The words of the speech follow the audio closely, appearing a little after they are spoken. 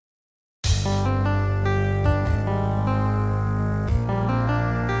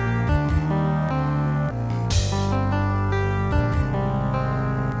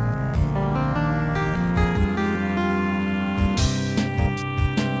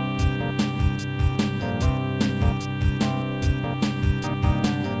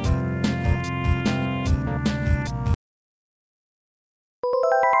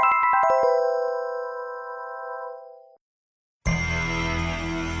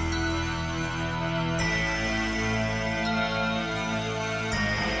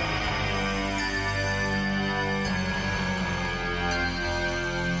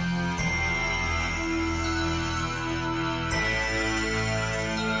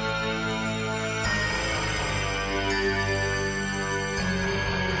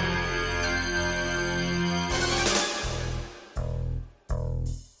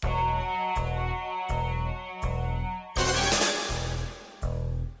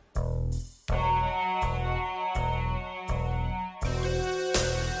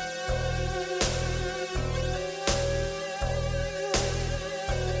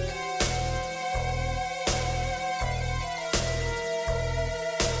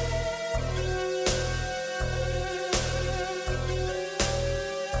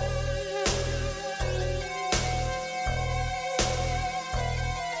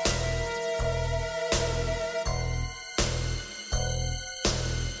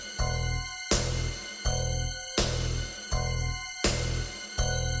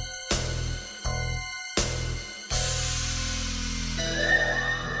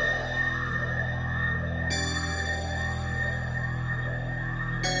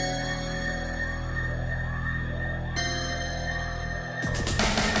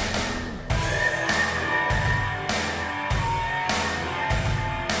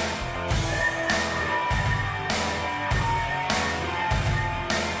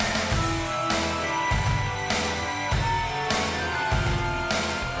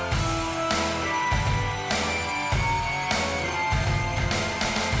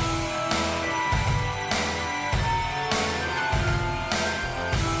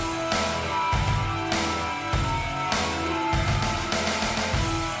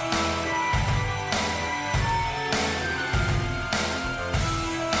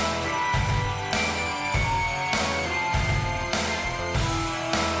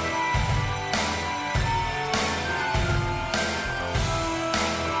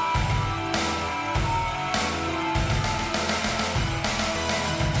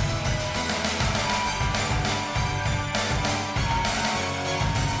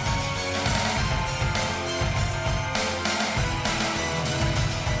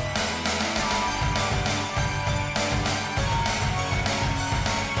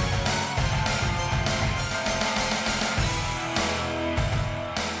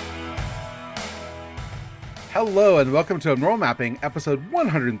Hello and welcome to Abnormal Mapping, episode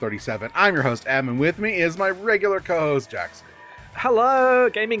 137. I'm your host, Em, and with me is my regular co-host, Jackson. Hello,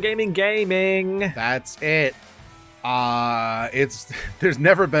 gaming. That's it. There's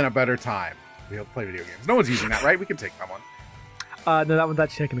never been a better time to play video games. No one's using that, right? We can take that one. No, that one's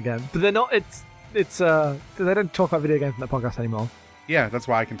actually taken again. But they're not, they don't talk about video games in that podcast anymore. Yeah, that's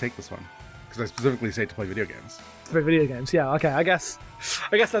why I can take this one. Because I specifically say to play video games. To play video games, yeah, okay, I guess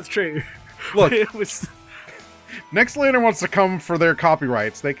that's true. Look, It was... Nextlander wants to come for their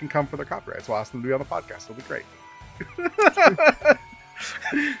copyrights. They can come for their copyrights. We'll ask them to be on the podcast. It'll be great.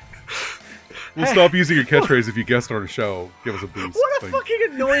 We'll stop using your catchphrase if you guest on our show. Give us a boost. What a fucking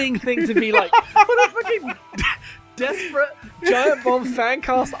annoying thing to be like. What a fucking desperate Giant Bomb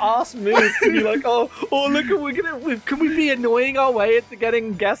fancast ass move to be like, oh, look, can we be annoying our way into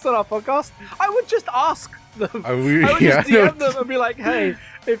getting guests on our podcast? I would just ask them. I would just DM them and be like, hey,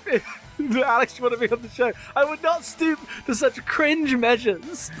 if Alex, you want to be on the show? I would not stoop to such cringe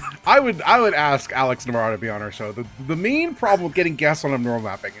measures. I would ask Alex Navarro to be on our show. The main problem with getting guests on Abnormal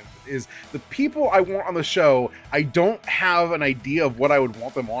Mapping is the people I want on the show, I don't have an idea of what I would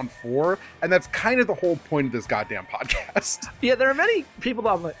want them on for, and that's kind of the whole point of this goddamn podcast. Yeah, there are many people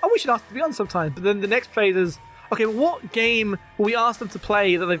that I'm like, oh, we should ask them to be on sometime. But then the next phase is, okay, well, what game will we ask them to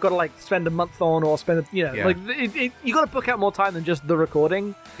play that they've got to like spend a month on, or spend, you got to book out more time than just the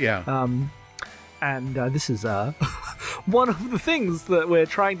recording. Yeah. And this is one of the things that we're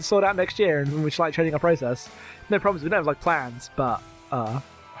trying to sort out next year, and we're like changing our process. No problems, we don't have like plans, but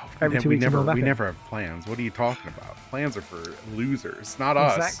every 2 weeks we never have plans. What are you talking about? Plans are for losers, not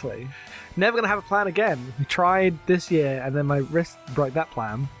us. Exactly. Never gonna have a plan again. We tried this year, and then my wrist broke that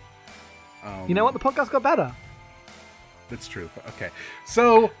plan. You know what? The podcast got better. That's true. Okay.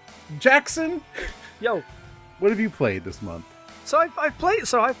 So, Jackson, yo, what have you played this month? So I've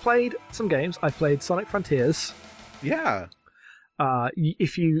played some games. I've played Sonic Frontiers. Yeah.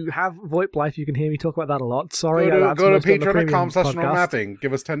 If you have VoIP Life, you can hear me talk about that a lot. Sorry, go to patreon.com/normalmapping.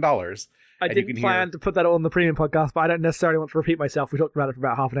 Give us $10. I didn't plan to put that on the premium podcast, but I don't necessarily want to repeat myself. We talked about it for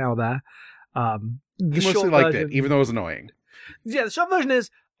about half an hour there. You mostly liked it, even though it was annoying. Yeah, the short version is,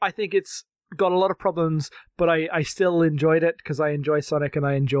 I think it's got a lot of problems, but I still enjoyed it because I enjoy Sonic and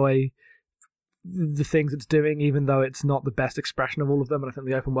I enjoy the things it's doing, even though it's not the best expression of all of them, and I think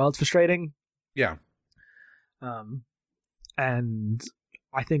the open world's frustrating. Yeah. And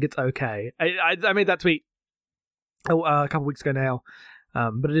I think it's okay. I made that tweet a couple weeks ago now,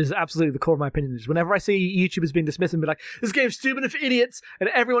 but it is absolutely the core of my opinion. Is whenever I see YouTubers being dismissed and be like, this game's stupid and for idiots, and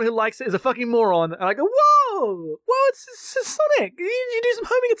everyone who likes it is a fucking moron, and I go, whoa, it's Sonic. You do some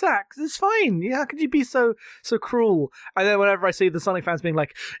homing attacks. It's fine. Yeah, how could you be so cruel? And then whenever I see the Sonic fans being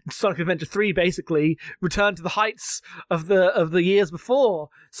like, Sonic Adventure 3 basically returned to the heights of the years before.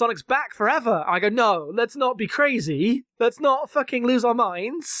 Sonic's back forever. I go, no, let's not be crazy. Let's not fucking lose our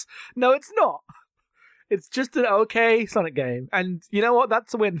minds. No, it's not. It's just an okay Sonic game. And you know what?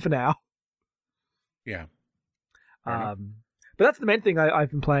 That's a win for now. Yeah. But that's the main thing I've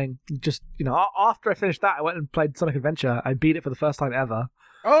been playing. Just, after I finished that, I went and played Sonic Adventure. I beat it for the first time ever.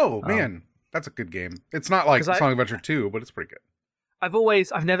 Oh, man. That's a good game. It's not like Sonic Adventure 2, but it's pretty good.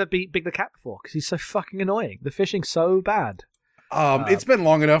 I've never beat Big the Cat before because he's so fucking annoying. The fishing's so bad. It's been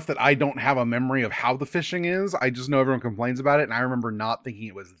long enough that I don't have a memory of how the fishing is. I just know everyone complains about it, and I remember not thinking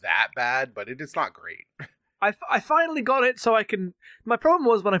it was that bad, but it's not great. I finally got it so I can... My problem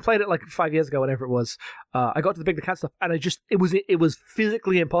was when I played it like 5 years ago, whatever it was, I got to the Big the Cat stuff, and it was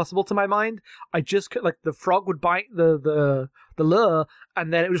physically impossible to my mind. I just could, like, the frog would bite the lure,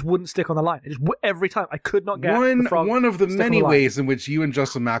 and then it just wouldn't stick on the line. Every time. I could not get the frog one of the many ways in which you and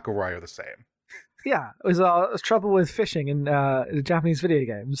Justin McElroy are the same. Yeah, it was trouble with fishing in Japanese video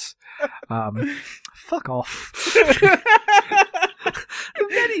games. Fuck off. In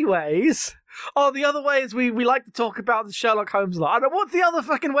many ways. Oh, the other ways we like to talk about the Sherlock Holmes law. I don't. What's the other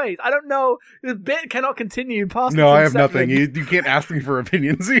fucking ways? I don't know. The bit cannot continue past. No, I have nothing. You can't ask me for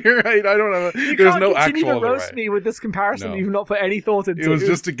opinions here. I don't have. There's no actual other way. You can't continue to roast me with this comparison. No. You've not put any thought into. It was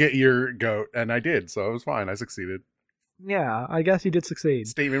just to get your goat, and I did, so it was fine. I succeeded. Yeah, I guess you did succeed.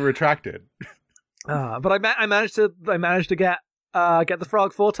 Statement retracted. But I managed to get the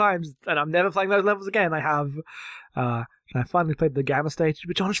frog 4 times, and I'm never playing those levels again. I finally played the Gamma stage,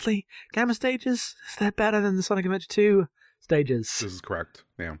 which honestly, Gamma stages, they're better than the Sonic Adventure 2 stages. This is correct.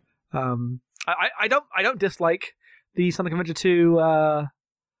 Yeah. I don't dislike the Sonic Adventure 2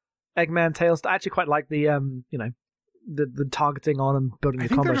 Eggman Tails. I actually quite like the the targeting on and building the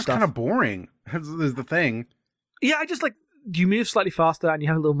combo stuff. I think they're just kind of boring. Is the thing. Yeah, I just like. You move slightly faster and you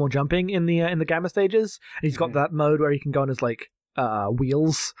have a little more jumping in the Gamma stages. And he's got that mode where you can go on his like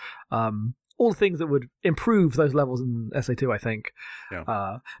wheels. all the things that would improve those levels in SA2, I think.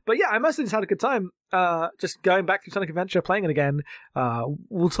 Yeah. But yeah, I mostly just had a good time. Just going back to Sonic Adventure, playing it again.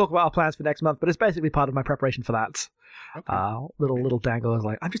 We'll talk about our plans for next month, but it's basically part of my preparation for that. Okay. Little dangle is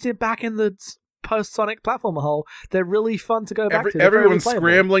like, I'm just back in the post-Sonic platformer hole. They're really fun to go back to. Everyone's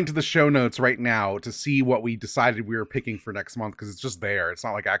scrambling to the show notes right now to see what we decided we were picking for next month, because it's just there. It's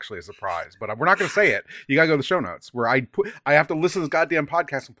not like actually a surprise, but we're not going to say it. You got to go to the show notes where I have to listen to this goddamn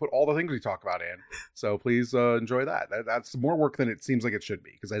podcast and put all the things we talk about in. So please enjoy that. That's more work than it seems like it should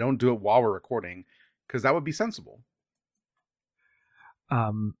be, because I don't do it while we're recording, because that would be sensible.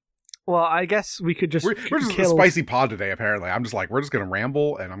 Well, I guess we could just... We're just a spicy pod today, apparently. I'm just like, we're just going to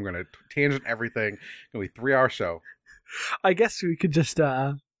ramble, and I'm going to tangent everything. It's going to be a 3-hour show. I guess we could just,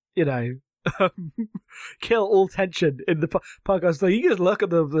 kill all tension in the podcast. So you can just look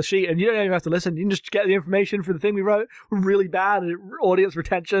at the sheet, and you don't even have to listen. You can just get the information for the thing we wrote. Really bad audience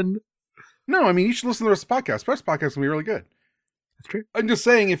retention. No, I mean, you should listen to the rest of the podcast. The rest of the podcast is going to be really good. That's true. I'm just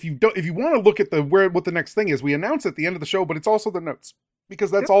saying, if you want to look at what the next thing is, we announce at the end of the show, but it's also the notes. Because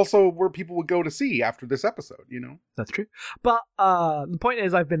that's also where people would go to see after this episode, you know? That's true. But the point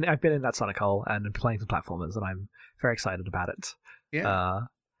is, I've been in that Sonic hole and been playing some platformers, and I'm very excited about it. Yeah.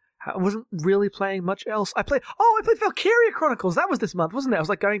 I wasn't really playing much else. I played Valkyria Chronicles. That was this month, wasn't it? I was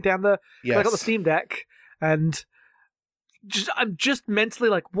like going down Yes. I got the Steam Deck, and I'm just mentally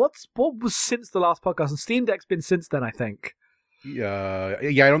like, what was since the last podcast? And Steam Deck's been since then, I think. Yeah,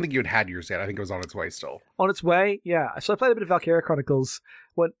 I don't think you had yours yet. I think it was on its way still. On its way, yeah. So I played a bit of Valkyria Chronicles,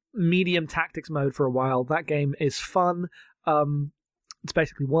 went medium tactics mode for a while. That game is fun. It's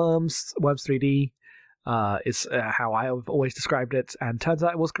basically Worms 3D. Is how I have always described it, and turns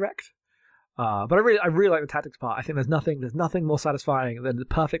out it was correct. But I really like the tactics part. I think there's nothing more satisfying than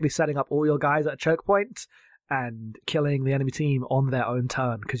perfectly setting up all your guys at a choke point and killing the enemy team on their own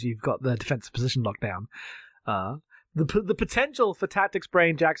turn because you've got the defensive position locked down. The potential for Tactics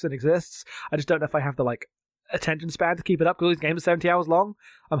Brain Jackson exists. I just don't know if I have the attention span to keep it up, because these games are 70 hours long.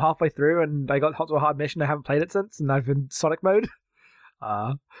 I'm halfway through and I got to a hard mission. I haven't played it since, and I've been Sonic mode.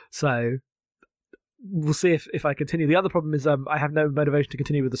 So we'll see if I continue. The other problem is I have no motivation to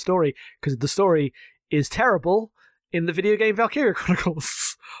continue with the story, because the story is terrible in the video game Valkyria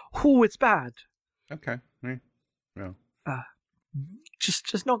Chronicles. Oh, it's bad. Okay. Yeah.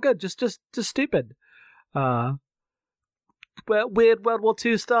 Just not good. Just stupid. Weird World War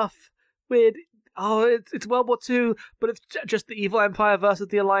II stuff. Weird. Oh, it's World War II, but it's just the evil empire versus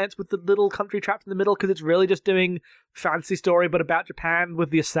the alliance with the little country trapped in the middle, because it's really just doing fantasy story but about Japan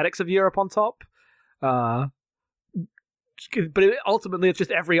with the aesthetics of Europe on top. But ultimately it's just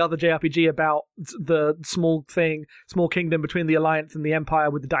every other JRPG about the small kingdom between the alliance and the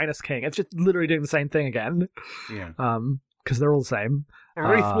empire with the Dynast King. It's just literally doing the same thing again. Yeah. Because they're all the same.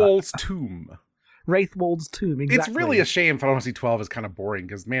 Wraithwald's Tomb. Wraithwald's Tomb, exactly. It's really a shame Final Fantasy 12 is kind of boring,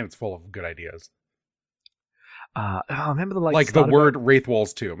 because, man, it's full of good ideas. Remember the word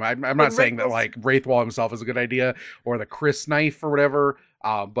Wraithwald's Tomb. I'm not saying that Wraithwald himself is a good idea, or the Chris knife or whatever,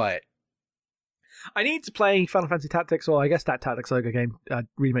 but I need to play Final Fantasy Tactics, or I guess that Tactics Ogre game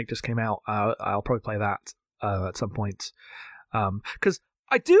remake just came out. I'll probably play that at some point. Because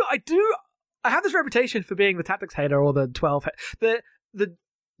I have this reputation for being the Tactics hater, or the 12 the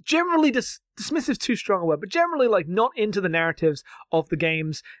generally dismissive is too strong a word, but generally not into the narratives of the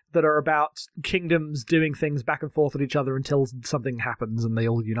games that are about kingdoms doing things back and forth with each other until something happens and they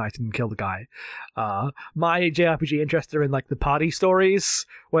all unite and kill the guy. My JRPG interests are in the party stories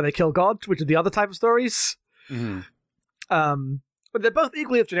where they kill God, which are the other type of stories. Mm-hmm. But they're both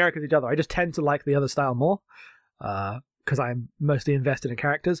equally as generic as each other. I just tend to like the other style more. Because I'm mostly invested in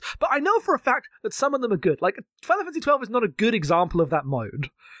characters. But I know for a fact that some of them are good. Final Fantasy XII is not a good example of that mode.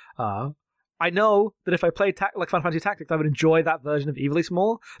 I know that if I played Final Fantasy Tactics, I would enjoy that version of Evilise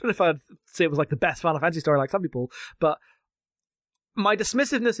more. I don't know if I'd say it was the best Final Fantasy story like some people, but my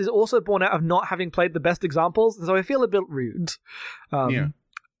dismissiveness is also born out of not having played the best examples, and so I feel a bit rude. Yeah.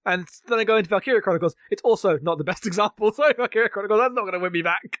 And then I go into Valkyria Chronicles. It's also not the best example. So Valkyria Chronicles, that's not going to win me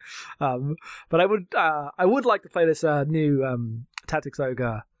back. But I would like to play this new Tactics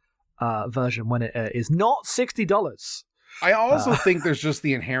Ogre version when it is not $60. I also think there's just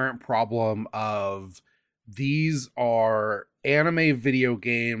the inherent problem of these are anime video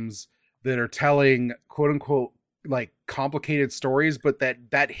games that are telling quote unquote complicated stories, but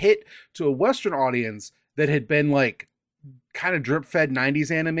that hit to a Western audience that had been kind of drip fed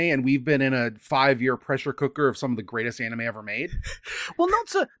 90s anime, and we've been in a 5-year pressure cooker of some of the greatest anime ever made. Well, not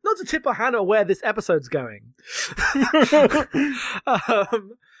to tip our hand on where this episode's going.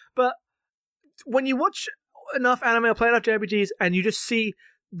 But when you watch enough anime or play enough JRPGs and you just see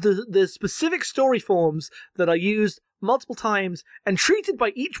the specific story forms that are used multiple times and treated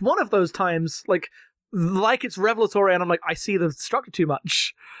by each one of those times like it's revelatory, and I'm like, I see the structure too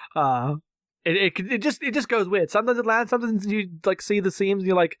much. It just goes weird. Sometimes it lands, sometimes you like see the seams and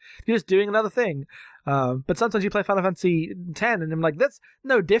you're like, you're just doing another thing. But sometimes you play Final Fantasy X and I'm like, that's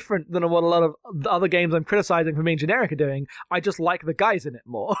no different than what a lot of the other games I'm criticizing for being generic are doing. I just like the guys in it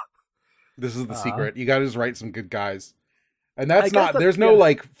more. This is the secret. You gotta just write some good guys. And that's not, there's no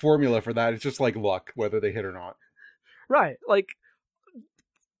like formula for that. It's just like luck, whether they hit or not. Right. Like,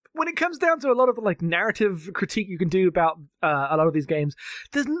 when it comes down to a lot of the like narrative critique you can do about a lot of these games,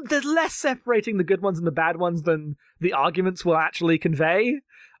 there's less separating the good ones and the bad ones than the arguments will actually convey.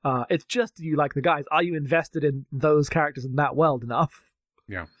 It's just, do you like the guys? Are you invested in those characters in that world enough?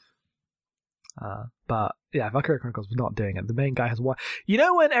 Yeah. But yeah, Valkyria Chronicles was not doing it. The main guy has one. You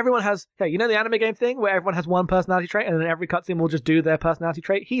know when everyone has, you know the anime game thing where everyone has one personality trait and then every cutscene will just do their personality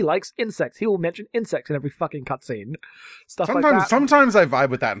trait? He likes insects. He will mention insects in every fucking cutscene. Like that. Sometimes I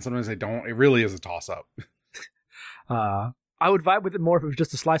vibe with that and sometimes I don't. It really is a toss-up. I would vibe with it more if it was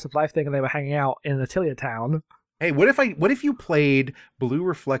just a slice of life thing and they were hanging out in an Atelier town. Hey, what if you played Blue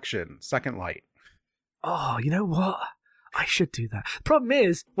Reflection Second Light? Oh, you know what? I should do that. Problem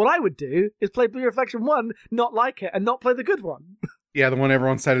is, what I would do is play Blue Reflection 1, not like it, and not play the good one. Yeah, the one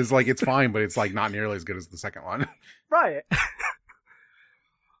everyone said is like, it's fine, but it's like not nearly as good as the second one. Right.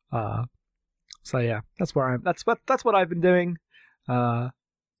 So yeah, that's what I've been doing. A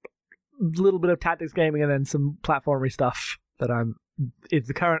little bit of tactics gaming and then some platformery stuff it's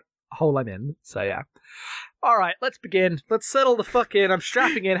the current hole I'm in. So yeah. All right, let's begin. Let's settle the fuck in. I'm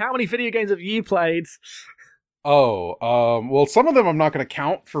strapping in. How many video games have you played? Well, some of them I'm not going to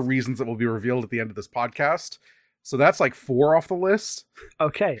count for reasons that will be revealed at the end of this podcast. So that's like 4 off the list.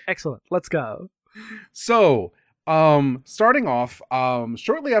 Okay, excellent. Let's go. So, starting off,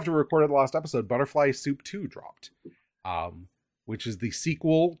 shortly after we recorded the last episode, Butterfly Soup 2 dropped, which is the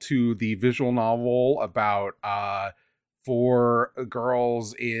sequel to the visual novel about, 4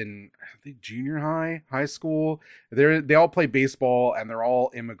 girls in, I think, junior high school. They all play baseball and they're all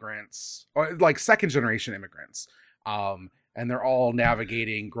immigrants, or like second generation immigrants. And they're all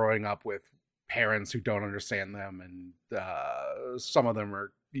navigating growing up with parents who don't understand them, and some of them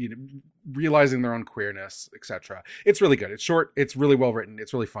are realizing their own queerness, etc. It's really good. It's short. It's really well written.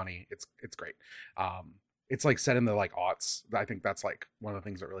 It's really funny. It's great. It's like set in the like aughts. I think that's like one of the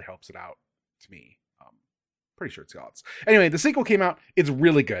things that really helps it out to me. Pretty sure it's odds. Anyway, the sequel came out. It's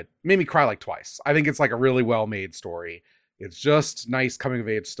really good. Made me cry like twice. I think it's like a really well made story. It's just nice coming of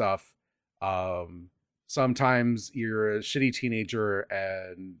age stuff. Sometimes you're a shitty teenager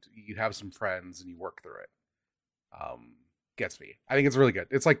and you have some friends and you work through it. Gets me. I think it's really good.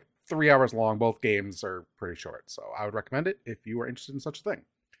 It's like 3 hours long. Both games are pretty short, so I would recommend it if you are interested in such a thing.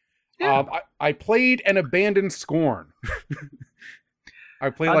 Yeah. I played and abandoned Scorn. I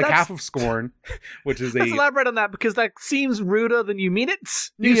played like half of Scorn, which is Let's elaborate on that because that seems ruder than you mean it.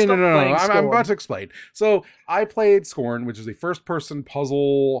 No. I'm about to explain. So I played Scorn, which is a first-person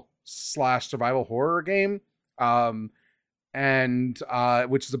puzzle / survival horror game, and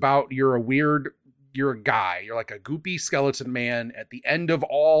which is about you're a guy. You're like a goopy skeleton man at the end of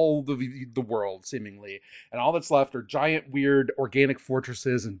all the world, seemingly, and all that's left are giant, weird, organic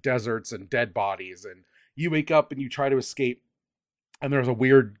fortresses and deserts and dead bodies. And you wake up and you try to escape. And there's a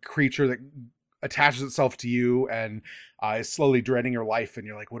weird creature that attaches itself to you and is slowly dreading your life. And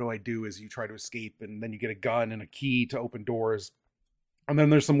you're like, what do I do as you try to escape? And then you get a gun and a key to open doors. And then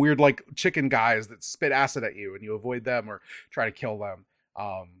there's some weird like chicken guys that spit acid at you and you avoid them or try to kill them.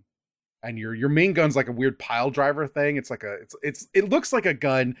 And your main gun's like a weird pile driver thing. It's like it looks like a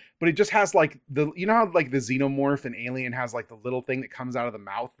gun, but it just has like you know how like the xenomorph in Alien has like the little thing that comes out of the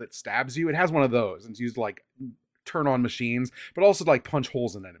mouth that stabs you? It has one of those and it's used to like turn on machines, but also to like punch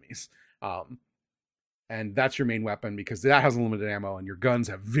holes in enemies. And that's your main weapon because that has unlimited ammo and your guns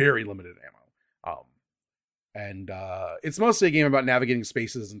have very limited ammo. And it's mostly a game about navigating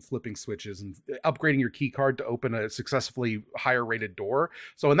spaces and flipping switches and upgrading your key card to open a successfully higher rated door.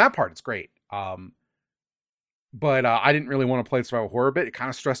 So in that part, it's great. But I didn't really want to play the survival horror bit. It kind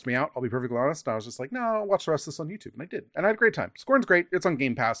of stressed me out, I'll be perfectly honest. I was just like, no, I'll watch the rest of this on YouTube. And I did. And I had a great time. Scorn's great. It's on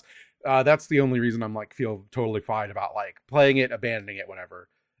Game Pass. That's the only reason I'm like, feel totally fine about like playing it, abandoning it, whenever.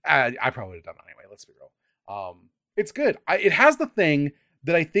 I probably would have done it anyway. Let's be real. It's good. It has the thing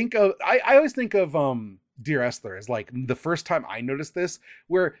that I think of. I always think of Dear Esther as like the first time I noticed this,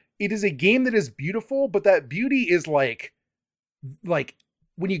 where it is a game that is beautiful, but that beauty is like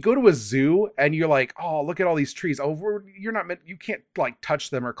when you go to a zoo and you're like, oh, look at all these trees. Oh, you're not meant, you can't like touch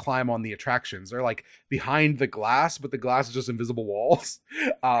them or climb on the attractions. They're like behind the glass, but the glass is just invisible walls.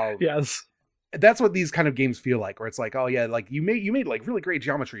 Yes. That's what these kind of games feel like, where it's like, oh yeah, like you made like really great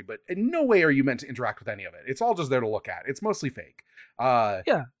geometry, but in no way are you meant to interact with any of it. It's all just there to look at. It's mostly fake. Yeah,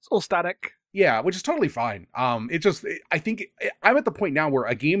 it's all static. Yeah, which is totally fine. I think I'm at the point now where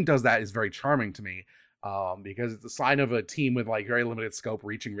a game does that is very charming to me, because it's a sign of a team with like very limited scope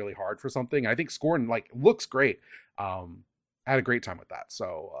reaching really hard for something. I think Scorn like looks great. I had a great time with that.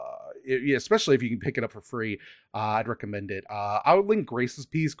 So, especially if you can pick it up for free, I'd recommend it. I would link Grace's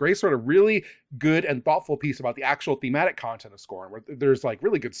piece. Grace wrote a really good and thoughtful piece about the actual thematic content of Scorn, where there's like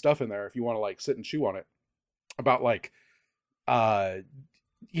really good stuff in there if you want to like sit and chew on it, about like, the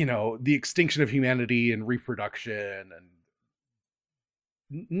extinction of humanity and reproduction, and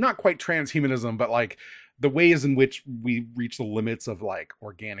not quite transhumanism, but like the ways in which we reach the limits of like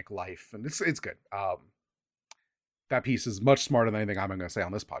organic life. And it's good. That piece is much smarter than anything I'm going to say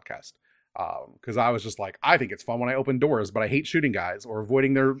on this podcast. Because I was just like, I think it's fun when I open doors, but I hate shooting guys or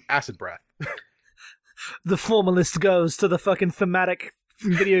avoiding their acid breath. The formalist goes to the fucking thematic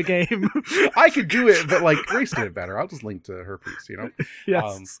video game. I could do it, but like Grace did it better. I'll just link to her piece,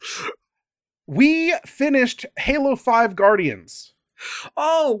 Yes. We finished Halo 5 Guardians.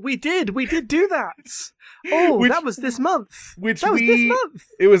 Oh, we did do that. Oh, that was this month. This month.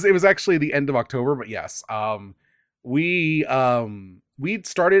 It was actually the end of October, but yes. We'd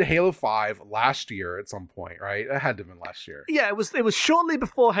started Halo 5 last year at some point, right? It had to have been last year. Yeah, it was shortly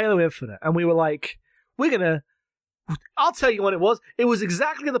before Halo Infinite, and we were like, I'll tell you what it was. It was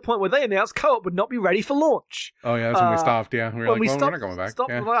exactly at the point where they announced co-op would not be ready for launch. Oh yeah, that's when we stopped. Yeah, we were like, we're not going back.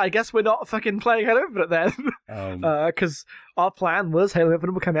 Yeah. Well, I guess we're not fucking playing Halo Infinite then, because our plan was Halo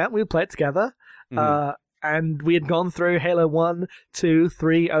Infinite would come out, and we would play it together. Mm-hmm. And we had gone through Halo 1, 2,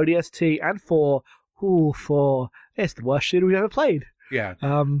 3, ODST, and 4. Ooh, 4. It's the worst shooter we've ever played. Yeah.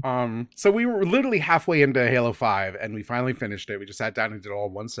 So we were literally halfway into Halo 5 and we finally finished it. We just sat down and did it all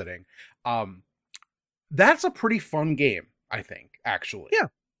in one sitting. That's a pretty fun game, I think, actually. Yeah.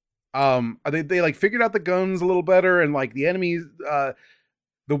 They like figured out the guns a little better, and like the enemies, the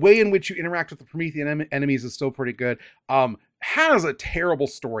way in which you interact with the Promethean enemies is still pretty good. Has a terrible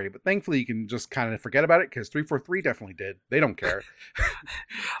story, but thankfully you can just kind of forget about it, because 343 definitely did. They don't care.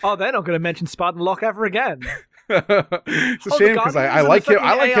 Oh, they're not going to mention Spartan Locke ever again. It's a shame, because I like him.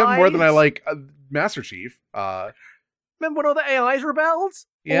 I like him more than I like Master Chief. Remember when all the AIs rebelled?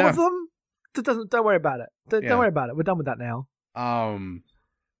 Yeah. All of them? Don't worry about it. Don't worry about it. We're done with that now.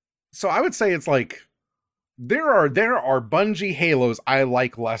 So I would say it's like there are Bungie Halos I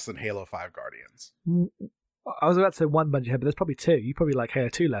like less than Halo 5 Guardians. I was about to say one Bungie head, but there's probably two. You probably like Halo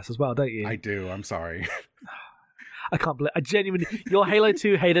 2 less as well, don't you? I do. I'm sorry. I can't believe. I genuinely, your Halo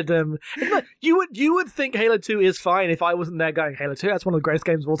 2 hated them. Like, you would think Halo 2 is fine if I wasn't there going, Halo 2, that's one of the greatest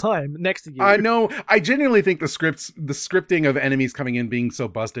games of all time. Next to you. I know. I genuinely think the scripting of enemies coming in being so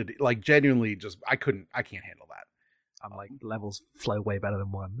busted, like genuinely, just I can't handle that. I'm like, levels flow way better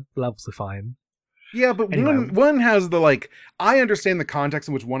than one. Levels are fine. Yeah, but anyway. one has the like. I understand the context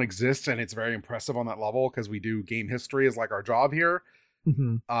in which one exists, and it's very impressive on that level, because we do game history as like our job here.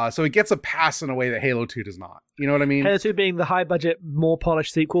 Mm-hmm. So it gets a pass in a way that Halo 2 does not. You know what I mean? Halo 2 being the high budget, more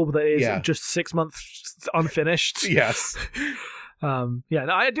polished sequel, but it is just 6 months unfinished. Yes. No,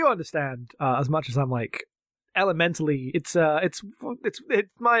 I do understand. As much as I'm like, elementally, it's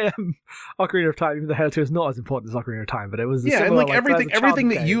my Ocarina of Time. Even though Halo 2 is not as important as Ocarina of Time, but it was and like everything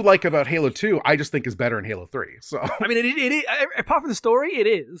that you like about Halo 2, I just think is better in Halo 3. So I mean, it apart from the story, it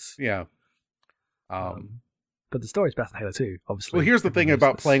is. Yeah. But the story's best in Halo 2, obviously. Well, here's the thing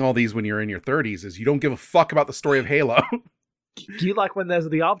about playing all these when you're in your 30s is you don't give a fuck about the story of Halo. Do you like when there's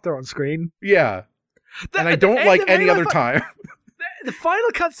the Arbiter on screen? Yeah. And I don't like any other time. The final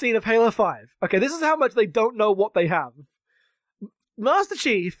cutscene of Halo 5. Okay, this is how much they don't know what they have. Master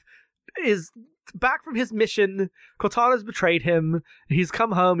Chief is back from his mission. Cortana's betrayed him. He's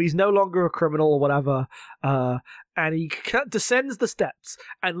come home. He's no longer a criminal or whatever. And he descends the steps.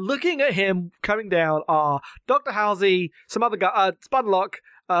 And looking at him coming down are Dr. Halsey, some other guy, Spartan Locke,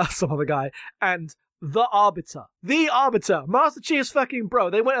 some other guy, and the Arbiter. The Arbiter. Master Chief's fucking bro.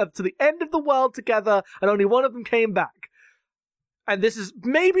 They went up to the end of the world together, and only one of them came back. And this is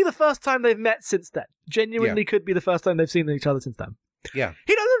maybe the first time they've met since then. Genuinely could be the first time they've seen each other since then. Yeah.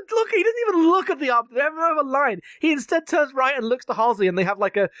 He doesn't even look at the Arbiter. They have a line. He instead turns right and looks to Halsey, and they have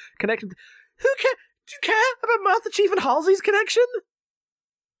like a connection. Do you care about Master Chief and Halsey's connection?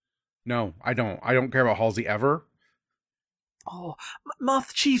 No, I don't. I don't care about Halsey ever. Oh,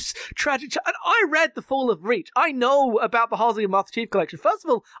 Master Chief's tragic. And I read The Fall of Reach. I know about the Halsey and Master Chief collection. First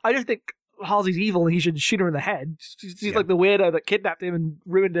of all, I just think Halsey's evil and he should shoot her in the head. She's like the weirdo that kidnapped him and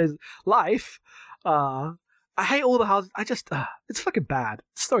ruined his life. I hate all the Halsey. It's fucking bad.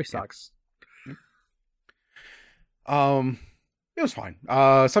 The story sucks. It was fine.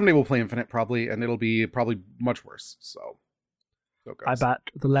 Someday we'll play Infinite probably, and it'll be probably much worse. So I bet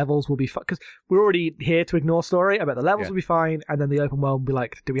the levels will be fun because we're already here to ignore story. I bet the levels will be fine, and then the open world will be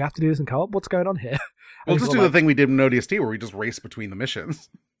like, do we have to do this in co-op? What's going on here? We'll just do the thing we did in ODST where we just race between the missions.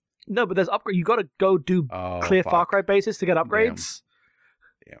 No, but there's upgrade. You got to go do clear Far Cry bases to get upgrades.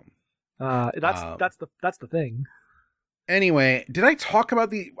 Damn. That's the thing. Anyway, did I talk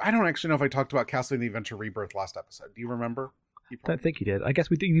about I don't actually know if I talked about Castlevania Adventure Rebirth last episode. Do you remember? Don't think you did. I guess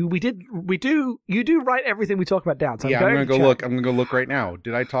we do. We do. You do write everything we talk about down. So I'm gonna go look. I'm gonna go look right now.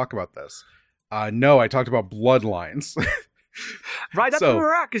 Did I talk about this? No, I talked about Bloodlines. Right, that's where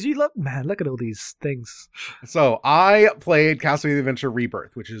we're at. Because you look at all these things. So I played Castlevania Adventure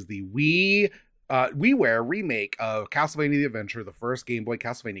Rebirth, which is the WiiWare remake of Castlevania the Adventure, the first Game Boy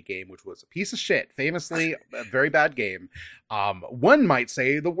Castlevania game, which was a piece of shit, famously a very bad game. One might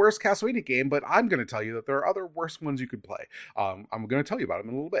say the worst Castlevania game, but I'm going to tell you that there are other worse ones you could play. I'm going to tell you about them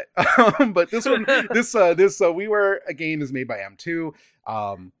in a little bit. But this one, this WiiWare game is made by M2.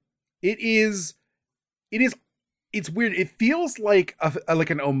 It's weird. It feels like like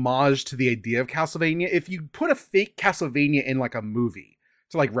an homage to the idea of Castlevania. If you put a fake Castlevania in like a movie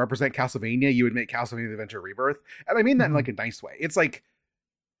to like represent Castlevania, you would make Castlevania the Adventure Rebirth. And I mean that in like a nice way. It's like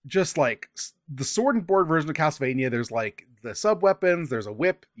just like the sword and board version of Castlevania. There's like the sub weapons, there's a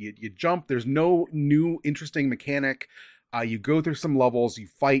whip, you jump, there's no new interesting mechanic. You go through some levels, you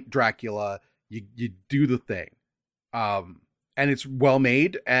fight Dracula, you do the thing. And it's well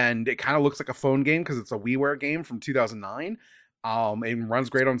made, and it kind of looks like a phone game because it's a WiiWare game from 2009. And runs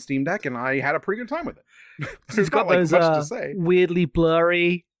great on Steam Deck, and I had a pretty good time with it. It's got like those much to say. Weirdly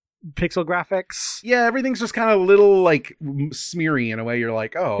blurry pixel graphics. Yeah, everything's just kind of a little like smeary in a way. You're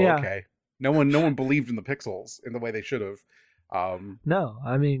like, oh, okay. No one believed in the pixels in the way they should have. No,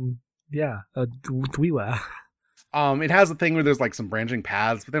 I mean, WiiWare. It has a thing where there's like some branching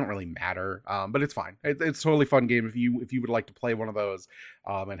paths, but they don't really matter. But it's fine. It's a totally fun game if you would like to play one of those,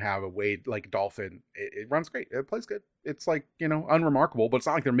 and have a Wade like Dolphin. It runs great. It plays good. It's like, unremarkable, but it's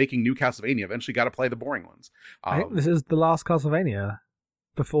not like they're making new Castlevania. Eventually, got to play the boring ones. I think this is the last Castlevania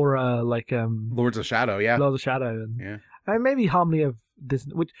before Lords of Shadow. Yeah, Lords of Shadow, and maybe Harmony of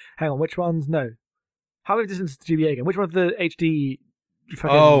Distance. Which ones? No, Harmony of Distance is the GBA game. Which one's the HD?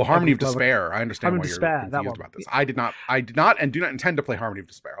 Harmony of Despair. I understand why you're confused about this. I did not, and do not intend to play Harmony of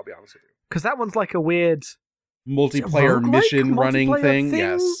Despair. I'll be honest with you. Because that one's like a weird multiplayer mission running thing.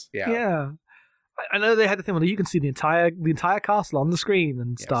 Yes, yeah. I know they had the thing where you can see the entire castle on the screen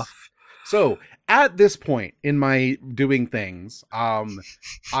and stuff. So at this point in my doing things,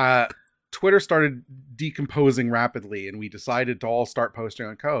 Twitter started decomposing rapidly, and we decided to all start posting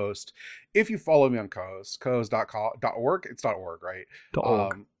on Coast. If you follow me on Coast, coast.org, it's .org, right?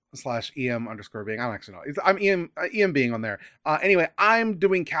 .org. /EM_being. I don't actually know. I'm EM being on there. Anyway, I'm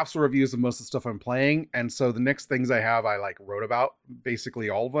doing capsule reviews of most of the stuff I'm playing, and so the next things I have, I like wrote about basically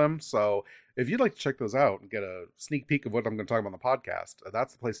all of them. So if you'd like to check those out and get a sneak peek of what I'm going to talk about on the podcast,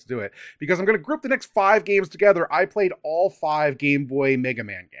 that's the place to do it, because I'm going to group the next 5 games together. I played all 5 Game Boy Mega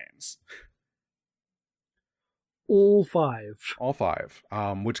Man games. All 5,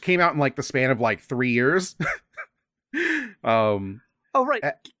 which came out in like the span of like 3 years. Oh, right.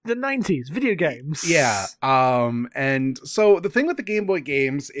 The 90s, video games. Yeah. And so the thing with the Game Boy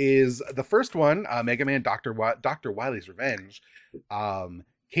games is the first one, Mega Man Dr. Wily's Revenge,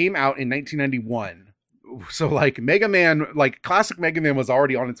 came out in 1991. So like Mega Man, like classic Mega Man was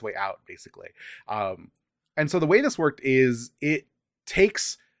already on its way out, basically. And so the way this worked is it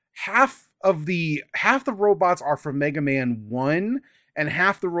takes half the robots are from Mega Man 1 and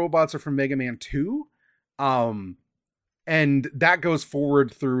half the robots are from Mega Man 2. And that goes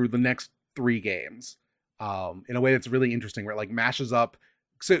forward through the next 3 games, in a way that's really interesting, where it like mashes up.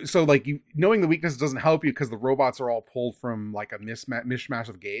 So like knowing the weakness doesn't help you because the robots are all pulled from like a mishmash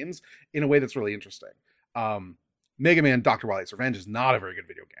of games in a way that's really interesting. Mega Man Dr. Wily's Revenge is not a very good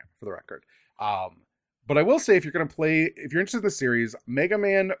video game, for the record. But I will say, if you're interested in the series, Mega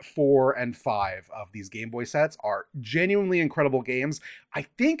Man 4 and 5 of these Game Boy sets are genuinely incredible games. I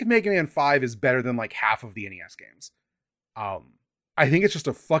think Mega Man 5 is better than like half of the NES games. I think it's just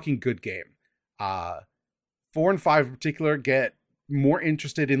a fucking good game. 4 and 5 in particular get more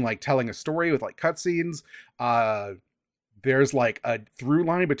interested in like telling a story with like cutscenes. There's like a through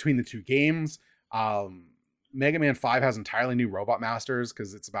line between the 2 games. Mega Man 5 has entirely new robot masters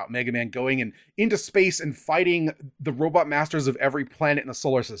because it's about Mega Man going into space and fighting the robot masters of every planet in the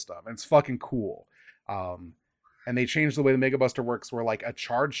solar system. And it's fucking cool. And they changed the way the Mega Buster works, where like a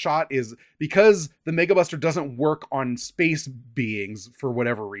charge shot is, because the Mega Buster doesn't work on space beings for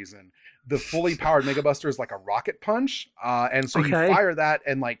whatever reason. The fully powered Mega Buster is like a rocket punch. And so you fire that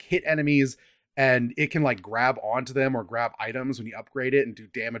and like hit enemies, and it can like grab onto them or grab items when you upgrade it and do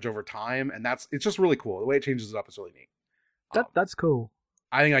damage over time. And it's just really cool. The way it changes it up is really neat. That's cool.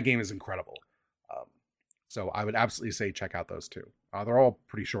 I think that game is incredible. So I would absolutely say check out those two. They're all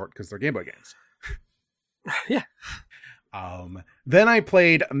pretty short because they're Game Boy games. Yeah. Then I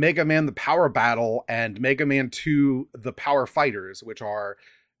played Mega Man the Power Battle and Mega Man 2 the Power Fighters, which are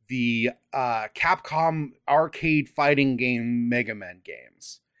the Capcom arcade fighting game Mega Man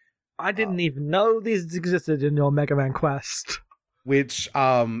games. I didn't even know these existed in your Mega Man Quest. Which,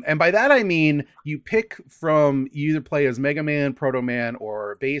 and by that I mean you pick from, you either play as Mega Man, Proto Man,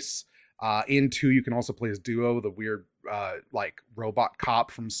 or Bass. In 2, you can also play as Duo, the weird like robot cop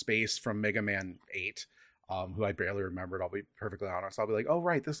from space from Mega Man 8, who I barely remembered. I'll be perfectly honest. I'll be like, oh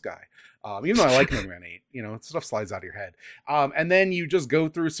right, this guy. Even though I like Mega Man 8, you know, stuff slides out of your head. And then you just go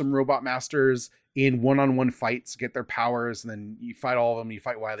through some robot masters in one-on-one fights, get their powers, and then you fight all of them. You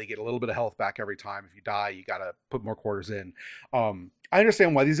fight Wily, get a little bit of health back every time. If you die, you gotta put more quarters in. I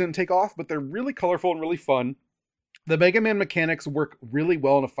understand why these didn't take off, but they're really colorful and really fun. The Mega Man mechanics work really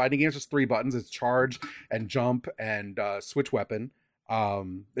well in a fighting game. It's just 3 buttons. It's charge and jump and switch weapon.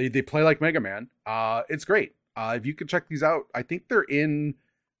 They play like Mega Man. It's great. If you could check these out, I think they're in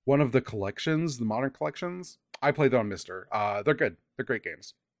one of the collections, the modern collections. I played them on Mister. They're good. They're great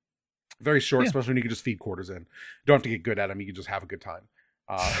games. Very short, especially when you can just feed quarters in. You don't have to get good at them. You can just have a good time.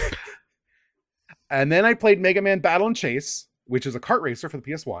 And then I played Mega Man Battle and Chase, which is a kart racer for the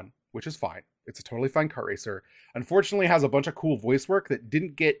PS1, which is fine. It's a totally fine kart racer. Unfortunately, it has a bunch of cool voice work that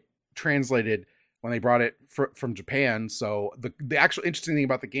didn't get translated when they brought it from Japan. So the actual interesting thing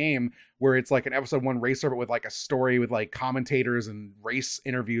about the game, where it's like an episode 1 racer, but with like a story with like commentators and race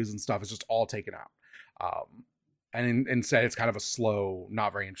interviews and stuff, is just all taken out. And instead, it's kind of a slow,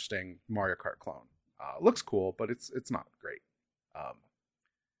 not very interesting Mario Kart clone. Looks cool, but it's not great.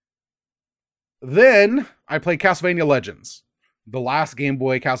 Then I played Castlevania Legends, the last Game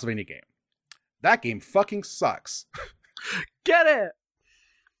Boy Castlevania game. That game fucking sucks. Get it!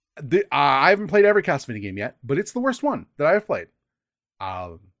 I haven't played every Castlevania game yet, but it's the worst one that I have played.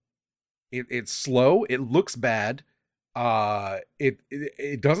 It's slow. It looks bad.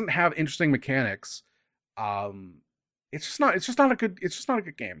 It doesn't have interesting mechanics. It's just not a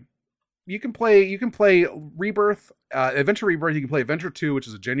good game. You can play Rebirth, Adventure Rebirth. You can play Adventure 2, which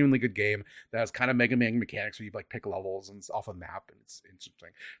is a genuinely good game that has kind of Mega Man mechanics where you like pick levels and it's off a map, and it's interesting.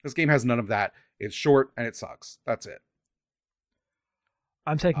 This game has none of that. It's short and it sucks. That's it.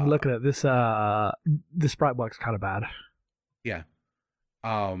 I'm taking a look at it. This sprite work's kind of bad. Yeah.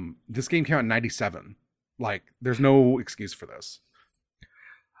 This game came out in 97. Like, there's no excuse for this.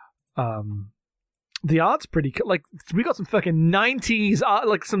 The art's pretty cool. Like, we got some fucking 90s,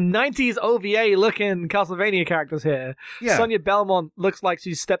 like some 90s OVA looking Castlevania characters here. Yeah. Sonia Belmont looks like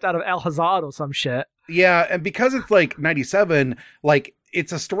she stepped out of El Hazard or some shit. Yeah, and because it's like 97, like,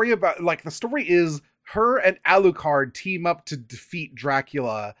 it's a story about, like, the story is her and Alucard team up to defeat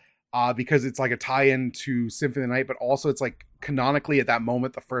Dracula, because it's like a tie-in to Symphony of the Night, but also it's like canonically at that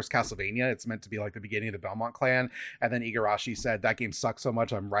moment the first Castlevania. It's meant to be like the beginning of the Belmont clan, and then Igarashi said that game sucks so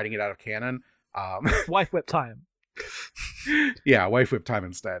much I'm writing it out of canon. Wife whip time. Yeah, wife whip time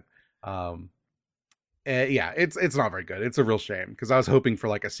instead. Yeah, it's not very good. It's a real shame because I was hoping for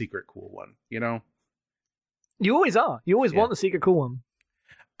like a secret cool one, you know? You always are. You always want the secret cool one.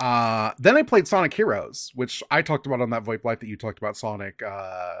 Then I played Sonic Heroes, which I talked about on that VoIP Life that you talked about Sonic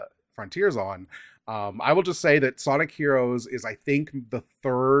Frontiers on. I will just say that Sonic Heroes is, I think,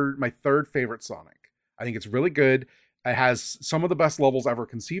 my third favorite Sonic. I think it's really good. It has some of the best levels ever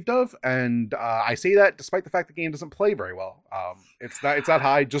conceived of, and I say that despite the fact the game doesn't play very well. It's that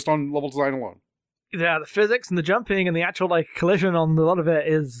high just on level design alone. Yeah, the physics and the jumping and the actual like collision on a lot of it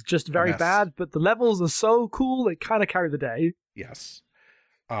is just very bad, but the levels are so cool they kind of carry the day. Yes.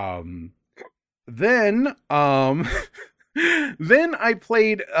 Then I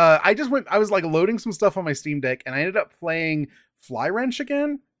played. I was like loading some stuff on my Steam Deck, and I ended up playing Fly Wrench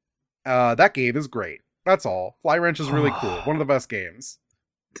again. That game is great. That's all. Fly Wrench is really cool. One of the best games.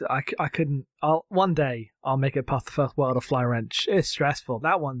 I couldn't. One day I'll make it past the first world of Fly Wrench. It's stressful.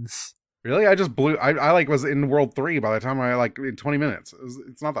 That one's really. I just blew. I like was in World 3 by the time I like in 20 minutes.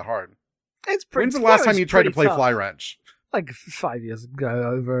 It's not that hard. It's pretty. When's the last time you tried to play tough. Fly Wrench? Like 5 years ago,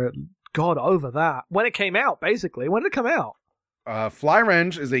 over God, over that. When it came out, basically. When did it come out?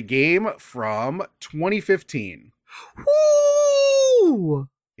 Fly-Renge is a game from 2015. Woo!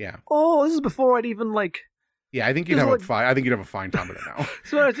 Yeah. Oh, this is before I'd even, like... Yeah, I think you'd have a fine time with it now.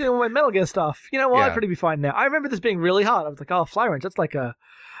 So when I was doing my Metal Gear stuff, you know what? Yeah. I'd probably be fine now. I remember this being really hard. I was like, oh, Fly-Renge, that's like a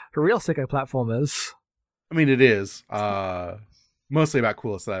real sicko platformers. I mean, it is. Mostly about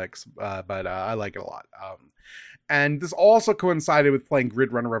cool aesthetics, but I like it a lot. And this also coincided with playing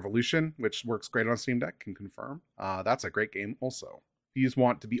Grid Runner Revolution, which works great on Steam Deck, can confirm. That's a great game also. You just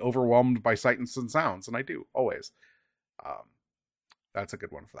want to be overwhelmed by sights and sounds, and I do, always. That's a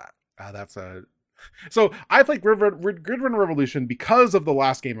good one for that. So I played Grid Runner Revolution because of the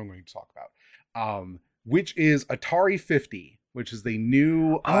last game I'm going to talk about, which is Atari 50, which is the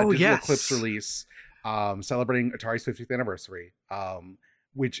new Digital Eclipse release, celebrating Atari's 50th anniversary,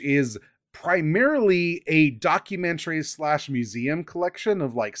 which is primarily a documentary / museum collection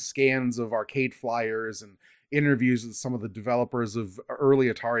of like scans of arcade flyers and interviews with some of the developers of early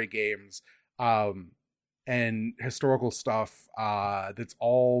Atari games, and historical stuff that's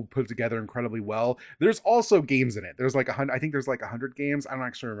all put together incredibly well. There's also games in it. There's like I think there's like 100 games. I don't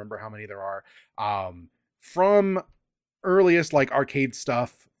actually remember how many there are, from earliest like arcade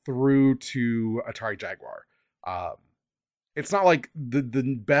stuff through to Atari Jaguar. It's not like the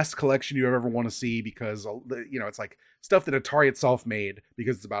best collection you ever want to see, because it's like stuff that Atari itself made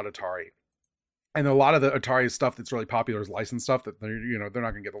because it's about Atari. And a lot of the Atari stuff that's really popular is licensed stuff that they're not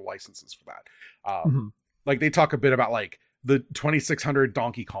going to get the licenses for that. Like they talk a bit about like the 2600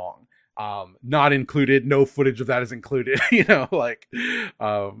 Donkey Kong, not included. No footage of that is included. Can't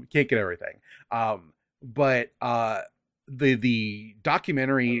get everything. But the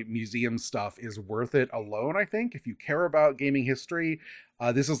documentary museum stuff is worth it alone. I think if you care about gaming history,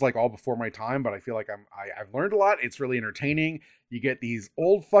 this is like all before my time, but I feel like I've learned a lot. It's really entertaining. You get these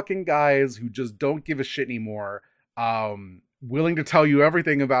old fucking guys who just don't give a shit anymore, willing to tell you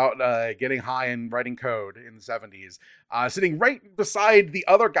everything about getting high and writing code in the 70s, sitting right beside the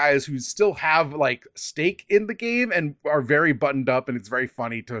other guys who still have like stake in the game and are very buttoned up, and it's very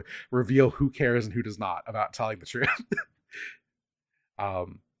funny to reveal who cares and who does not about telling the truth.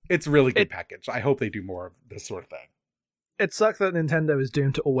 It's a really good package. I hope they do more of this sort of thing. It sucks that Nintendo is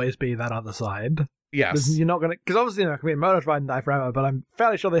doomed to always be that other side. Yes. You're not going to... Because obviously, it can be a motorride and die forever, but I'm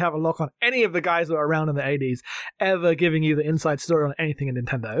fairly sure they have a lock on any of the guys that were around in the 80s ever giving you the inside story on anything in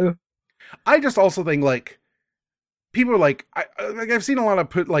Nintendo. I just also think, like, people are like... I've seen a lot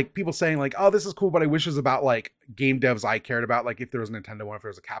of people saying, like, oh, this is cool, but I wish it was about, like, game devs I cared about, like, if there was a Nintendo one, if there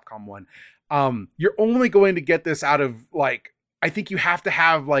was a Capcom one. You're only going to get this out of, like... I think you have to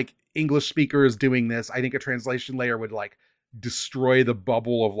have, like, English speakers doing this. I think a translation layer would, like, destroy the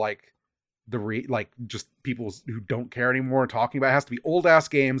bubble of, like, just people who don't care anymore talking about it. It has to be old ass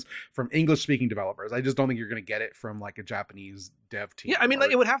games from English speaking developers. I just don't think you're going to get it from like a Japanese dev team. Yeah, I mean,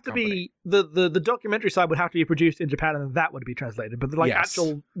 like, it would have to be the documentary side would have to be produced in Japan, and that would be translated. But the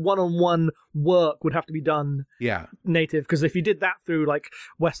actual one-on-one work would have to be done native, because if you did that through like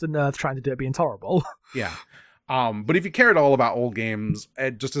Western nerds trying to do it, being horrible. Yeah. But if you care at all about old games,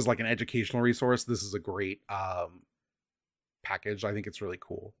 just as like an educational resource, this is a great package. I think it's really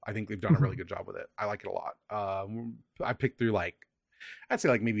cool. I think they've done a really good job with it. I like it a lot. I picked through I'd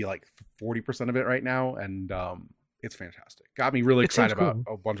say maybe 40% of it right now, and it's fantastic. Got me really excited about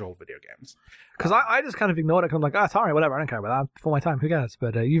a bunch of old video games. Because I just kind of ignored it. Cause I'm like, sorry, whatever. I don't care about that. For my time, who cares?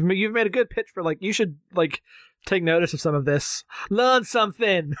 But you've made a good pitch for you should take notice of some of this. Learn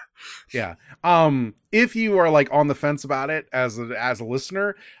something. Yeah. If you are on the fence about it as a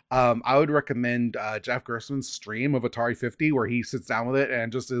listener, I would recommend Jeff Gerstmann's stream of Atari 50, where he sits down with it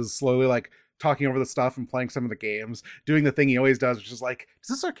and just is slowly talking over the stuff and playing some of the games, doing the thing he always does, which is does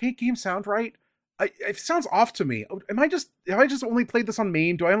this arcade game sound right? It sounds off to me. Have I just only played this on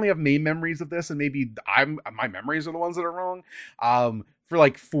MAME? Do I only have MAME memories of this, and maybe my memories are the ones that are wrong? For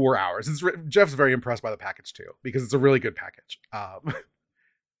 4 hours. Jeff's very impressed by the package too, because it's a really good package.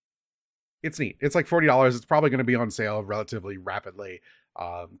 It's neat. It's $40. It's probably going to be on sale relatively rapidly,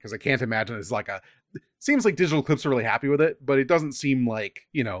 because I can't imagine it's seems like Digital Eclipse are really happy with it, but it doesn't seem like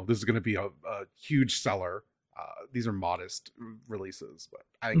this is going to be a huge seller. These are modest releases, but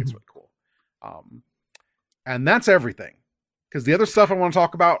I think it's really cool. And that's everything, because the other stuff I want to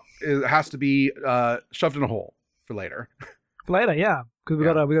talk about has to be shoved in a hole for later. Later, yeah, because we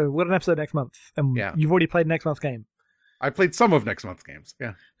got an episode next month, and you've already played next month's game. I played some of next month's games.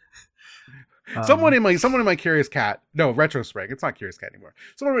 Yeah. Someone in my Curious Cat, no, Retro Spring. It's not Curious Cat anymore.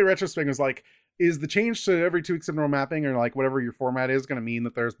 Someone in my Retro Spring was like, is the change to every 2 weeks of neural mapping, or whatever your format is, going to mean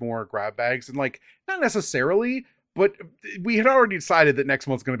that there's more grab bags? And not necessarily. but we had already decided that next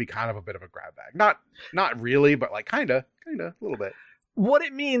month's going to be kind of a bit of a grab bag. Not really, but like kind of a little bit. What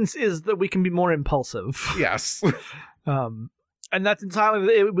it means is that we can be more impulsive. Yes. And that's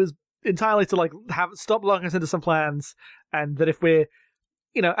it was entirely to like stop locking us into some plans, and that if we're,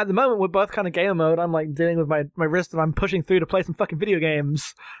 at the moment we're both kind of gamer mode. I'm like dealing with my wrist and I'm pushing through to play some fucking video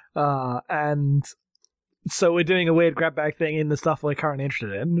games, and so we're doing a weird grab bag thing in the stuff we're currently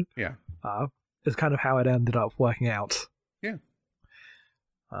interested in. Yeah. Is kind of how it ended up working out. Yeah.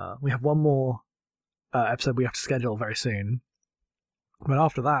 We have one more episode we have to schedule very soon. But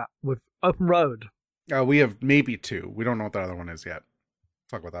after that, with Open Road. We have maybe 2. We don't know what the other one is yet.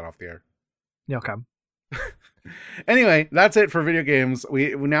 Talk about that off the air. Yeah, okay. Anyway, that's it for video games.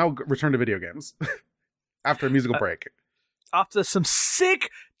 We now return to video games after a musical break. After some sick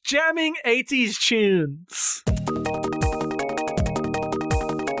jamming 80s tunes.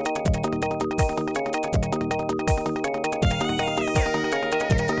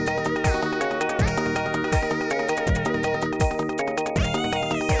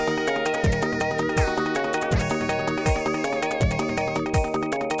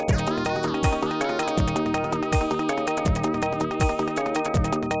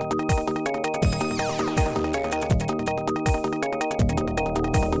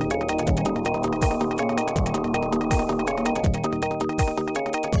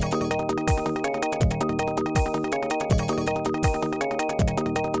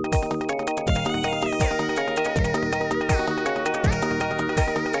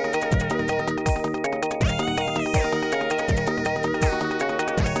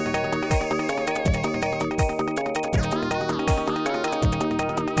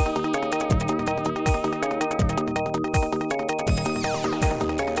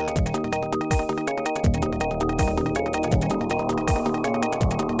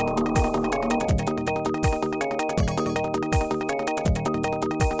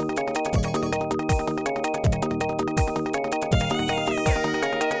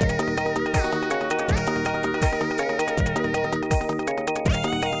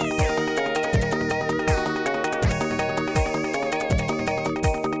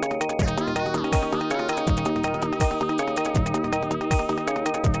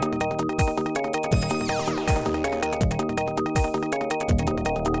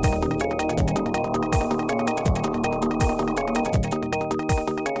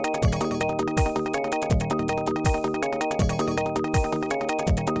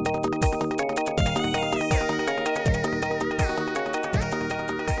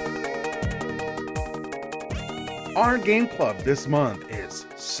 Our game club this month is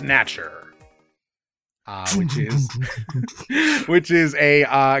Snatcher, which is a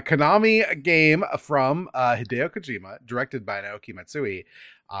Konami game from Hideo Kojima, directed by Naoki Matsui.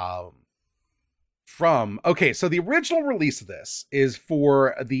 So the original release of this is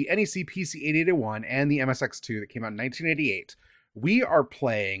for the NEC PC 8801 and the MSX2 that came out in 1988. We are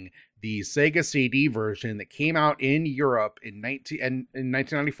playing the Sega CD version that came out in Europe in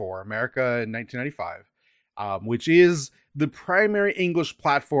 1994, America in 1995. Which is the primary English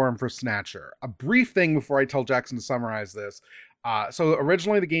platform for Snatcher. A brief thing before I tell Jackson to summarize this. So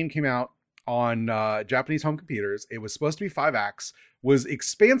originally the game came out on Japanese home computers. It was supposed to be 5 acts, was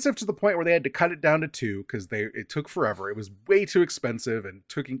expansive to the point where they had to cut it down to 2 because it took forever. It was way too expensive and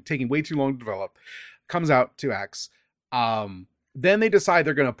taking way too long to develop. Comes out 2 acts. Then they decide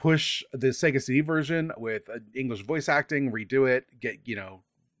they're going to push the Sega CD version with English voice acting, redo it,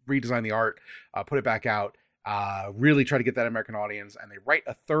 redesign the art, put it back out. Really try to get that American audience, and they write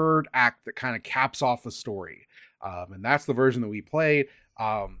a 3rd act that kind of caps off the story, and that's the version that we played.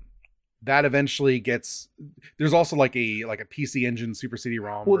 That eventually gets. There's also like a PC Engine Super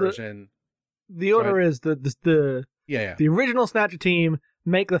CD-ROM version. The order is the original Snatcher team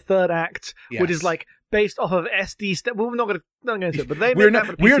make the 3rd act, which is like based off of SD. We're not going to into it, but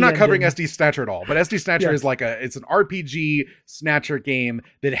we are not covering SD Snatcher at all. But SD Snatcher is it's an RPG Snatcher game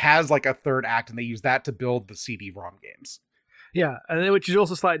that has like a 3rd act, and they use that to build the CD-ROM games. Yeah, and which is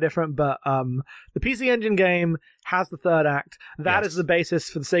also slightly different, but the PC Engine game has the 3rd act. That is the basis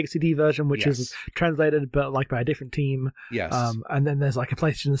for the Sega CD version, which is translated, but like by a different team. Yes. And then there's like a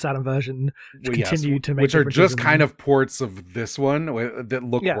PlayStation and Saturn version to continue to make, which are just kind of ports of this one that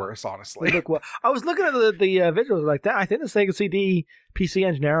look worse, honestly. I was looking at the visuals like that. I think the Sega CD PC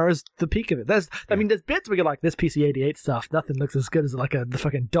Engine era is the peak of it. There's bits where you're like, this PC 88 stuff, nothing looks as good as like the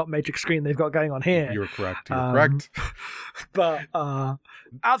fucking dot matrix screen they've got going on here. You're correct. Correct. But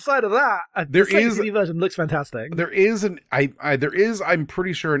outside of that, the Sega CD version looks fantastic. There is I'm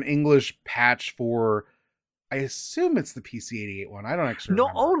pretty sure, an English patch for I assume it's the PC-88 one. I don't actually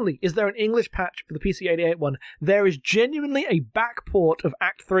Not remember. only is there an English patch for the PC-88 one, there is genuinely a back port of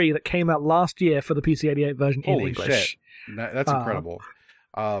Act 3 that came out last year for the PC-88 version in Holy English. shit. That's incredible.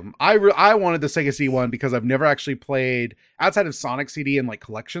 I wanted the Sega CD one because I've never actually played, outside of Sonic CD and like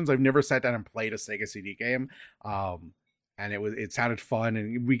collections, I've never sat down and played a Sega CD game. And it sounded fun,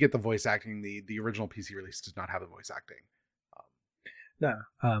 and we get the voice acting. The original PC release does not have the voice acting. No.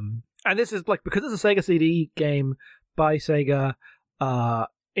 And this is like, because it's a Sega CD game by Sega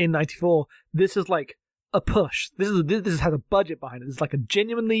in '94, this is like a push. This has a budget behind it. It's like a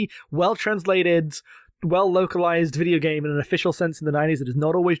genuinely well translated, well localized video game in an official sense in the 90s. That is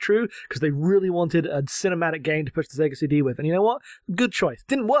not always true, because they really wanted a cinematic game to push the Sega CD with. And you know what? Good choice.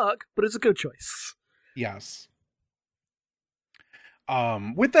 Didn't work, but it's a good choice. Yes.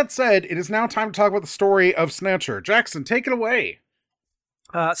 With that said, it is now time to talk about the story of Snatcher. Jackson, take it away.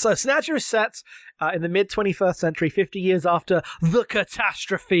 So Snatcher is set in the mid-21st century, 50 years after the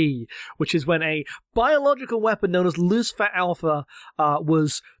catastrophe, which is when a biological weapon known as Lucifer Alpha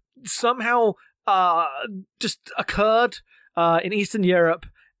was somehow just occurred in Eastern Europe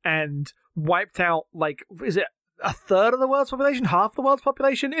and wiped out, like, is it a third of the world's population? Half the world's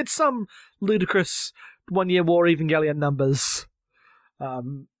population? It's some ludicrous one-year war Evangelion numbers.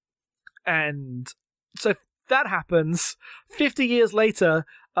 And so that happens. 50 years later,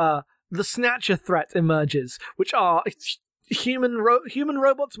 the Snatcher threat emerges, which are human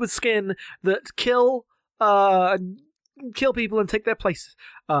robots with skin that kill people and take their place,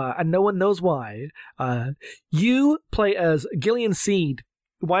 and no one knows why. You play as Gillian Seed.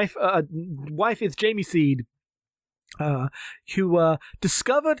 Wife is Jamie Seed, who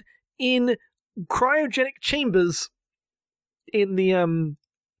discovered in cryogenic chambers in the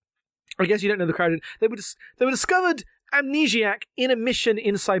I guess you don't know the cryogenic. They were discovered amnesiac in a mission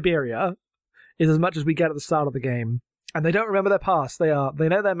in Siberia, is as much as we get at the start of the game, and they don't remember their past. They know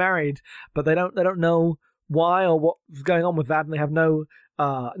they're married, but they don't know why or what's going on with that, and they have no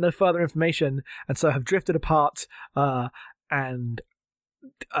further information, and so have drifted apart. And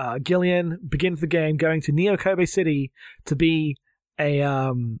Gillian begins the game going to Neo Kobe City to be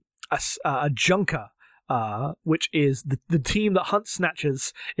a junker, which is the team that hunts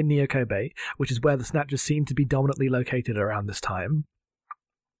Snatchers in Neo Kobe, which is where the Snatchers seem to be dominantly located around this time.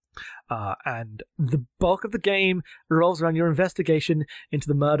 And the bulk of the game revolves around your investigation into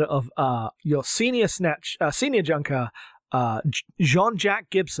the murder of your senior junker, Jean-Jacques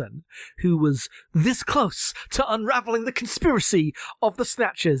Gibson, who was this close to unraveling the conspiracy of the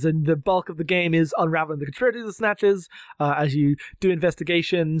Snatchers. And the bulk of the game is unraveling the conspiracy of the Snatchers. As you do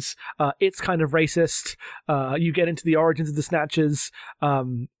investigations, it's kind of racist. You get into the origins of the Snatchers,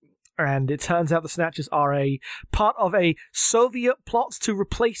 and it turns out the Snatchers are a part of a Soviet plot to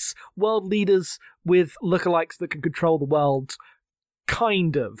replace world leaders with lookalikes that can control the world.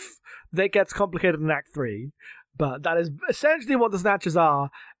 Kind of. That gets complicated in Act 3. But that is essentially what the Snatchers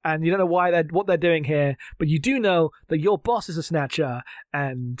are, and you don't know what they're doing here, but you do know that your boss is a Snatcher,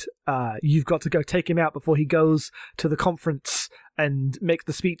 and you've got to go take him out before he goes to the conference and makes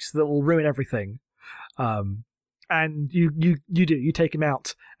the speech that will ruin everything. And you take him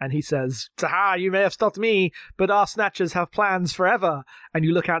out, and he says, "Taha, you may have stopped me, but our Snatchers have plans forever." And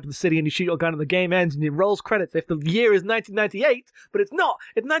you look out to the city and you shoot your gun, and the game ends, and it rolls credits. If the year is 1998, but it's not,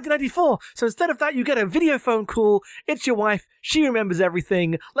 it's 1994. So instead of that, you get a video phone call. It's your wife. She remembers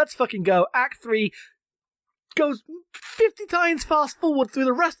everything. Let's fucking go. Act 3 goes 50 times fast forward through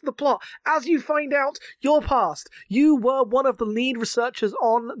the rest of the plot as you find out your past. You were one of the lead researchers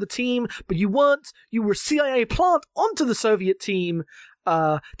on the team, but you weren't. You were CIA plant onto the Soviet team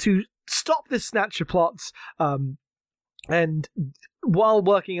to stop this Snatcher plot. And while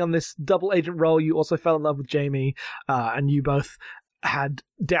working on this double agent role, you also fell in love with Jamie, and you both had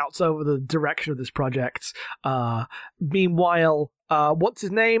doubts over the direction of this project. Meanwhile, what's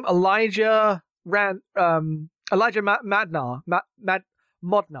his name? Elijah Madnar.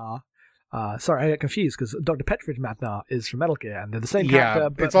 Sorry, I get confused because Dr. Petridge Madnar is from Metal Gear, and they're the same character.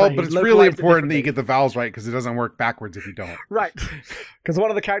 But it's really important that you get the vowels right, because it doesn't work backwards if you don't. Right, because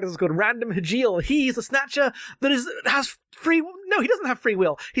one of the characters is called Random Hajil. He's a Snatcher that has free. No, he doesn't have free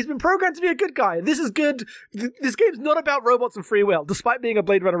will. He's been programmed to be a good guy. This is good. This game's not about robots and free will, despite being a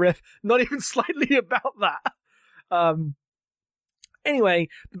Blade Runner riff. Not even slightly about that. Anyway,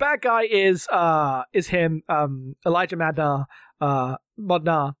 the bad guy is him, Elijah Madnar,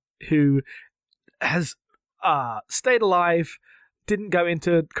 who has stayed alive, didn't go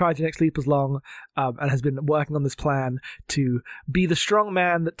into cryogenic sleep as long, and has been working on this plan to be the strong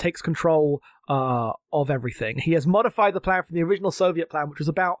man that takes control of everything. He has modified the plan from the original Soviet plan, which was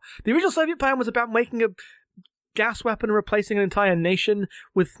about... The original Soviet plan was about making a gas weapon replacing an entire nation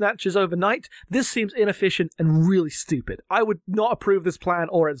with snatchers overnight. This seems inefficient and really stupid. I would not approve this plan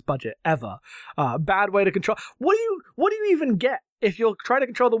or its budget ever. Bad way to control. What do you even get if you're trying to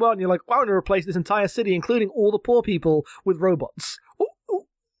control the world and you're like, well, I'm going to replace this entire city, including all the poor people, with robots?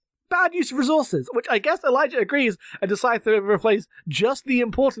 Bad use of resources, which I guess Elijah agrees, and decides to replace just the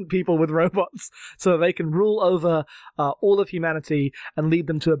important people with robots so that they can rule over all of humanity and lead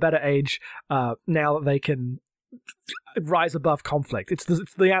them to a better age now that they can rise above conflict. It's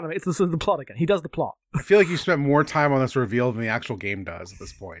the anime. It's the plot again. He does the plot. I feel like you spent more time on this reveal than the actual game does at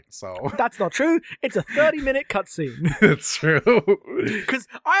this point. So that's not true. It's a 30-minute cutscene. It's true. Because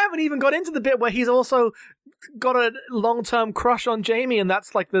I haven't even got into the bit where he's also got a long-term crush on Jamie, and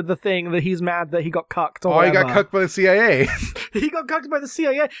that's like the thing that he's mad that he got cucked. Or he got cucked by the CIA. He got cucked by the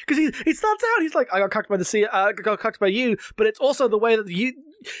CIA because he starts out. He's like, I got cucked by the CIA. Got cucked by you, but it's also the way that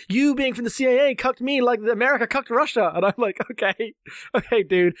you being from the CIA cucked me like America cucked Russia. And I'm like, okay,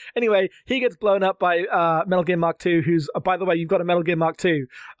 dude. Anyway, he gets blown up by Metal Gear Mark II, who's, by the way, you've got a Metal Gear Mark II.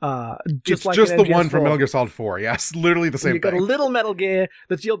 It's like just the one from Metal Gear Solid 4. Yes, literally the same thing. You've got a little Metal Gear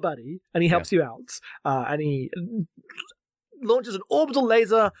that's your buddy, and he helps you out. And he launches an orbital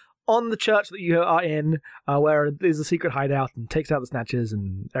laser on the church that you are in, where there's a secret hideout, and takes out the snatchers,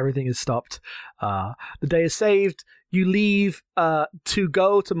 and everything is stopped. The day is saved. You leave to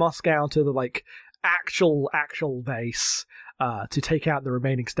go to Moscow to the actual base to take out the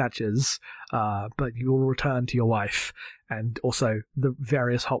remaining snatchers, but you will return to your wife and also the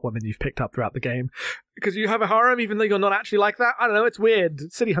various hot women you've picked up throughout the game, because you have a harem even though you're not actually like that. I don't know, it's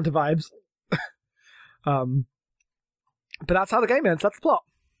weird. City Hunter vibes. But that's how the game ends. That's the plot.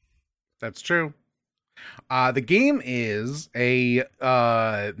 That's true. The game is a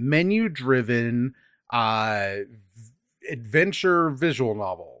menu-driven adventure visual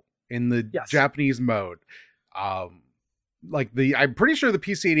novel in the Japanese mode. I'm pretty sure the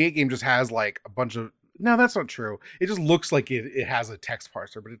PC-88 game just has like a bunch of. No, that's not true. It just looks like it has a text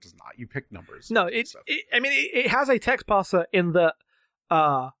parser, but it does not. You pick numbers. No, it has a text parser in that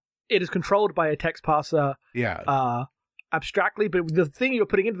it is controlled by a text parser. Yeah. Abstractly, but the thing you're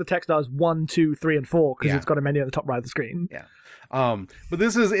putting into the text is 1, 2, 3, and 4 because it's got a menu at the top right of the screen. Yeah. But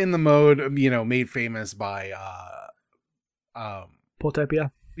this is in the mode, made famous by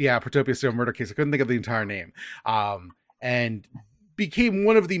Portopia. Yeah, Portopia Serial Murder Case. I couldn't think of the entire name. And became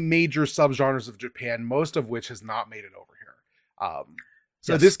one of the major subgenres of Japan, most of which has not made it over here.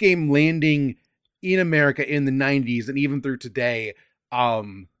 So this game landing in America in the 90s and even through today,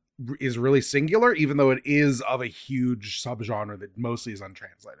 is really singular, even though it is of a huge subgenre that mostly is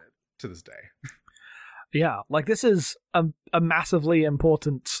untranslated to this day. Yeah, like this is a massively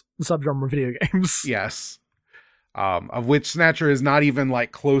important subgenre of video games. Yes. Of which Snatcher is not even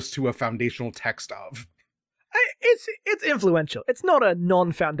like close to a foundational text of. It's influential. It's not a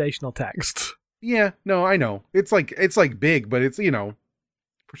non-foundational text. Yeah, no, I know. It's like big, but it's,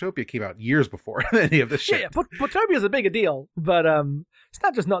 Portopia came out years before any of this shit. Yeah, Portopia is a bigger deal, but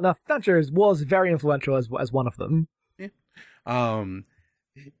Snatcher's not enough. Snatcher was very influential as one of them. Yeah.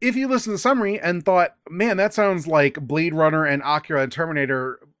 If you listen to the summary and thought, man, that sounds like Blade Runner and Akira and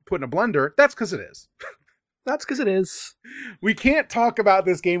Terminator put in a blender, that's because it is. That's because it is. We can't talk about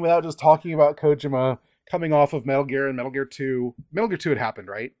this game without just talking about Kojima coming off of Metal Gear and Metal Gear 2. Metal Gear 2 had happened,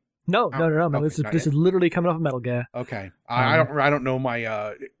 right? No. Okay, this is literally coming off of Metal Gear. Okay. I don't know my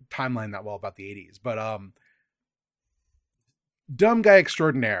timeline that well about the 80s, but dumb guy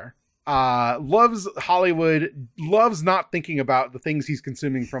extraordinaire. Loves Hollywood, loves not thinking about the things he's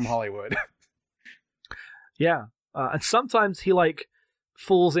consuming from Hollywood. Yeah. And sometimes he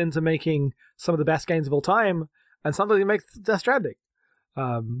falls into making some of the best games of all time, and sometimes he makes Death Stranding.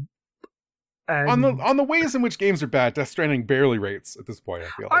 And on the ways in which games are bad, Death Stranding barely rates at this point, I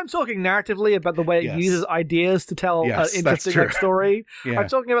feel like. I'm talking narratively about the way it uses ideas to tell an interesting story. Yeah. I'm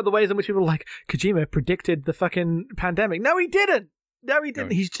talking about the ways in which people are like, Kojima predicted the fucking pandemic. No, he didn't.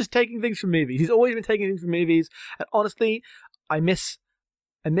 He's just taking things from movies. He's always been taking things from movies. And honestly, I miss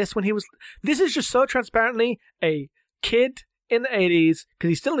when he was... This is just so transparently a kid in the 80s, because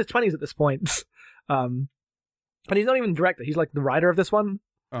he's still in his 20s at this point. And he's not even the director. He's like the writer of this one.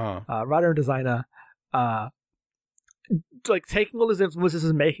 Writer and designer, taking all his influences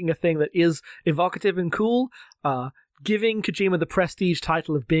and making a thing that is evocative and cool, giving Kojima the prestige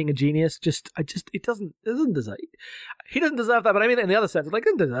title of being a genius. It doesn't deserve. He doesn't deserve that, but I mean it in the other sense. He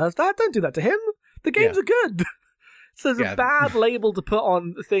doesn't deserve that. Don't do that to him. The games are good. So there's a bad label to put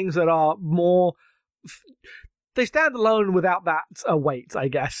on things that are more. They stand alone without that weight, I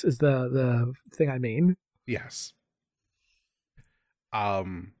guess, is the thing I mean. Yes.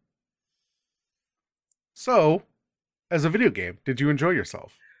 So, as a video game, did you enjoy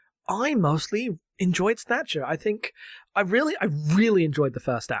yourself? I mostly enjoyed Snatcher. I think I really enjoyed the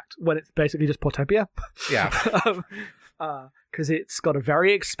first act when it's basically just Portopia. Yeah. Because it's got a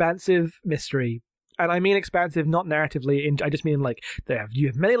very expansive mystery. And I mean expansive, not narratively. I just mean like you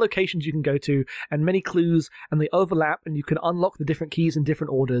have many locations you can go to and many clues, and they overlap, and you can unlock the different keys in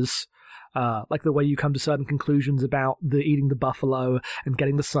different orders. Like the way you come to certain conclusions about eating the buffalo and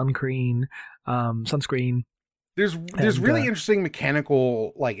getting the sunscreen. There's really interesting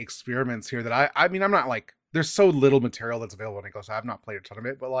mechanical like experiments here that I mean I'm not like there's so little material that's available in English. So I've not played a ton of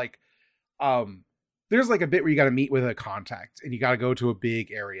it, but like there's like a bit where you got to meet with a contact and you got to go to a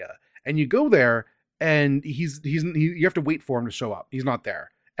big area and you go there and you have to wait for him to show up. He's not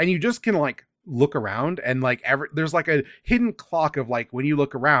there, and you just can like look around and like there's like a hidden clock of like when you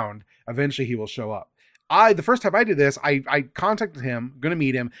look around, eventually he will show up. The first time I did this, I contacted him, gonna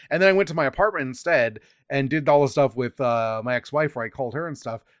meet him, and then I went to my apartment instead and did all the stuff with my ex-wife where I called her and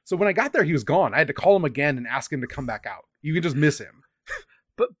stuff. So when I got there, he was gone. I had to call him again and ask him to come back out. You can just miss him.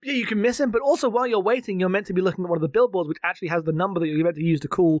 But yeah, you can miss him, but also while you're waiting, you're meant to be looking at one of the billboards, which actually has the number that you're meant to use to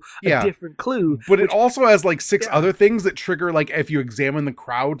call a different clue. But it also has like 6 other things that trigger, like if you examine the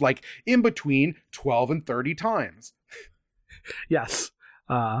crowd, like in between 12 and 30 times. Yes.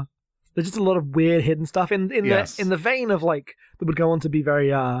 There's just a lot of weird hidden stuff in the vein of like that would go on to be very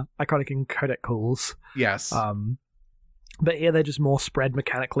iconic in credit calls. Yes. But here they're just more spread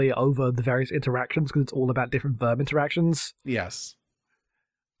mechanically over the various interactions because it's all about different verb interactions. Yes.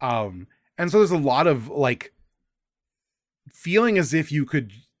 And so there's a lot of like feeling as if you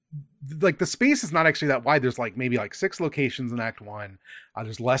could like the space is not actually that wide. There's like maybe like 6 locations in Act 1.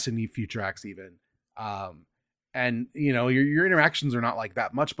 There's less in the future acts even. And you know your interactions are not like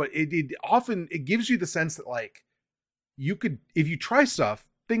that much, but it often it gives you the sense that like you could, if you try stuff,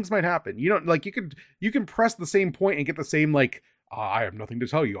 things might happen. You don't like you can press the same point and get the same like I have nothing to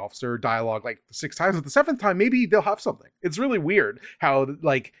tell you, officer dialogue like 6 times. But the 7th time, maybe they'll have something. It's really weird how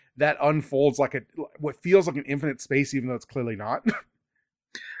like that unfolds like what feels like an infinite space, even though it's clearly not.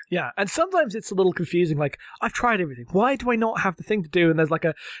 Yeah, and sometimes it's a little confusing. Like, I've tried everything. Why do I not have the thing to do? And there's like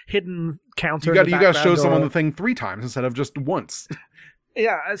a hidden counter. You got to show someone the thing 3 times instead of just once.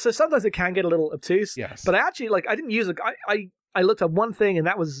 Yeah, so sometimes it can get a little obtuse. Yes, but I actually I didn't use it. I looked at one thing and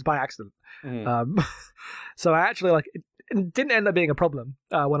that was by accident. So I actually it didn't end up being a problem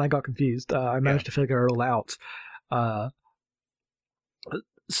when I got confused. I managed to figure it all out.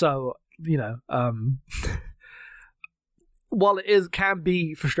 So you know. While it can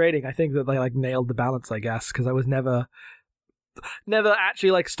be frustrating, I think that they like nailed the balance, I guess, because I was never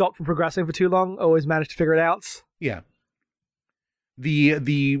actually like stopped from progressing for too long. Always managed to figure it out. Yeah.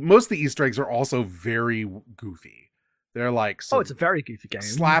 The most of the Easter eggs are also very goofy. They're like it's a very goofy game.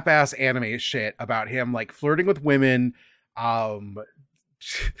 Slap ass anime shit about him like flirting with women.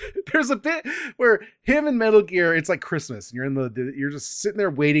 There's a bit where him and Metal Gear, it's like Christmas, and you're just sitting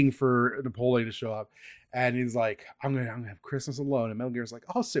there waiting for Napoleon to show up. And he's like, I'm gonna have Christmas alone. And Metal Gear's like,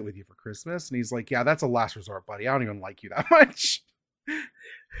 I'll sit with you for Christmas. And he's like, yeah, that's a last resort, buddy. I don't even like you that much.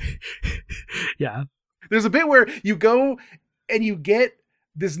 Yeah. There's a bit where you go and you get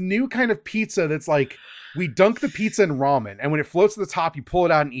this new kind of pizza that's like, we dunk the pizza in ramen. And when it floats to the top, you pull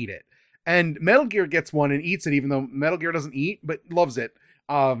it out and eat it. And Metal Gear gets one and eats it, even though Metal Gear doesn't eat, but loves it.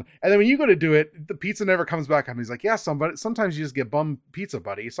 And then when you go to do it, the pizza never comes back. And he's like, yeah, sometimes you just get bum pizza,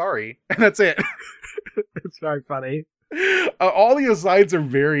 buddy. Sorry. And that's it. It's very funny. All the asides are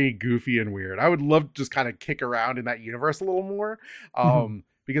very goofy and weird. I would love to just kind of kick around in that universe a little more.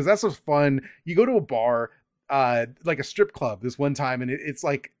 Because that's what's fun. You go to a bar, like a strip club this one time, and it's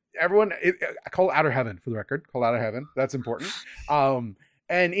like everyone, I call it Outer Heaven for the record. Call it Outer Heaven. That's important.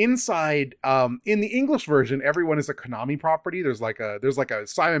 And inside, in the English version, everyone is a Konami property. There's like a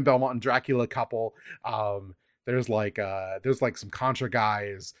Simon Belmont and Dracula couple. There's some Contra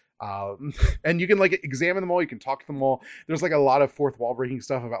guys. And you can like examine them all. You can talk to them all. There's like a lot of fourth wall breaking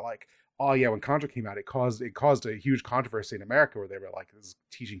stuff about like, oh yeah, when Contra came out, it caused a huge controversy in America where they were like, this is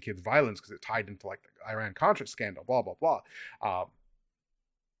teaching kids violence because it tied into like the Iran Contra scandal, blah blah blah.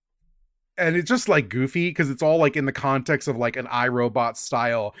 And it's just like goofy because it's all like in the context of like an iRobot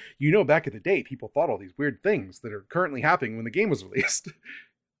style. You know, back in the day, people thought all these weird things that are currently happening when the game was released.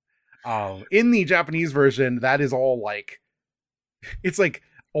 In the Japanese version, that is all like, it's like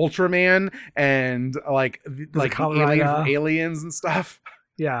Ultraman and like aliens and stuff.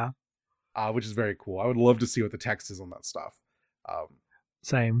 Yeah. Which is very cool. I would love to see what the text is on that stuff.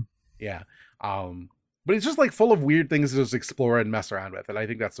 Same. Yeah. But it's just like full of weird things to just explore and mess around with. And I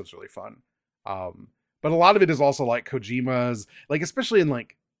think that's what's really fun. But a lot of it is also like Kojima's, like, especially in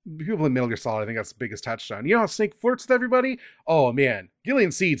like people in Metal Gear Solid, I think that's the biggest touchdown. You know how Snake flirts with everybody? Oh man,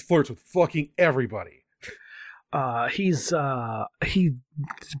 Gillian Seeds flirts with fucking everybody. It's a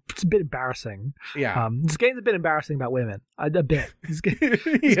bit embarrassing. Yeah. This game's a bit embarrassing about women. A bit.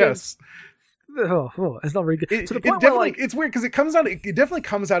 Yes. It's not very good. To the point where, like, it's weird because it definitely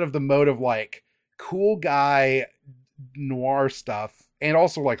comes out of the mode of like cool guy noir stuff and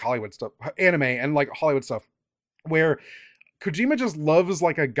also like Hollywood stuff, anime and like Hollywood stuff, where Kojima just loves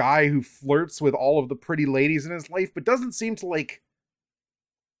like a guy who flirts with all of the pretty ladies in his life, but doesn't seem to like.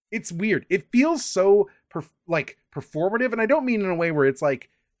 It's weird. It feels so performative, and I don't mean in a way where it's like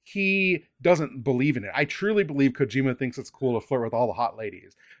he doesn't believe in it. I truly believe Kojima thinks it's cool to flirt with all the hot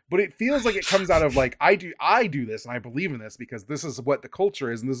ladies, but it feels like it comes out of like I do this and I believe in this because this is what the culture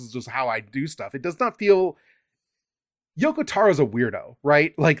is and this is just how I do stuff. It does not feel. Yoko Taro's a weirdo,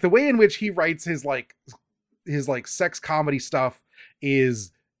 right? Like the way in which he writes his sex comedy stuff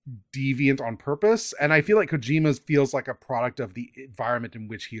is deviant on purpose, and I feel like Kojima's feels like a product of the environment in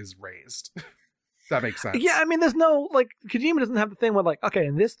which he is raised. That makes sense. Yeah, I mean, there's no like Kojima doesn't have the thing where like, okay,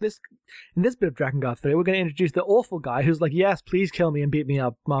 in this bit of Drakengard 3, we're going to introduce the awful guy who's like, yes, please kill me and beat me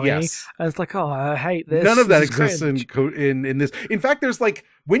up, mommy. Yes. And it's like, oh, I hate this. None of that exists in this. In fact, there's like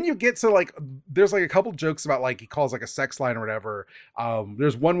when you get to like, there's like a couple jokes about like he calls like a sex line or whatever.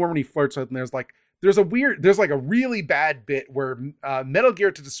 There's one where when he flirts with, and there's like a really bad bit where Metal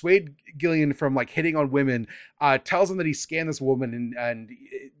Gear, to dissuade Gillian from like hitting on women, tells him that he scanned this woman and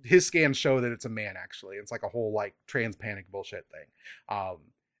his scans show that it's a man actually. It's like a whole like trans panic bullshit thing.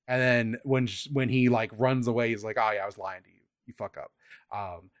 And then when he like runs away, he's like, oh yeah, I was lying to you. You fuck up.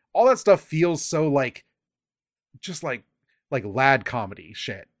 All that stuff feels so like, just like lad comedy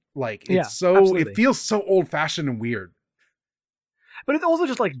shit. Like it's it feels so old fashioned and weird. But it's also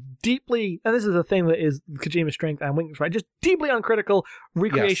just like deeply, and this is a thing that is Kojima's strength and weakness, right? Just deeply uncritical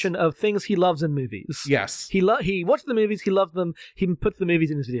recreation of things he loves in movies. Yes. He watches the movies, he loves them, he puts the movies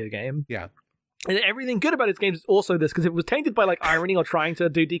in his video game. Yeah. And everything good about his games is also this, because if it was tainted by like irony or trying to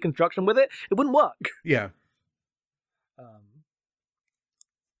do deconstruction with it, it wouldn't work. Yeah.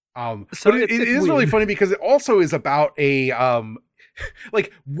 So but it is really funny because it also is about a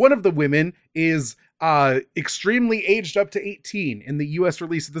like one of the women is extremely aged up to 18 in the US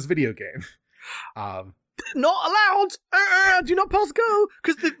release of this video game. Not allowed. Do not post go,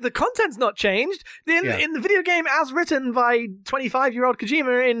 because the content's not changed. In the video game as written by 25-year-old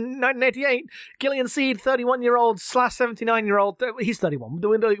Kojima in 1988, Gillian Seed, 31-year-old / 79-year-old, he's 31.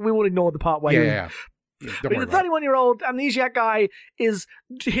 We will ignore the part where But the 31-year-old amnesiac guy is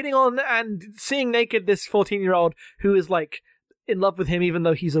hitting on and seeing naked this 14-year-old who is like in love with him, even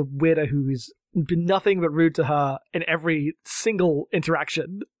though he's a weirdo who is been nothing but rude to her in every single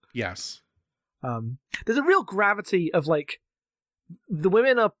interaction. Yes. There's a real gravity of like the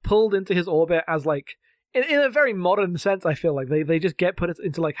women are pulled into his orbit as like in a very modern sense. I feel like they just get put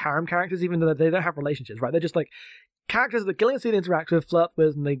into like harem characters, even though they don't have relationships, right? They're just like characters that Gillian Seed interacts with, flirt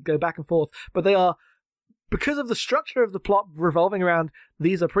with, and they go back and forth. But they are, because of the structure of the plot revolving around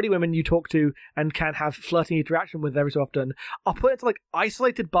these are pretty women you talk to and can have flirting interaction with every so often, are put into like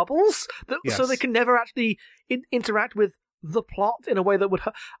isolated bubbles so they can never actually interact with the plot in a way that would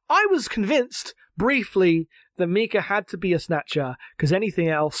hurt. I was convinced briefly that Mika had to be a snatcher because anything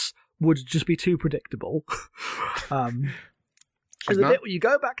else would just be too predictable. The bit where you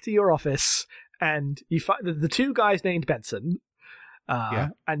go back to your office and you find the two guys named Benson.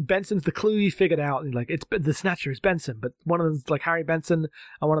 And Benson's the clue you figured out. And like, it's the snatcher is Benson, but one of them's like Harry Benson,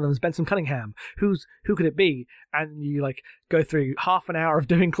 and one of them is Benson Cunningham. Who could it be? And you like go through half an hour of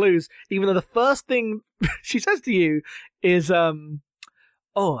doing clues, even though the first thing she says to you is,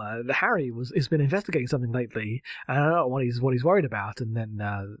 Harry has been investigating something lately, and I don't know what he's worried about. And then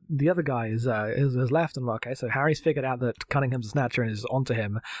the other guy has left, and okay, so Harry's figured out that Cunningham's a snatcher and is onto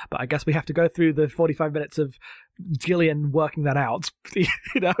him. But I guess we have to go through the 45 minutes of Gillian working that out,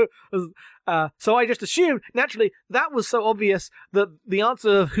 so I just assumed naturally that was so obvious that the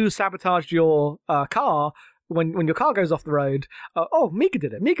answer of who sabotaged your car when your car goes off the road. Mika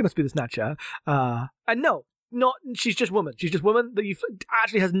did it. Mika must be the snatcher. And no. Not, she's just woman. She's just woman that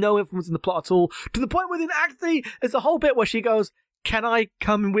actually has no influence in the plot at all. To the point within Act 3, there's a whole bit where she goes, Can I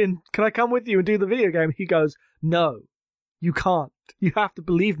come with you and do the video game? He goes, no, you can't. You have to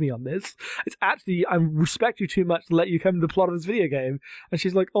believe me on this. It's actually, I respect you too much to let you come to the plot of this video game. And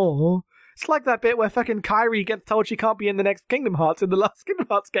she's like, oh. It's like that bit where fucking Kairi gets told she can't be in the next Kingdom Hearts in the last Kingdom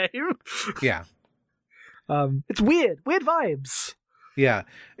Hearts game. Yeah. It's weird vibes. Yeah,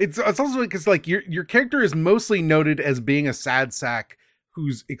 it's also because like your character is mostly noted as being a sad sack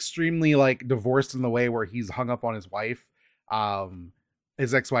who's extremely like divorced in the way where he's hung up on his wife, and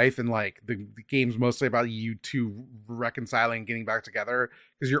his ex-wife, and like the game's mostly about you two reconciling and getting back together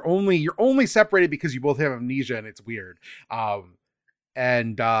because you're only separated because you both have amnesia, and it's weird.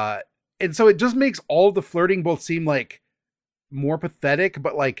 And so it just makes all the flirting both seem like more pathetic,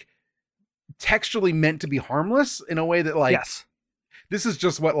 but like textually meant to be harmless in a way that like, yes, this is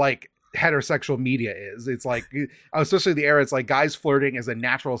just what like heterosexual media is. It's like, especially the era, it's like guys flirting is a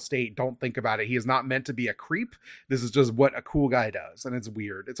natural state. Don't think about it. He is not meant to be a creep. This is just what a cool guy does. And it's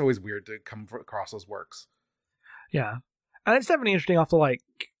weird. It's always weird to come across those works. Yeah. And it's definitely interesting after like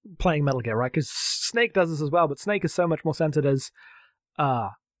playing Metal Gear, right? Because Snake does this as well, but Snake is so much more centered as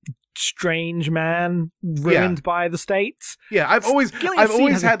strange man ruined by the states. Yeah, I've always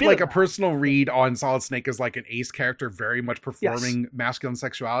had like a personal read on Solid Snake as like an ace character, very much performing masculine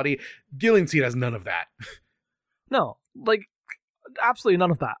sexuality. Gillian Seed has none of that. No, like absolutely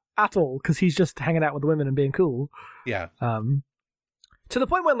none of that at all, because he's just hanging out with women and being cool. Yeah. To the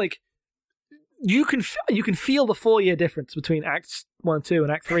point where like you can feel the 4-year difference between Acts 1 and 2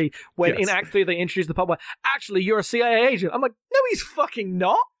 and Act 3 when in Act 3 they introduce the part where actually you're a CIA agent. I'm like, no, he's fucking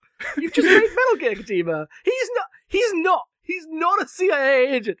not. You've just made Metal Gear, Kojima. He's not a CIA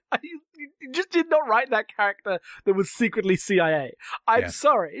agent. You just did not write that character that was secretly CIA. I'm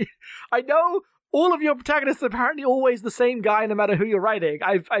sorry. I know all of your protagonists are apparently always the same guy no matter who you're writing.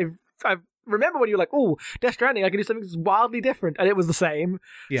 I've remember when you were like, oh, Death Stranding, I can do something that's wildly different, and it was the same.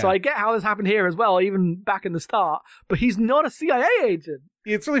 Yeah. So I get how this happened here as well, even back in the start, but he's not a CIA agent.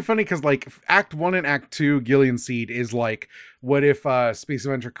 It's really funny because like Act 1 and Act 2, Gillian Seed is like, what if Space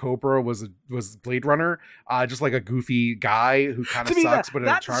Adventure Cobra was Blade Runner, just like a goofy guy who kind of sucks, but in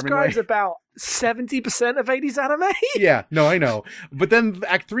a charming way. That describes about 70% of 80s anime. Yeah, no, I know. But then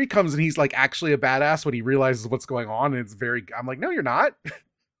Act 3 comes and he's like actually a badass when he realizes what's going on, and I'm like, no, you're not.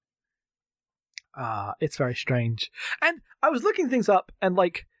 It's very strange. And I was looking things up, and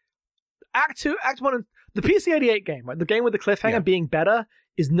like Act 1, and the PC-88 game, right, the game with the cliffhanger being better,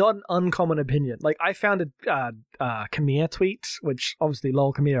 is not an uncommon opinion. Like I found a Kamiya tweet, which obviously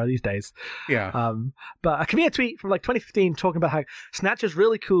lol Kamiya these days. Yeah. But a Kamiya tweet from like 2015 talking about how Snatcher's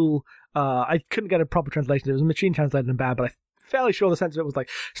really cool. I couldn't get a proper translation. It was machine translated and bad, but I'm fairly sure the sense of it was like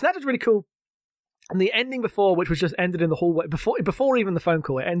Snatcher's really cool. And the ending before, which was just ended in the hallway, before even the phone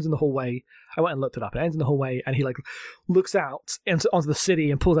call, it ends in the hallway. I went and looked it up. It ends in the hallway, and he like looks out onto the city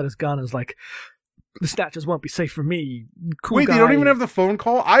and pulls out his gun and is like, "The Snatchers won't be safe for me." Cool. Wait, guy. they don't even have the phone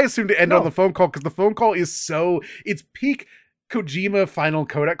call? I assumed it ended on the phone call because the phone call is it's peak Kojima final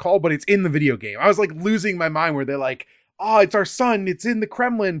codec call, but it's in the video game. I was like losing my mind where they're like, "Oh, it's our son. It's in the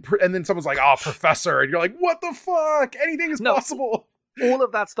Kremlin," and then someone's like, "Oh, Professor," and you're like, "What the fuck? Anything is possible." All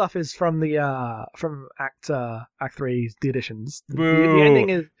of that stuff is from the from Act 3's the editions. Boo. The ending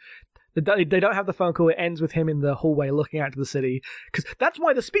is they don't have the phone call. It ends with him in the hallway looking out to the city, because that's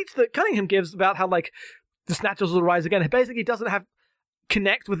why the speech that Cunningham gives about how like the Snatchers will rise again, it basically doesn't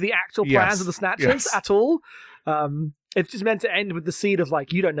connect with the actual plans of the Snatchers at all. It's just meant to end with the seed of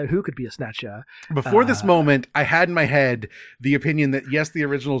like, you don't know who could be a Snatcher. Before this moment, I had in my head the opinion that yes, the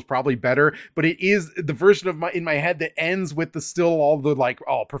original is probably better, but it is the version of in my head that ends with all the like,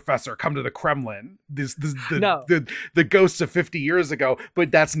 "Oh, Professor, come to the Kremlin." The ghosts of 50 years ago,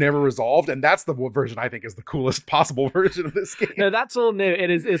 but that's never resolved, and that's the version I think is the coolest possible version of this game. No, that's all new.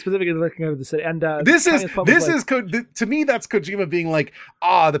 It's specifically looking over the city, and this is to me that's Kojima being like,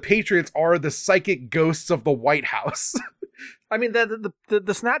 the Patriots are the psychic ghosts of the White House. I mean,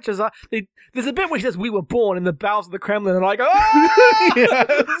 the Snatchers are. There's a bit where he says, "We were born in the bowels of the Kremlin," and I go, "Oh!"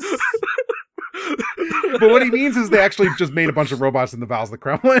 Yes. But what he means is they actually just made a bunch of robots in the bowels of the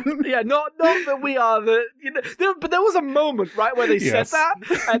Kremlin. Yeah, not that we are the. But there was a moment right where they said that,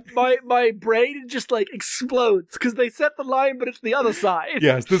 and my brain just like explodes because they set the line, but it's the other side.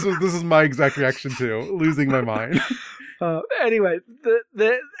 Yes, this is my exact reaction too, losing my mind. Anyway,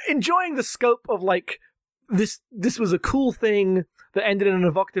 the enjoying the scope of like. This was a cool thing that ended in an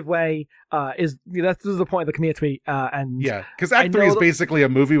evocative way. This is the point of the Kamiya tweet. And because Act 3 is basically a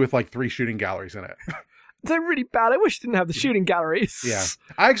movie with like 3 shooting galleries in it. They're really bad. I wish it didn't have the shooting galleries. Yeah,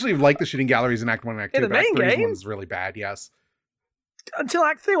 I actually like the shooting galleries in Act 1 and Act 2. In the main game, one's really bad. Yes, until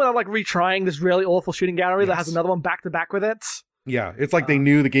Act 3 when I'm like retrying this really awful shooting gallery that has another one back to back with it. Yeah, it's like they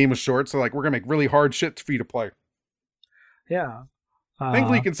knew the game was short, so like we're gonna make really hard shit for you to play. Yeah.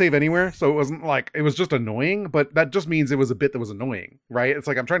 Thankfully, you can save anywhere, so it wasn't like it was just annoying. But that just means it was a bit that was annoying, right? It's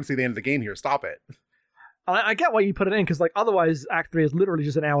like I'm trying to see the end of the game here. Stop it. I get why you put it in because, like, otherwise, Act 3 is literally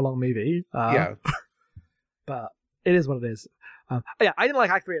just an hour-long movie. Yeah, but it is what it is. Yeah, I didn't like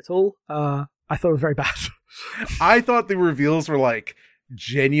Act 3 at all. I thought it was very bad. I thought the reveals were like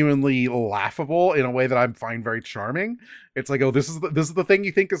genuinely laughable in a way that I find very charming. It's like, oh, this is the thing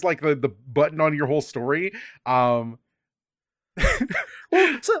you think is like the button on your whole story. Well, so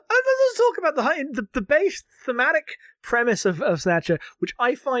let's talk about the base thematic premise of Snatcher, which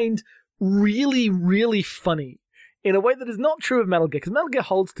I find really, really funny in a way that is not true of Metal Gear, because Metal Gear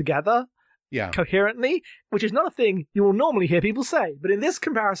holds together coherently, which is not a thing you will normally hear people say. But in this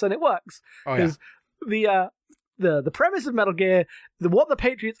comparison, it works. Because the premise of Metal Gear, what the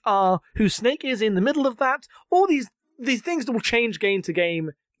Patriots are, who Snake is in the middle of that, all these things that will change game to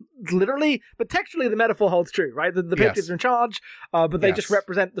game, literally, but textually the metaphor holds true, right? The Patriots are in charge, but they just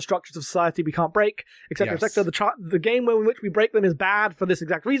represent the structures of society we can't break, etc., etc. The game in which we break them is bad for this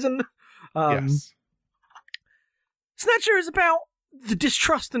exact reason. Snatcher is about the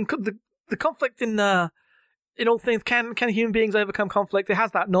distrust and the conflict in all things. Can human beings overcome conflict? It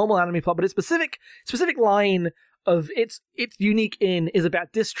has that normal anime plot, but its specific line of its unique is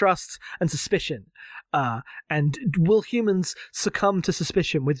about distrust and suspicion. And will humans succumb to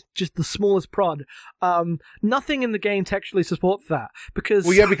suspicion with just the smallest prod? Nothing in the game textually supports that, because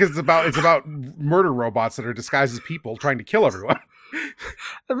because it's about murder robots that are disguised as people trying to kill everyone.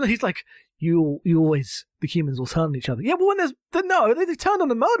 And he's like, the humans will turn on each other. Yeah, but when they turned on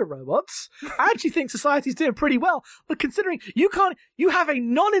the murder robots. I actually think society's doing pretty well. But considering you have a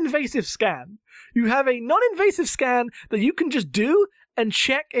non-invasive scan. You have a non-invasive scan that you can just do and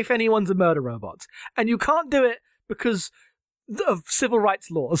check if anyone's a murder robot. And you can't do it because of civil rights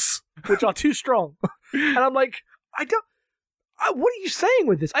laws, which are too strong. And I'm like, what are you saying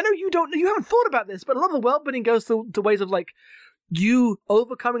with this? I know you haven't thought about this, but a lot of the world building goes to ways of like, you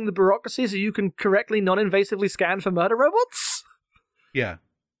overcoming the bureaucracy so you can correctly non-invasively scan for murder robots? Yeah.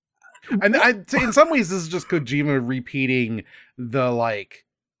 And in some ways, this is just Kojima repeating the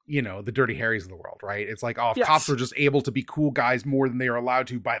the Dirty Harrys of the world, right? It's like, if cops were just able to be cool guys more than they are allowed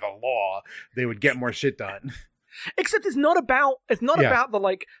to by the law, they would get more shit done. Except it's not about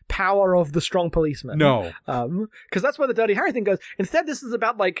the power of the strong policeman. No. Because that's where the Dirty Harry thing goes. Instead, this is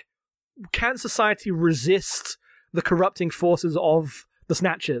about can society resist the corrupting forces of the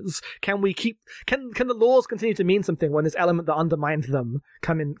Snatchers? Can the laws continue to mean something when this element that undermines them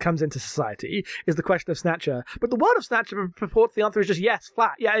comes into society? Is the question of Snatcher. But the word of Snatcher purports the answer is just yes,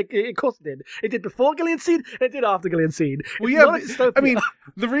 flat. Yeah, of course it did. It did before Gillian Seed, and it did after Gillian Seed. I mean,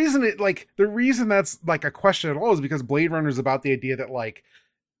 the reason that's a question at all is because Blade Runner is about the idea that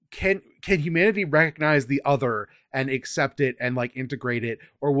can humanity recognize the other and accept it and integrate it,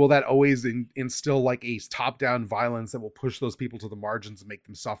 or will that always instill a top-down violence that will push those people to the margins and make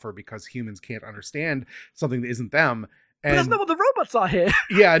them suffer because humans can't understand something that isn't them? But that's not what the robots are here.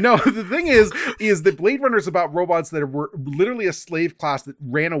 Yeah, no, the thing is that Blade Runner is about robots that were literally a slave class that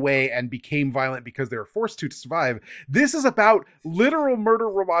ran away and became violent because they were forced to survive. This is about literal murder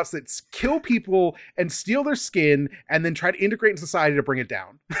robots that kill people and steal their skin and then try to integrate in society to bring it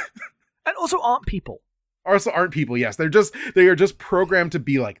down. And also aren't people. Also aren't people, yes. They are just programmed to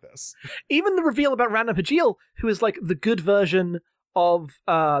be like this. Even the reveal about Random Hajil, who is the good version of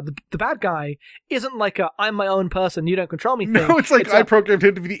the bad guy, isn't I'm my own person, you don't control me thing. No, it's I programmed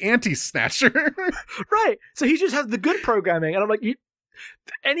him to be the anti-Snatcher. Right. So he just has the good programming, and I'm like,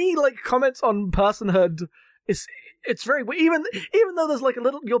 any comments on personhood it's very even though there's a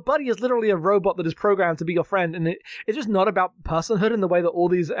little, your buddy is literally a robot that is programmed to be your friend, and it's just not about personhood in the way that all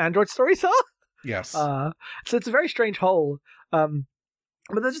these Android stories are. Yes. So it's a very strange whole.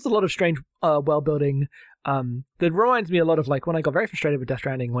 But there's just a lot of strange world building that reminds me a lot of when I got very frustrated with Death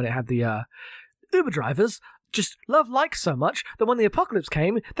Stranding, when it had the Uber drivers just love so much that when the apocalypse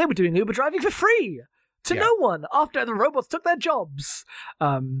came, they were doing Uber driving for free to no one after the robots took their jobs.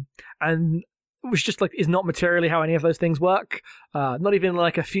 And it was just is not materially how any of those things work. Not even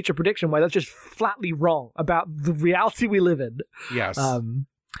a future prediction way. That's just flatly wrong about the reality we live in. Yes.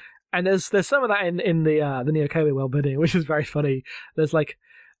 And there's some of that in the Neo Kobe world building, which is very funny. There's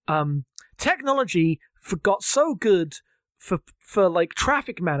technology got so good for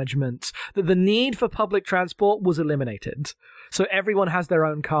traffic management that the need for public transport was eliminated. So everyone has their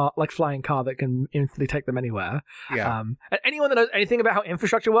own car, flying car that can instantly take them anywhere. Yeah. And anyone that knows anything about how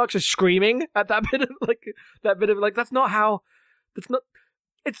infrastructure works is screaming at that bit of that's not how. That's not.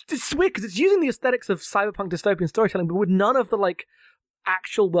 It's weird because it's using the aesthetics of cyberpunk dystopian storytelling, but with none of the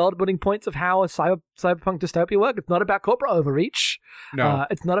actual world building points of how a cyberpunk dystopia works. It's not about corporate overreach. No.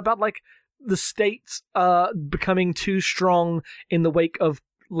 It's not about the states becoming too strong in the wake of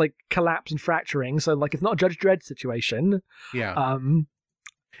collapse and fracturing. So it's not a Judge Dredd situation. Yeah.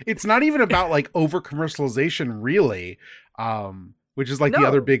 It's not even about over commercialization, really. which is like the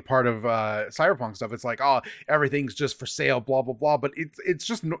other big part of cyberpunk stuff. It's like, oh, everything's just for sale, blah blah blah. But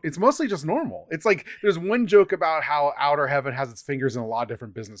it's mostly just normal. It's like there's one joke about how Outer Heaven has its fingers in a lot of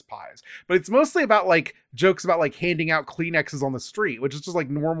different business pies, but it's mostly about like jokes about like handing out Kleenexes on the street, which is just like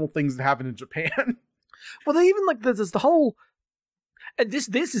normal things that happen in Japan. Well, they even like there's the whole. And this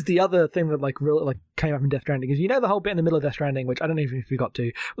is the other thing that like really like came up in Death Stranding is the whole bit in the middle of Death Stranding, which I don't know if we got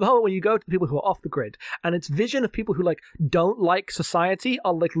to, but the whole where you go to the people who are off the grid, and its vision of people who like don't like society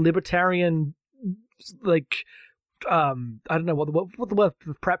are like libertarian, like I don't know what the word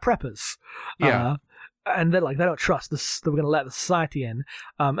for preppers, and they're like they don't trust this that we're going to let the society in,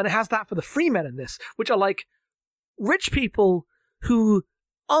 and it has that for the free men in this, which are like rich people who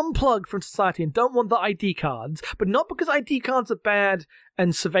unplug from society and don't want the ID cards, but not because ID cards are bad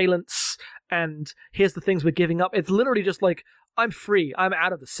and surveillance and here's the things we're giving up. It's literally just like, I'm free, I'm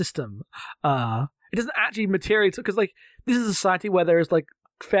out of the system. It doesn't actually materially, because like this is a society where there is like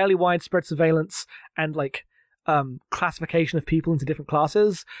fairly widespread surveillance and like classification of people into different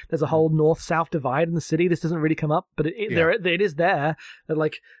classes. There's a whole north-south divide in the city. This doesn't really come up, but it is there. And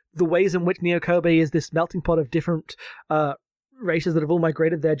like the ways in which Neo Kobe is this melting pot of different races that have all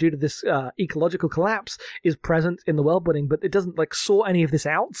migrated there due to this ecological collapse is present in the world building, but it doesn't like sort any of this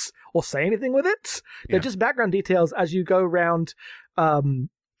out or say anything with it. They're just background details as you go around 80s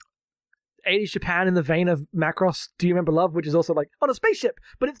Japan in the vein of Macross Do You Remember Love, which is also like on a spaceship,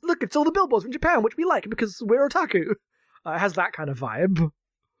 but it's all the billboards from Japan, which we like because we're otaku. It has that kind of vibe.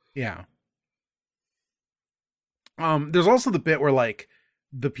 Yeah. There's also the bit where like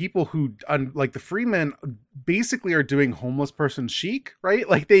the people who like the free men basically are doing homeless person chic, right?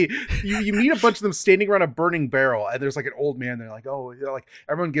 Like you meet a bunch of them standing around a burning barrel, and there's like an old man. They're like, oh, like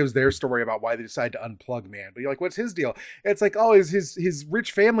everyone gives their story about why they decided to unplug man, but you're like, what's his deal? And it's like, oh, his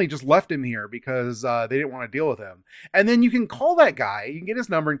rich family just left him here because they didn't want to deal with him. And then you can call that guy, you can get his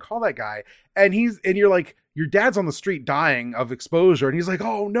number and call that guy, and you're like, your dad's on the street dying of exposure, and he's like,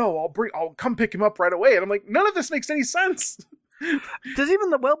 oh no, I'll come pick him up right away. And I'm like, none of this makes any sense. There's even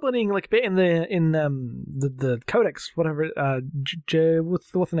the well-building like bit in the codex, whatever.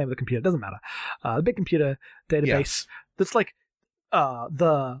 What's the name of the computer? It doesn't matter. The big computer database that's like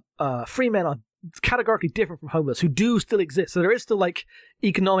the free men are categorically different from homeless, who do still exist. So there is still like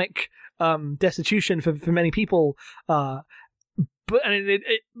economic destitution for many people. But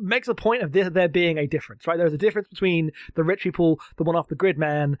it makes a point of there being a difference, right? There's a difference between the rich people, the one off the grid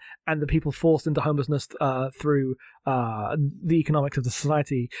man, and the people forced into homelessness through the economics of the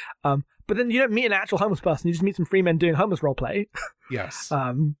society. But then you don't meet an actual homeless person; you just meet some free men doing homeless roleplay. Yes.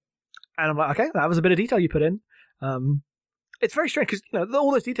 And I'm like, okay, that was a bit of detail you put in. It's very strange because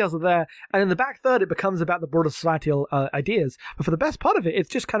all those details are there, and in the back third, it becomes about the broader societal ideas. But for the best part of it, it's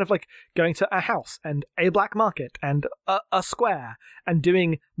just kind of like going to a house and a black market and a square and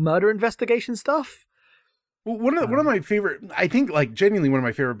doing murder investigation stuff. Well, one of my favorite, I think, like genuinely one of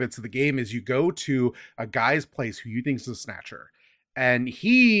my favorite bits of the game is you go to a guy's place who you think is a snatcher, and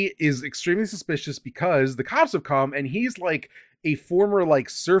he is extremely suspicious because the cops have come, and he's like a former like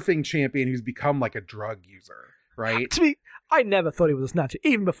surfing champion who's become like a drug user, right? To me, I never thought he was a snatcher,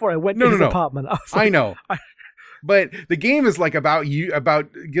 even before I went to his apartment. I know. But the game is like about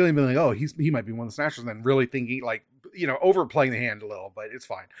Gillian being like, oh, he might be one of the snatchers, and then really thinking like, overplaying the hand a little, but it's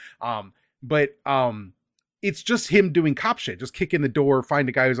fine. It's just him doing cop shit. Just kick in the door, find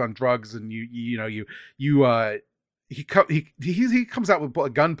a guy who's on drugs, and he comes out with a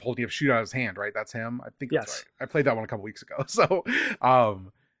gun pulled, and you have to shoot out his hand, right? That's him. I think that's right. I played that one a couple weeks ago. So,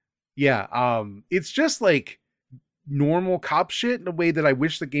 it's just like normal cop shit in a way that I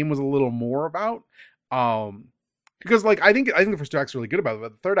wish the game was a little more about. Because like I think the first two acts are really good about it,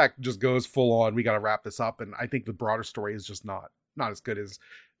 but the third act just goes full on, we got to wrap this up, and I think the broader story is just not as good as.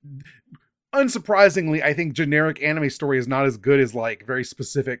 Unsurprisingly, I think generic anime story is not as good as like very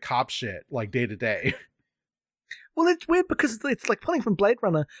specific cop shit like day to day. Well, it's weird because it's like pulling from Blade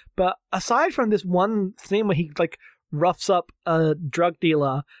Runner, but aside from this one scene where he like roughs up a drug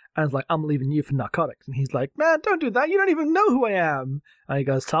dealer and is like, I'm leaving you for narcotics, and he's like, man, don't do that, you don't even know who I am, and he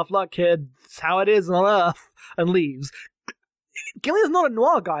goes, tough luck, kid, it's how it is on Earth, and leaves. Gillian's not a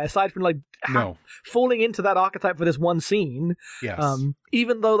noir guy aside from like falling into that archetype for this one scene. Yes.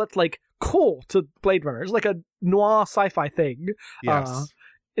 Even though that's like core to Blade Runner, it's like a noir sci-fi thing. Yes.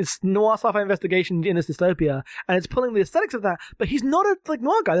 It's noir sci-fi investigation in this dystopia, and it's pulling the aesthetics of that, but he's not a like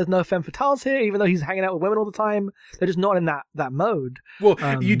noir guy. There's no femme fatales here, even though he's hanging out with women all the time. They're just not in that mode. Well,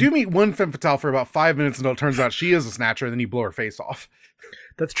 you do meet one femme fatale for about 5 minutes until it turns out she is a snatcher, and then you blow her face off.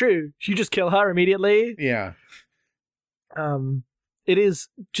 That's true. You just kill her immediately. Yeah. It is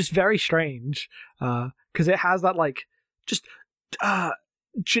just very strange, because it has that like just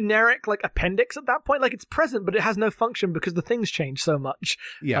generic like appendix at that point. Like it's present, but it has no function because the things change so much.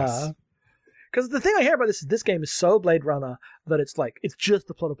 Yes. Because the thing I hear about this game is so Blade Runner that it's like it's just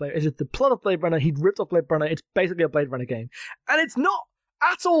the plot of Blade. It's just the plot of Blade Runner. He ripped off Blade Runner. It's basically a Blade Runner game, and it's not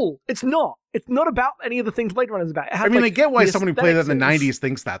at all. It's not. It's not about any of the things Blade Runner is about. It has, I mean, like, I get why the someone who played that in the aesthetics 90s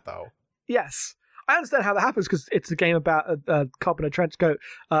thinks that, though. Yes. I understand how that happens because it's a game about a cop in a trench coat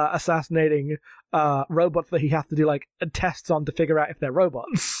assassinating robots that he has to do like tests on to figure out if they're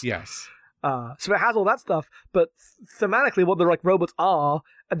robots. Yes. So it has all that stuff, but thematically, what the like robots are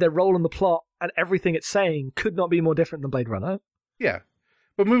and their role in the plot and everything it's saying could not be more different than Blade Runner. Yeah.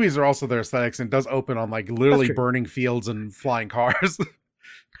 But movies are also their aesthetics and does open on like literally true. burning fields and flying cars.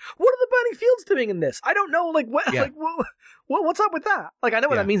 What are the burning fields doing in this? I don't know. Like, Yeah. like what's up with that? Like, I know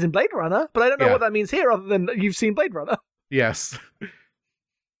what Yeah. that means in Blade Runner, but I don't know Yeah. what that means here, other than you've seen Blade Runner. Yes.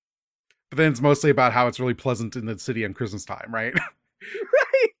 But then it's mostly about how it's really pleasant in the city on Christmas time, right?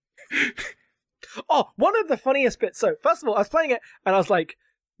 Right. Oh, one of the funniest bits. So, first of all, I was playing it, and I was like,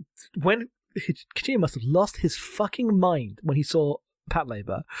 when Kojima must have lost his fucking mind when he saw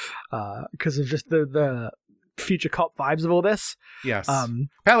Patlabor, because of just the future cop vibes of all this. Yes. Um,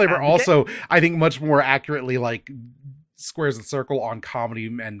 Patlabor and also, I think, much more accurately like squares the circle on comedy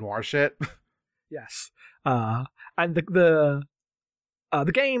and noir shit. Yes. And the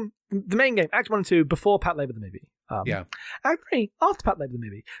game, the main game, Act 1 and 2, before Patlabor the movie. Yeah. Act 3, after Patlabor the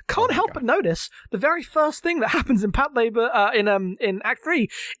movie. Can't my help God. but notice the very first thing that happens in Patlabor, in Act 3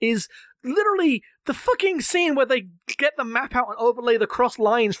 is literally the fucking scene where they get the map out and overlay the cross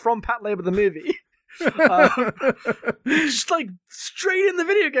lines from Patlabor the movie. Just like straight in the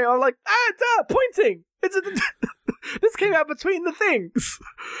video game. I'm like, pointing. This came out between the things.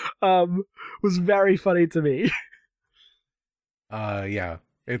 Was very funny to me. Yeah.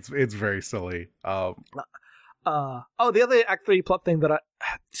 It's very silly. The other Act 3 plot thing that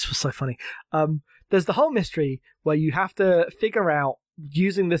this was so funny. There's the whole mystery where you have to figure out,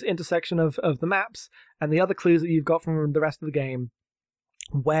 using this intersection of the maps and the other clues that you've got from the rest of the game,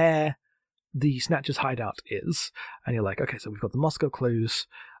 where the Snatcher's hideout is. And you're like, okay, so we've got the Moscow clues,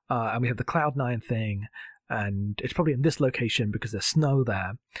 and we have the Cloud9 thing, and it's probably in this location because there's snow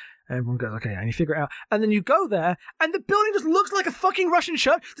there. And everyone goes, okay, and you figure it out. And then you go there, and the building just looks like a fucking Russian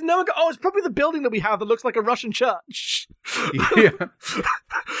church. So no one goes, oh, it's probably the building that we have that looks like a Russian church. Yeah.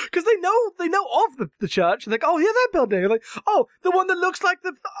 Because they know of the church. And they're like, oh, yeah, that building. They're like, oh, the one that looks like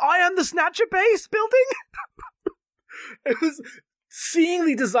the I Am the Snatcher base building? It was seeing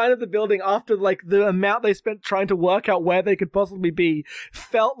the design of the building after like the amount they spent trying to work out where they could possibly be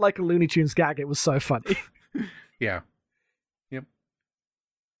felt like a Looney Tunes gag. It was so funny. Yeah. Yep.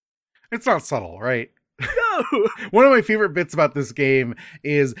 It's not subtle, right? No. One of my favorite bits about this game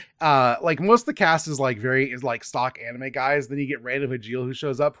is like most of the cast is like stock anime guys. Then you get Random Hajil who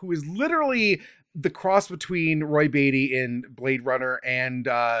shows up, who is literally the cross between Roy Beatty in Blade Runner and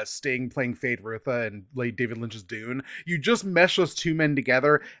Sting playing Fade Rutha and like David Lynch's Dune. You just mesh those two men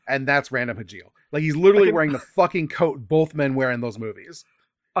together, and that's Random Hajil. Like he's literally wearing the fucking coat both men wear in those movies.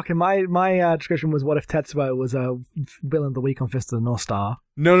 Okay, my description was, what if Tetsuo was a villain of the week on Fist of the North Star?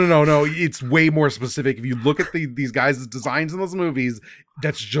 No. It's way more specific. If you look at these guys' designs in those movies,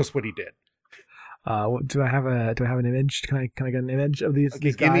 that's just what he did. Do I have an image? Can I get an image of these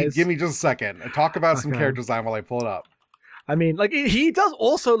guys? Give me just a second. Talk about some Okay. character design while I pull it up. I mean, like he does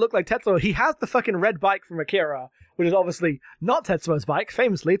also look like Tetsuo. He has the fucking red bike from Akira, which is obviously not Tetsuo's bike.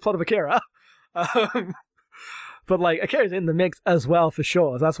 Famously, plot of Akira. But like Akira's in the mix as well for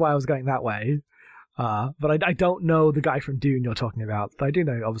sure. So that's why I was going that way. But I don't know the guy from Dune you're talking about. But I do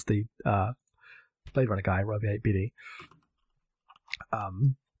know obviously Blade Runner guy, Robbie 8BD.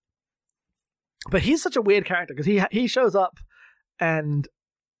 But he's such a weird character because he shows up and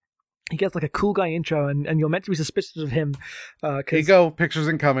he gets like a cool guy intro, and you're meant to be suspicious of him. Here you go. Pictures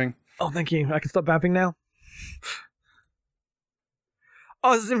incoming. Oh, thank you. I can stop vamping now.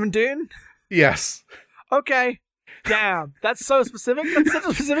 Oh, is this him from Dune? Yes. Okay. Damn, that's so specific. That's such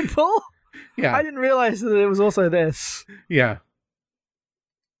a specific pull. Yeah. I didn't realize that it was also this. Yeah.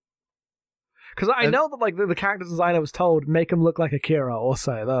 Because I know that like the character designer was told make him look like Akira.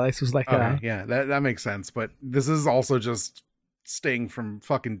 Also, this was like Yeah. That makes sense. But this is also just Sting from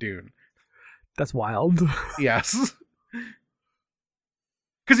fucking Dune. that's wild. Yes.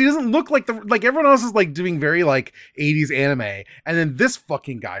 Because he doesn't look like everyone else is like doing very like 80s anime, and then this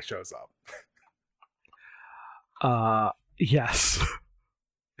fucking guy shows up. Yes.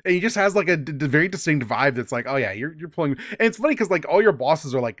 And he just has like a very distinct vibe that's like, oh yeah, you're pulling. And it's funny because like all your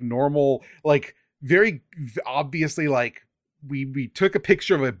bosses are like normal, like very obviously like we took a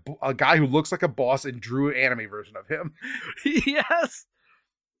picture of a guy who looks like a boss and drew an anime version of him. Yes.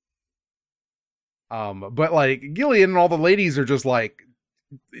 But like Gillian and all the ladies are just like,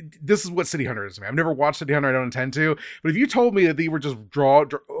 this is what City Hunter is to me. I've never watched City Hunter. I don't intend to. But if you told me that they were just draw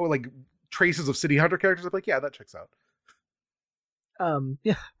like traces of City Hunter characters, I'd be like, yeah, that checks out.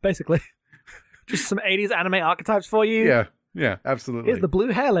 Yeah, basically. Just some 80s anime archetypes for you. Yeah, absolutely. Here's the blue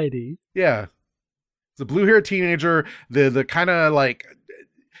hair lady. Yeah. It's a blue hair teenager, the kind of like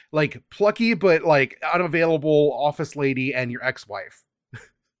plucky but like unavailable office lady, and your ex-wife.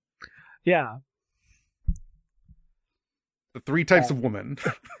 Yeah. The three types of woman.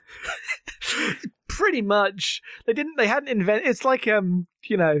 Pretty much. They hadn't invented. It's like in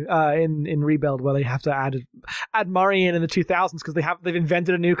Rebuild where they have to add Murray in the 2000s because they've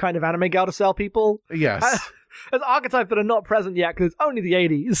invented a new kind of anime girl to sell people. Yes. There's archetypes that are not present yet because it's only the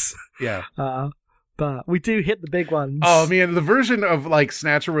 80s. Yeah. But we do hit the big ones. Oh man, the version of like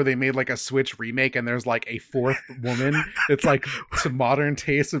Snatcher where they made like a Switch remake and there's like a fourth woman it's like to modern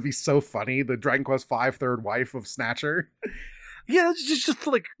taste would be so funny. The Dragon Quest V third wife of Snatcher. Yeah, it's just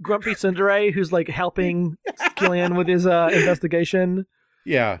like grumpy Tsundere who's like helping Gillian with his investigation.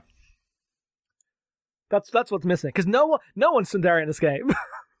 Yeah. That's what's missing because no one's Tsundere in this game.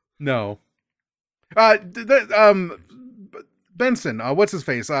 No. Benson, what's his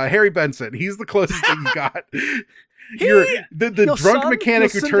face? Harry Benson. He's the closest thing you got. The drunk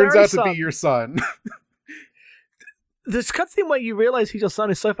mechanic who turns out to be your son. This cutscene where you realize he's your son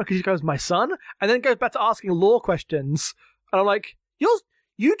is so fun because he goes, "My son," and then goes back to asking lore questions, and I'm like, you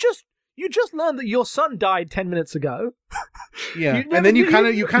just learned that your son died 10 minutes ago. Yeah, and then you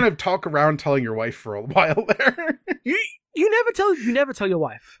kind of talk around telling your wife for a while there. you never tell your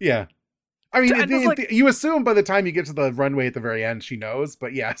wife. Yeah. I mean, you assume by the time you get to the runway at the very end, she knows,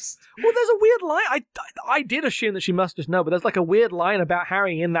 but yes. Well, there's a weird line. I did assume that she must just know, but there's like a weird line about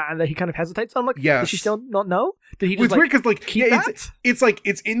Harry in that, and that he kind of hesitates. I'm like, yes. Does she still not know? Did he just it's weird because it's like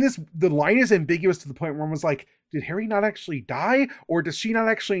it's in this. The line is ambiguous to the point where one was like, did Harry not actually die, or does she not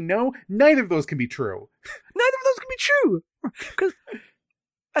actually know? Neither of those can be true. Neither of those can be true. Because,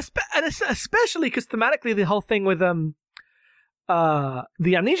 especially because thematically, the whole thing with the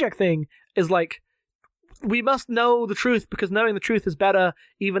amnesiac thing is like, we must know the truth because knowing the truth is better,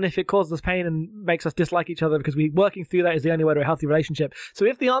 even if it causes us pain and makes us dislike each other, because working through that is the only way to a healthy relationship. So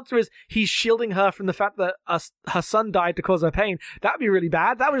if the answer is he's shielding her from the fact that her son died to cause her pain, that would be really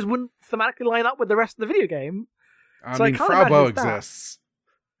bad. That just wouldn't thematically line up with the rest of the video game. I mean, Frau Bow exists.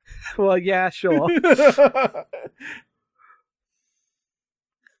 Well, yeah, sure.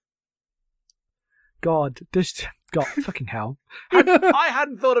 God, fucking hell. I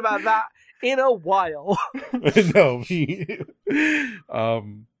hadn't thought about that in a while. No,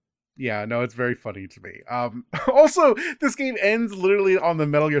 yeah, no, it's very funny to me. Also, this game ends literally on the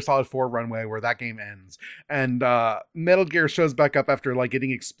Metal Gear Solid 4 runway where that game ends. And Metal Gear shows back up after like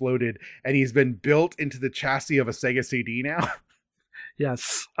getting exploded, and he's been built into the chassis of a Sega CD now.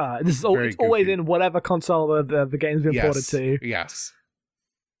 Yes. This is always in whatever console the game's been ported to. Yes.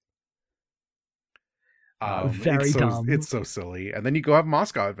 Very dumb. It's so silly. And then you go have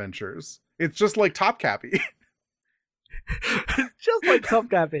Moscow Adventures. It's just like Top Cappy. Just like Top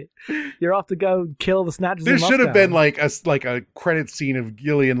Cappy. You're off to go kill the Snatchers. There should have been like a credit scene of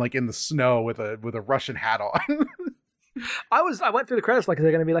Gillian like in the snow with a Russian hat on. I went through the credits like, is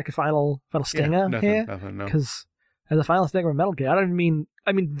there going to be like a final stinger here? Nothing, no. Because there's a final stinger in Metal Gear. I mean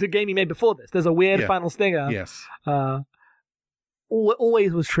the game you made before this. There's a weird final stinger. Yes.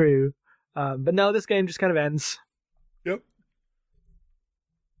 Always was true. But no, this game just kind of ends. Yep.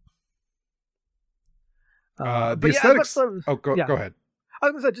 The aesthetics. Go ahead. I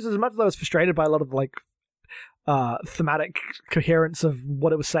was going to say, just as much as I was frustrated by a lot of like thematic coherence of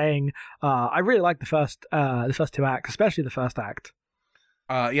what it was saying, I really liked the first two acts, especially the first act.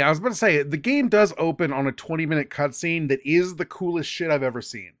 Yeah, I was about to say the game does open on a 20-minute cutscene that is the coolest shit I've ever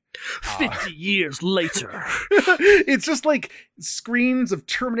seen. 50 years later. It's just like screens of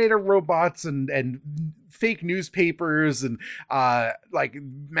Terminator robots and fake newspapers and like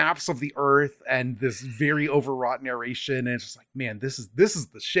maps of the Earth and this very overwrought narration, and it's just like, man, this is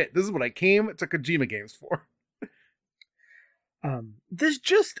the shit. This is what I came to Kojima games for. There's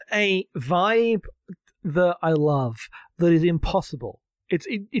just a vibe that I love that is impossible.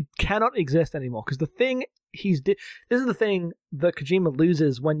 It cannot exist anymore because the thing this is the thing that Kojima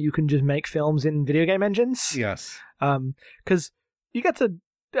loses when you can just make films in video game engines. Yes. Because you get to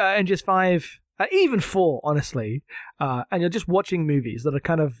NGS5, even 4, honestly, and you're just watching movies that are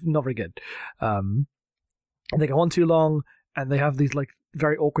kind of not very good. And they go on too long, and they have these like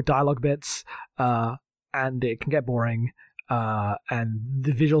very awkward dialogue bits, and it can get boring. and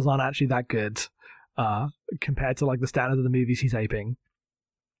the visuals aren't actually that good compared to like the standards of the movies he's aping.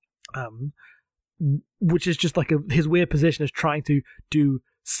 Which is just like his weird position as trying to do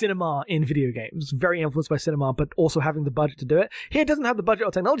cinema in video games, very influenced by cinema, but also having the budget to do it. Here, doesn't have the budget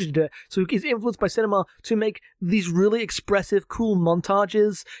or technology to do it, so he's influenced by cinema to make these really expressive, cool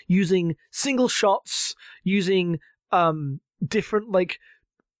montages using single shots, using different like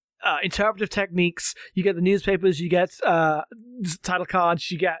interpretive techniques. You get the newspapers, you get title cards,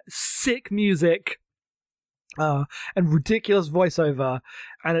 you get sick music, and ridiculous voiceover,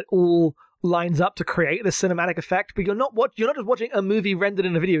 and it all lines up to create this cinematic effect, but you're not just watching a movie rendered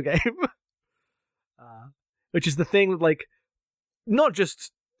in a video game. Which is the thing that, like, not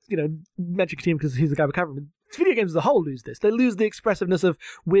just, Metric Team because he's the guy we're covering, but video games as a whole lose this. They lose the expressiveness of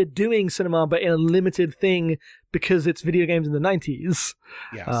we're doing cinema but in a limited thing because it's video games in the 90s.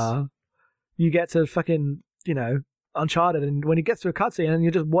 Yes. You get to fucking, Uncharted, and when he gets to a cutscene and you're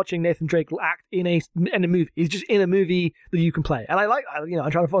just watching Nathan Drake act in a movie, he's just in a movie that you can play. And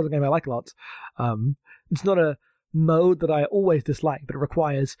Uncharted 4 is a game I like a lot. It's not a mode that I always dislike, but it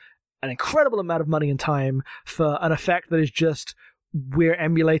requires an incredible amount of money and time for an effect that is just we're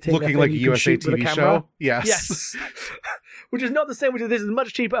emulating looking like a USA TV show. Yes. Which is not the same. This is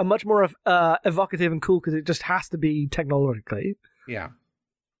much cheaper and much more evocative and cool because it just has to be technologically. Yeah.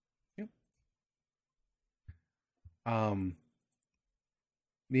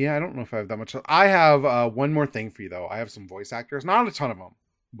 Yeah, I don't know if I have that much. I have one more thing for you, though. I have some voice actors, not a ton of them,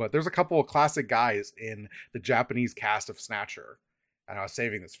 but there's a couple of classic guys in the Japanese cast of Snatcher, and I was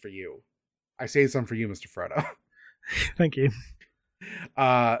saving this for you. I saved some for you, Mr. Frodo. Thank you.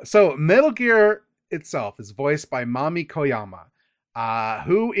 So Metal Gear itself is voiced by Mami Koyama,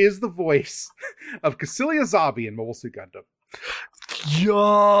 who is the voice of Cecilia Zabi in Mobile Suit Gundam.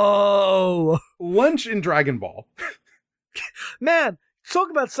 Yo! Lunch in Dragon Ball. Man, talk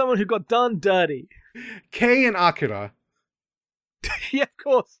about someone who got done dirty. Kei in Akira. Yeah, of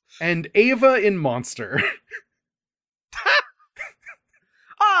course. And Ava in Monster.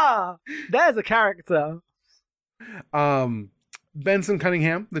 There's a character. Benson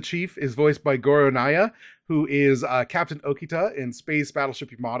Cunningham, the chief, is voiced by Goro Naya, who is Captain Okita in Space Battleship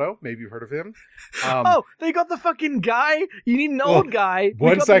Yamato. Maybe you've heard of him. They got the fucking guy. You need an old guy.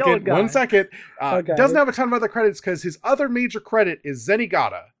 One second. Okay. Doesn't have a ton of other credits because his other major credit is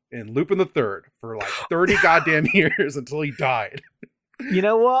Zenigata in Lupin the Third for like 30 goddamn years until he died. You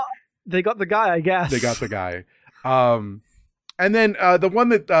know what? They got the guy, I guess. They got the guy. And then the one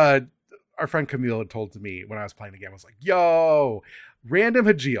that our friend Camille had told to me when I was playing the game was like, yo, Random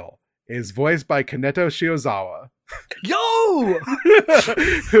Hajil is voiced by Kaneto Shiozawa. Yo!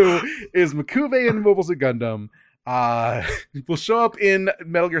 Who is Makube in Mobile Suit Gundam. Will show up in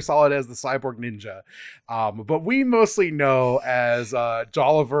Metal Gear Solid as the cyborg ninja. But we mostly know as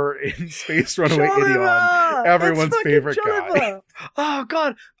Jolliver in Space Runaway Ideon. Everyone's favorite guy. Oh,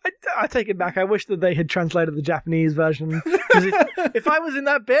 God. I take it back. I wish that they had translated the Japanese version. If I was in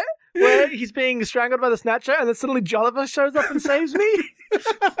that bit where he's being strangled by the Snatcher and then suddenly Jolliver shows up and saves me.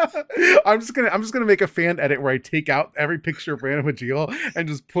 I'm just gonna make a fan edit where I take out every picture of Random Hajil and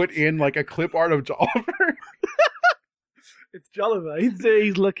just put in like a clip art of Jolliver. It's Jolliver. He's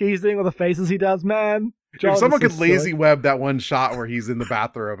doing all the faces he does, man. If someone could lazy web that one shot where he's in the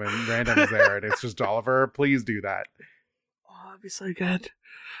bathroom and Random is there and it's just Jolliver, please do that. Oh, that'd be so good.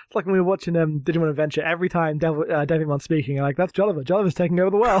 It's like when we were watching Digimon Adventure. Every time Devimon's speaking, I'm like, that's Jolliver. Jolliver's taking over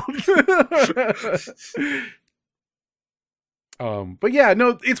the world. But yeah,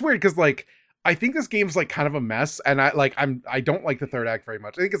 no, it's weird because like I think this game's like kind of a mess, and I don't like the third act very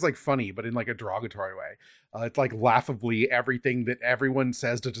much. I think it's like funny, but in like a derogatory way. It's like laughably everything that everyone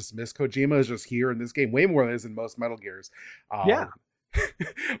says to dismiss Kojima is just here in this game, way more than it is in most Metal Gears. Yeah.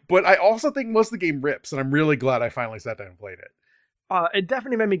 But I also think most of the game rips, and I'm really glad I finally sat down and played it. It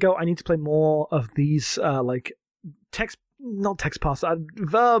definitely made me go, I need to play more of these like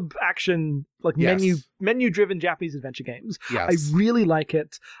verb action, like menu driven Japanese adventure games. Yes. I really like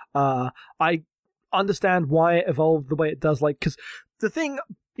it. I understand why it evolved the way it does, like, because the thing,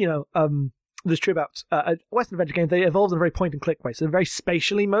 that's true about Western adventure games, they evolved in a very point and click way, so they're very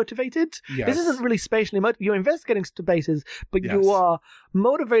spatially motivated. Yes. This isn't really spatially motivated. You're investigating spaces, but you are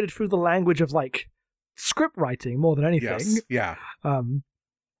motivated through the language of like script writing more than anything. Yes. Yeah.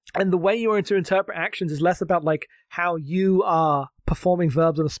 And the way you are to interpret actions is less about like how you are performing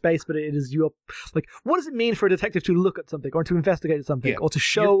verbs in a space, but it is your like, what does it mean for a detective to look at something or to investigate something or to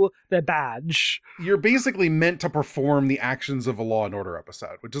show their badge? You're basically meant to perform the actions of a Law and Order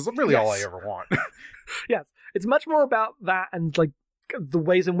episode, which is really all I ever want. Yes, it's much more about that and like the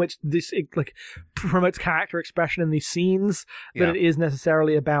ways in which this like promotes character expression in these scenes than it is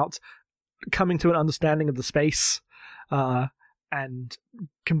necessarily about coming to an understanding of the space and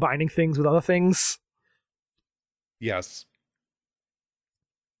combining things with other things. Yes.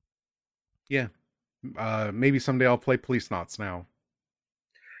 Yeah. Maybe someday I'll play Policenauts now.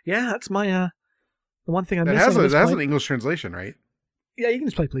 Yeah, that's my the one thing I'm missing. It has an English translation, right? Yeah, you can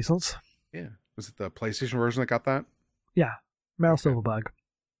just play Policenauts. Yeah. Was it the PlayStation version that got that? Yeah. Meryl Silverberg.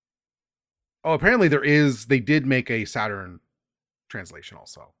 Oh, apparently they did make a Saturn translation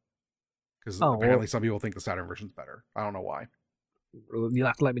also. Because apparently some people think the Saturn version's better. I don't know why. You'll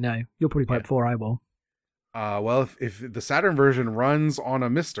have to let me know. You'll probably play it before I will. Well, if the Saturn version runs on a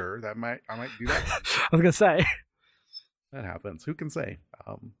Mister, I might do that. I was gonna say that happens. Who can say?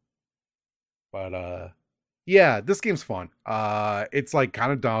 Yeah, this game's fun. It's like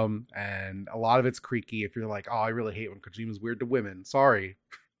kind of dumb, and a lot of it's creaky. If you're like, oh, I really hate when Kojima's weird to women. Sorry,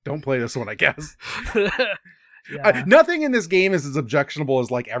 don't play this one, I guess. Nothing in this game is as objectionable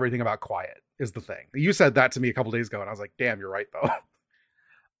as like everything about Quiet is the thing. You said that to me a couple days ago, and I was like, damn, you're right though.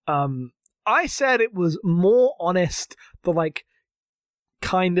 I said it was more honest, the like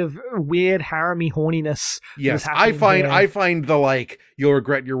kind of weird harem-y horniness. Yes, I find the like, you'll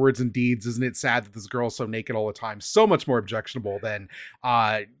regret your words and deeds. Isn't it sad that this girl's so naked all the time? So much more objectionable than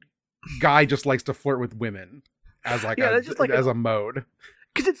guy just likes to flirt with women as like as a mode.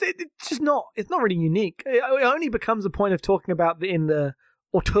 Because it's just not really unique. It only becomes a point of talking about in the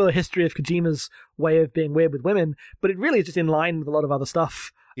auteur history of Kojima's way of being weird with women, but it really is just in line with a lot of other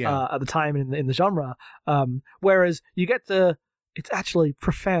stuff at the time in the genre. Whereas you get it's actually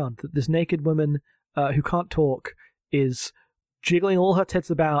profound that this naked woman who can't talk is jiggling all her tits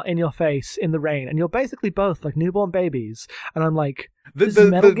about in your face in the rain, and you're basically both like newborn babies. And I'm like,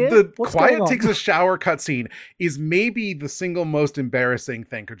 the Quiet takes a shower cutscene is maybe the single most embarrassing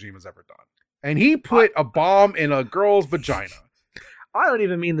thing Kojima's ever done, and he put a bomb in a girl's vagina. I don't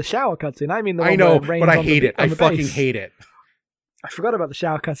even mean the shower cutscene. I mean the one I know, where it but I rains hate it. I fucking hate it. I forgot about the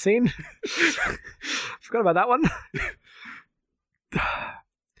shower cutscene. Forgot about that one.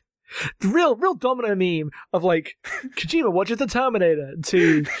 The real domino meme of like Kojima watches the Terminator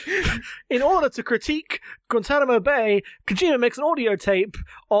to in order to critique Guantanamo Bay, Kojima makes an audio tape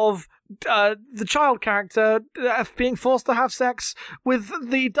of the child character being forced to have sex with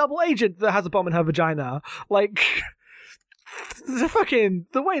the double agent that has a bomb in her vagina. Like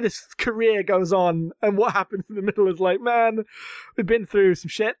the way this career goes on and what happens in the middle is like, man, we've been through some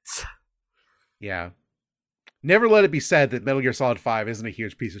shits. Yeah. Never let it be said that Metal Gear Solid 5 isn't a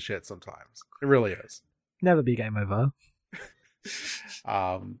huge piece of shit sometimes. It really is. Never be game over.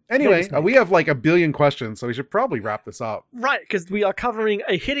 Anyway, we have like a billion questions, so we should probably wrap this up. Right, because we are covering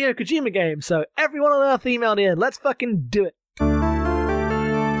a Hideo Kojima game, so everyone on Earth emailed in. Let's fucking do it.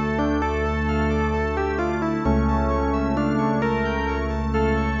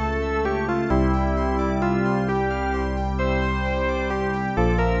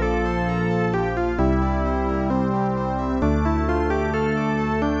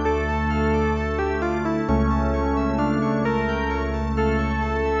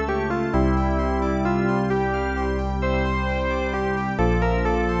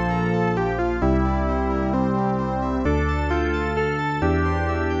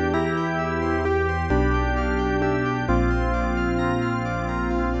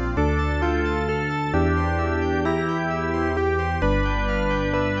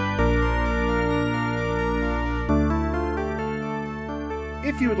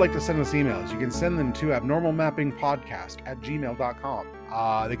 If you would like to send us emails, you can send them to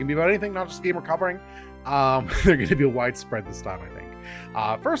abnormalmappingpodcast@gmail.com. They can be about anything, not just game we're covering. They're going to be widespread this time, I think.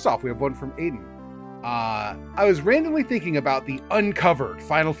 First off, we have one from Aiden. I was randomly thinking about the Uncovered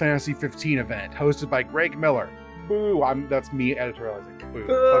Final Fantasy 15 event hosted by Greg Miller. Boo! That's me editorializing. Boo!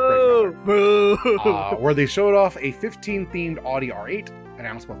 Fuck Greg Miller. Where they showed off a 15-themed Audi R8,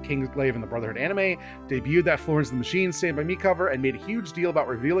 announced both Kingsglaive and the Brotherhood anime, debuted that Florence and the Machine Stand By Me cover, and made a huge deal about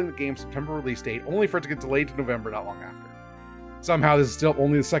revealing the game's September release date, only for it to get delayed to November not long after. Somehow this is still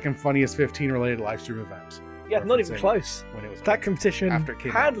only the second funniest 15-related livestream event. Yeah, not even close. When it was that competition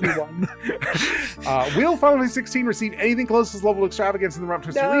handily won. Will Final Fantasy 16 receive anything close to this level of extravagance in the run-up to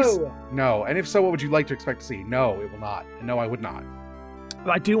its release? No. And if so, what would you like to expect to see? No, it will not. And no, I would not.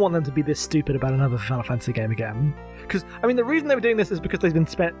 I do want them to be this stupid about another Final Fantasy game again. Because, I mean, the reason they were doing this is because they've been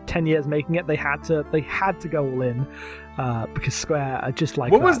spent 10 years making it. They had to go all in. Because Square are just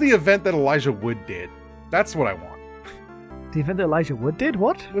like What was the event that Elijah Wood did? That's what I want. The event that Elijah Wood did?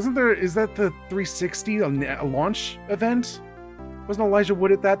 What? Wasn't there... Is that the 360 a launch event? Wasn't Elijah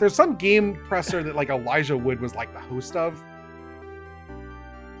Wood at that? There's some game presser that, like, Elijah Wood was, like, the host of.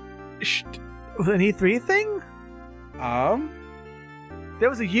 Was it an E3 thing? There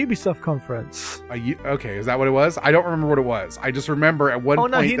was a Ubisoft conference. Okay, is that what it was? I don't remember what it was. I just remember at one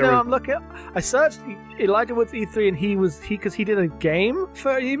point. I'm looking. I searched Elijah Wood's E3, and because he did a game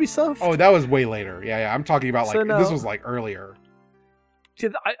for Ubisoft. Oh, that was way later. Yeah. I'm talking about this was like earlier.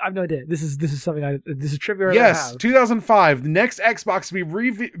 I have no idea. This is something this is trivia. Yes, 2005. The next Xbox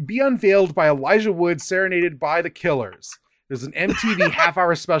will be unveiled by Elijah Wood, serenaded by the Killers. There's an MTV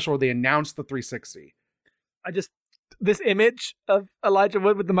half-hour special where they announced the 360. This image of Elijah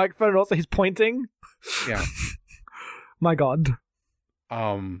Wood with the microphone, and also he's pointing. Yeah. My God.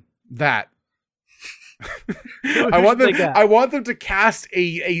 That. I want them to cast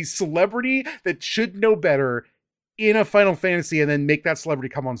a celebrity that should know better in a Final Fantasy, and then make that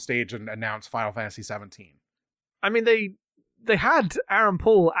celebrity come on stage and announce Final Fantasy 17. I mean, they had Aaron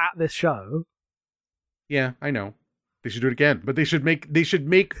Paul at this show. Yeah, I know. They should do it again, but they should make.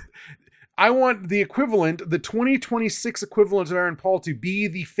 I want the 2026 equivalent of Aaron Paul to be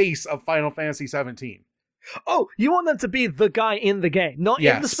the face of Final Fantasy 17. Oh, you want them to be the guy in the game, not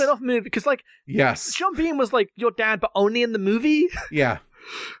in the spin-off movie? Because, yes, Sean Bean was your dad, but only in the movie. Yeah,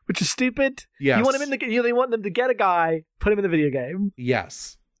 which is stupid. Yes, you want him in the. They want them to get a guy, put him in the video game.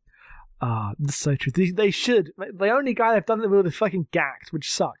 Yes. That's so true. They should. The only guy they've done it with is fucking Gact,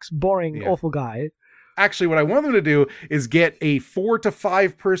 which sucks. Boring, awful guy. Actually, what I want them to do is get a 4 to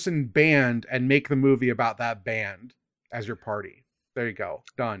 5 person band and make the movie about that band as your party. There you go.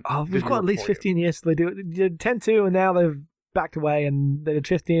 Done. Oh, we've got at least 15 years till they do it. They did 10-2 and now they've backed away, and they did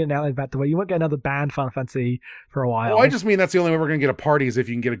 15 and now they've backed away. You won't get another band Final Fantasy for a while. Oh, I just mean that's the only way we're going to get a party is if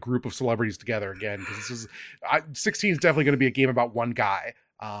you can get a group of celebrities together again. Because 16 is definitely going to be a game about one guy.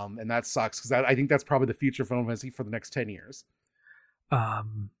 And that sucks because I think that's probably the future of Final Fantasy for the next 10 years.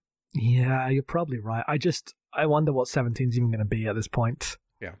 Yeah, you're probably right. I wonder what 17 is even going to be at this point.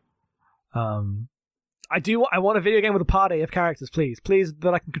 Yeah. I want a video game with a party of characters, please. Please,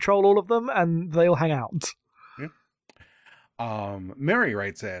 that I can control all of them and they all hang out. Yeah. Mary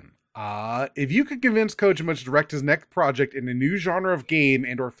writes in, if you could convince Kojima to direct his next project in a new genre of game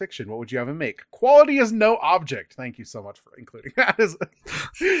and or fiction, what would you have him make? Quality is no object. Thank you so much for including that.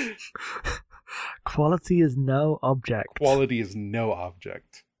 Quality is no object. Quality is no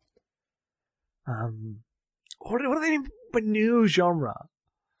object. What do they mean by new genre?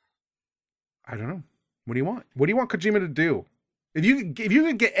 I don't know. What do you want? What do you want Kojima to do? If you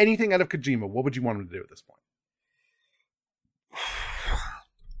could get anything out of Kojima, what would you want him to do at this point?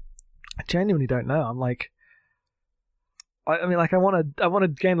 I genuinely don't know. I'm I want a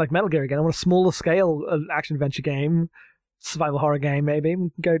game like Metal Gear again. I want a smaller scale action adventure game, survival horror game. Maybe we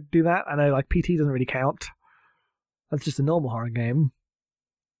can go do that. I know PT doesn't really count. That's just a normal horror game.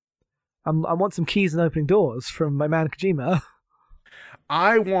 I want some keys and opening doors from my man Kojima.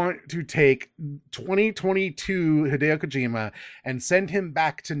 I want to take 2022 Hideo Kojima and send him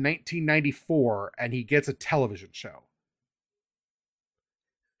back to 1994, and he gets a television show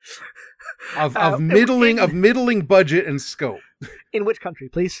of middling budget and scope. In which country,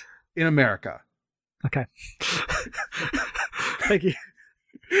 please? In America. Okay. Thank you.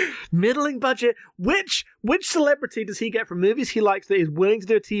 Middling budget. Which celebrity does he get from movies he likes that is willing to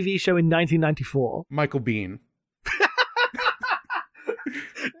do a TV show in 1994? Michael Biehn.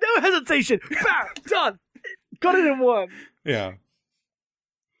 No hesitation. Bam! Done. Got it in one. Yeah.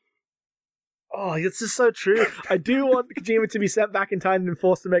 Oh, this is so true. I do want Kojima to be sent back in time and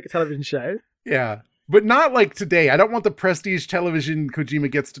forced to make a television show. Yeah. But not like today. I don't want the prestige television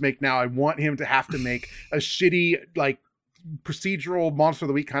Kojima gets to make now. I want him to have to make a shitty, procedural Monster of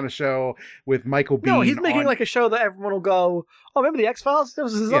the Week kind of show with Michael Biehn. No, he's making a show that everyone will go, oh, remember the X-Files? There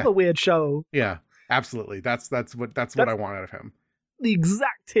was this other weird show. Yeah, absolutely. That's what I want out of him. The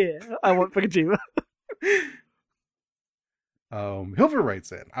exact tier I want for Kojima. Hilver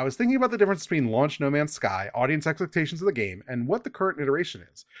writes in, I was thinking about the difference between launch No Man's Sky, audience expectations of the game, and what the current iteration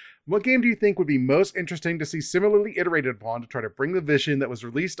is. What game do you think would be most interesting to see similarly iterated upon to try to bring the vision that was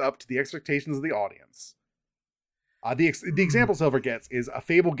released up to the expectations of the audience? The example Silver gets is a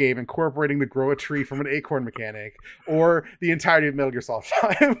Fable game incorporating the grow a tree from an acorn mechanic, or the entirety of Metal Gear Solid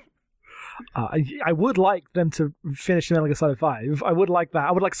 5. I would like them to finish Metal Gear Solid 5. I would like that.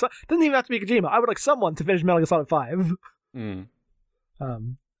 I would like doesn't even have to be Kojima. I would like someone to finish Metal Gear Solid 5.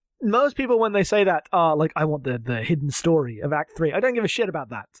 Most people, when they say that, are like, I want the hidden story of Act 3. I don't give a shit about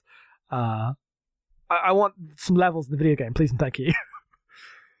that. I want some levels in the video game, please and thank you.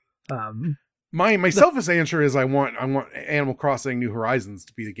 My selfish answer is I want Animal Crossing New Horizons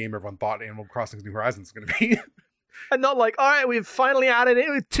to be the game everyone thought Animal Crossing New Horizons was going to be. And not like, all right, we've finally added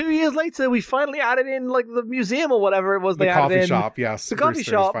it. 2 years later, we finally added in like the museum or whatever it was The they added in. coffee shop, yes. The coffee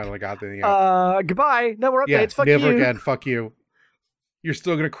Brewster's shop. finally got the Goodbye. No more updates. yeah, Fuck never you. again. Fuck you. You're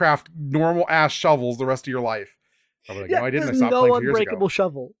still gonna craft normal ass shovels the rest of your life. I'm like, no, I didn't. I There's stopped no playing 2 years unbreakable ago.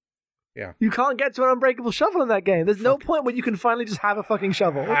 shovel. Yeah. You can't get to an unbreakable shovel in that game. There's no point where you can finally just have a fucking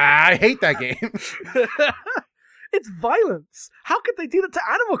shovel. I hate that game. It's violence. How could they do that to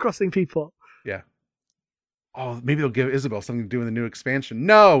Animal Crossing people? Yeah. Oh, maybe they'll give Isabelle something to do in the new expansion.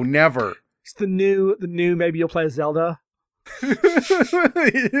 No, never. It's the new. Maybe you'll play Zelda.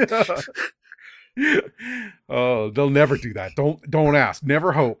 Oh, they'll never do that. Don't ask.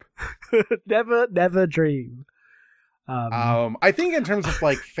 Never hope. never dream. I think in terms of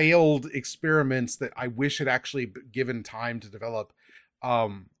like failed experiments that I wish had actually given time to develop, I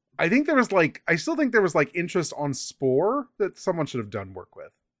still think there was like interest on Spore that someone should have done work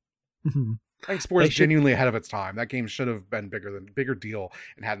with. Mm-hmm. I think Spore is genuinely ahead of its time. That game should have been bigger deal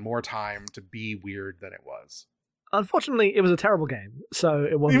and had more time to be weird than it was. Unfortunately, it was a terrible game, so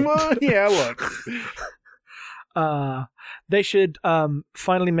it wasn't. Yeah, look. They should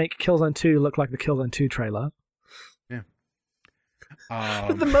finally make Killzone 2 look like the Killzone 2 trailer. Yeah.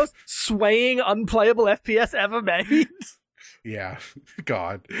 The most swaying, unplayable FPS ever made. Yeah,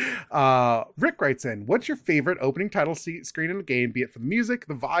 God. Rick writes in, what's your favorite opening title screen in a game, be it for the music,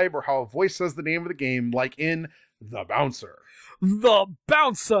 the vibe, or how a voice says the name of the game, like in The Bouncer? The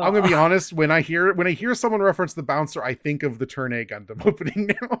Bouncer! I'm gonna be honest, when I hear someone reference The Bouncer, I think of the Turn A Gundam opening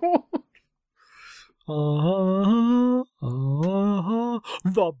now.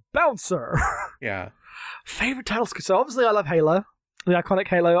 The Bouncer! Yeah. Favorite title screen? So obviously I love Halo. The iconic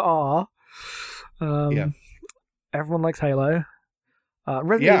Halo R. Yeah. Everyone likes Halo.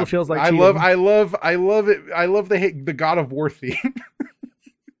 Resident Evil feels like I cheating. love it. I love the God of War theme.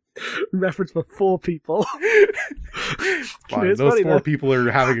 Reference for 4 people. Fine, It's those funny, 4 though. people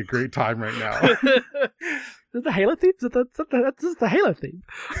are having a great time right now. Is the Halo theme? That's the Halo theme.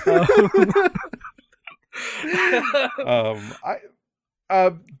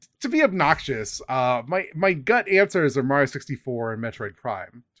 To be obnoxious, my gut answers are Mario 64 and Metroid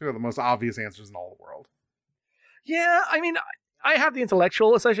Prime. 2 of the most obvious answers in all the world. Yeah, I mean, I have the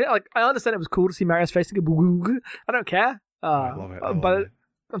intellectual association. Like, I understand it was cool to see Mario's face and go, I don't care. I love it. But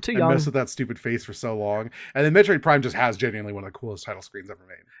I'm too I young. messed with that stupid face for so long. And then Metroid Prime just has genuinely one of the coolest title screens ever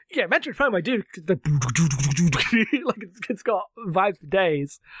made. Yeah, Metroid Prime, I do. Like, it's got vibes for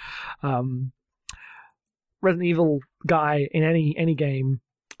days. Resident Evil guy in any game.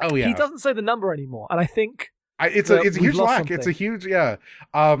 Oh, yeah. He doesn't say the number anymore. And I think It's a huge lost lack. something. It's a huge, yeah.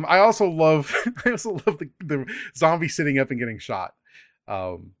 I also love the zombie sitting up and getting shot.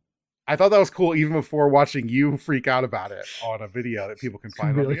 I thought that was cool even before watching you freak out about it on a video that people can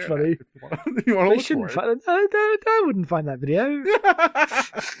find really on the funny. internet. If you want to They look shouldn't for it. find it. I wouldn't find that video.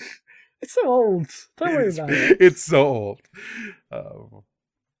 It's so old. Don't worry about it. It's so old.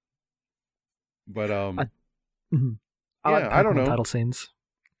 But I don't know. Title scenes.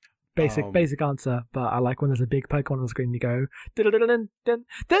 Basic answer, but I like when there's a big Pokemon on the screen and you go, dun-dun-dun-dun-dun.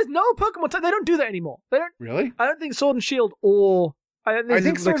 There's no Pokemon. They don't do that anymore. They don't. Really? I don't think Sword and Shield or. I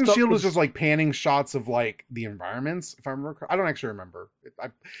think Sword and Shield was just like panning shots of like the environments. If I remember, I don't actually remember.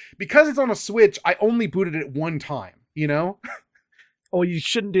 Because it's on a Switch, I only booted it one time. You know. Or you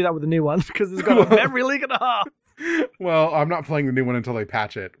shouldn't do that with the new one because it's got a memory leak and a half. Well, I'm not playing the new one until they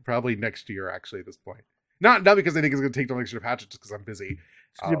patch it. Probably next year, actually. At this point, not because I think it's going to take till next year to patch it, just because I'm busy.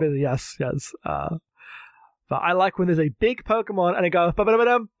 You're busy, yes. But I like when there's a big Pokemon and it goes.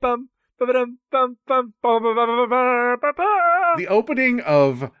 The opening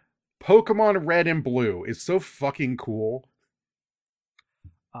of Pokemon Red and Blue is so fucking cool.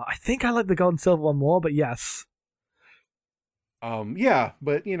 I think I like the Gold and Silver one more, but yes. Yeah,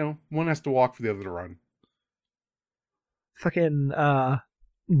 but one has to walk for the other to run. Fucking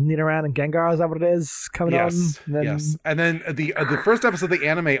Nidoran and Gengar, is that what it is? Coming on? Yes. And then the first episode of the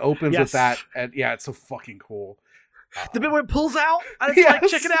anime opens with that. And yeah, it's so fucking cool. The bit where it pulls out and it's like,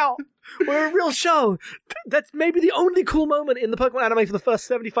 check it out. We're a real show. That's maybe the only cool moment in the Pokemon anime for the first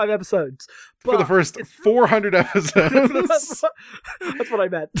 75 episodes. For the first 400 episodes. That's what I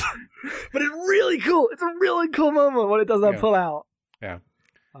meant. But it's really cool. It's a really cool moment when it does that pull out. Yeah.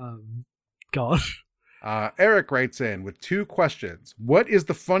 Gosh. Eric writes in with 2 questions. What is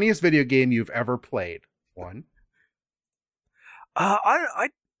the funniest video game you've ever played? 1.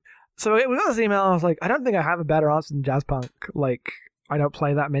 So we got this email and I was like, I don't think I have a better answer than Jazzpunk. Like, I don't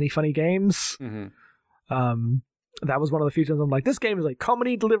play that many funny games. Mm-hmm. That was one of the few times I'm like, this game is a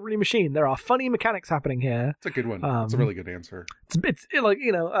comedy delivery machine. There are funny mechanics happening here. It's a good one. It's a really good answer. It's like,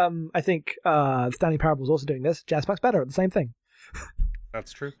 I think Standing Parable is also doing this. Jazzpunk's better at the same thing.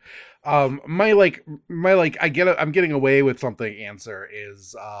 That's true. I'm getting away with something answer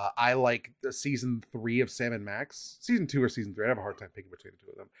is I like the season 3 of Sam and Max. Season 2 or season 3. I have a hard time picking between the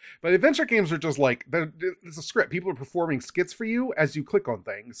two of them. But adventure games are just like, it's a script. People are performing skits for you as you click on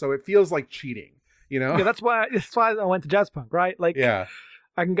things. So it feels like cheating, Yeah, that's why I went to Jazzpunk, right? Like, yeah.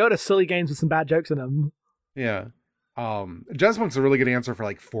 I can go to silly games with some bad jokes in them. Yeah. Jazzpunk's a really good answer for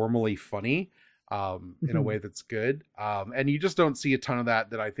like formally funny. In a way that's good. And you just don't see a ton of that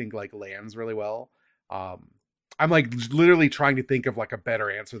I think like lands really well. I'm like literally trying to think of like a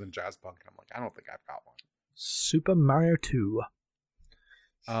better answer than Jazzpunk. I'm like, I don't think I've got one. Super Mario 2.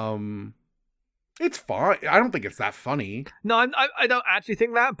 It's fine. I don't think it's that funny. No, I don't actually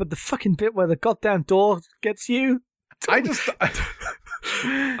think that, but the fucking bit where the goddamn door gets you. I just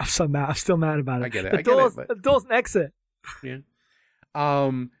I'm so mad. I'm still mad about it. I get it. The door's an exit. Yeah.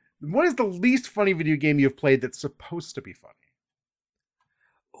 What is the least funny video game you've played that's supposed to be funny?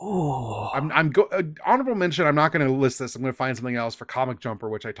 Oh, honorable mention. I'm not going to list this. I'm going to find something else for Comic Jumper,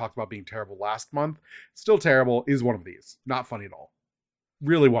 which I talked about being terrible last month. Still terrible is one of these. Not funny at all.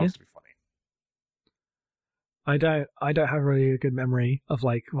 Really wants to be funny. I don't have really a good memory of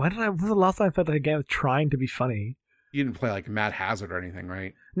like when was the last time I played like a game trying to be funny? You didn't play like Mad Hazard or anything,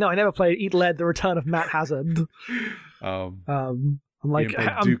 right? No, I never played Eat Lead: The Return of Matt Hazard. I'm like,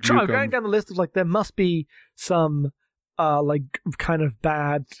 I'm going down the list of like, there must be some, like, kind of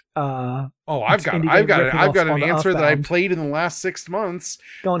bad. I've got an answer that I played in the last 6 months.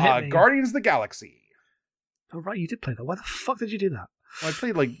 Go on, hit me. Guardians of the Galaxy. Oh right, you did play that. Why the fuck did you do that? Well, I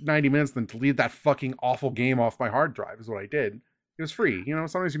played like 90 minutes, then deleted that fucking awful game off my hard drive. Is what I did. It was free.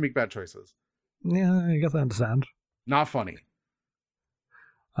 Sometimes you make bad choices. Yeah, I guess I understand. Not funny.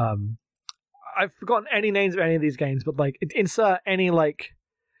 I've forgotten any names of any of these games, but like insert any like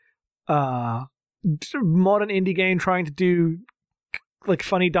modern indie game trying to do like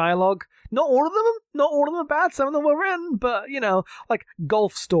funny dialogue. Not all of them are bad. Some of them were written, but like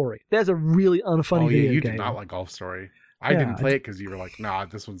Golf Story. There's a really unfunny video game. You did not like Golf Story. I didn't play it because you were like, nah,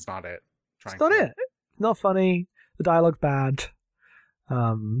 this one's not it. It's not it. Not funny. The dialogue's bad.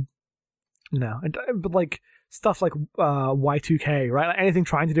 But like stuff like Y2K, right? Like anything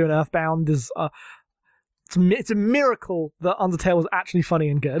trying to do an Earthbound is it's a miracle that Undertale was actually funny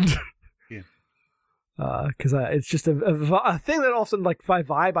and good. Yeah. Because it's just a thing that often like by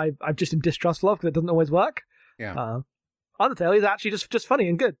vibe I just am distrustful of because it doesn't always work. Yeah. Undertale is actually just funny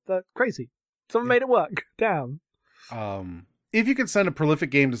and good. They're crazy. Someone made it work. Damn. If you could send a prolific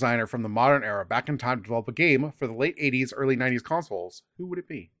game designer from the modern era back in time to develop a game for the late 80s, early 90s consoles, who would it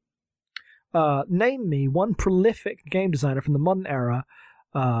be? Name me one prolific game designer from the modern era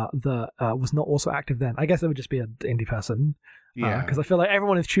that was not also active then. I guess it would just be an indie person. Yeah. Because I feel like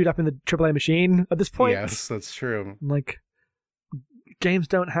everyone is chewed up in the AAA machine at this point. Yes, that's true. Like, games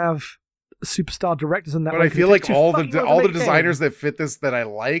don't have superstar directors in that. But I feel like all the designers that fit this that I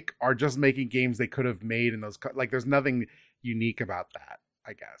like are just making games they could have made in those. Like, there's nothing unique about that,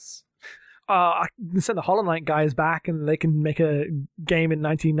 I guess. I can send the Hollow Knight guys back, and they can make a game in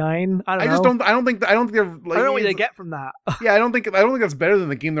 '99. I don't know. I don't think they're. Like, I don't know what they get from that. Yeah, I don't think that's better than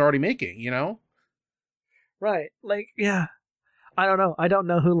the game they're already making. Right? Like, yeah. I don't know. I don't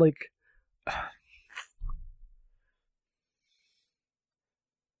know who like.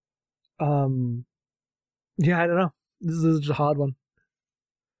 Yeah, I don't know. This is just a hard one.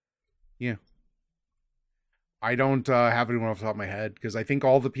 Yeah. I don't have anyone off the top of my head because I think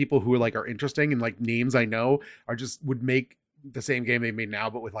all the people who are interesting and like names I know would make the same game they made now,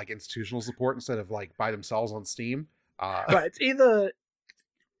 but with like institutional support instead of like by themselves on Steam. Right. It's either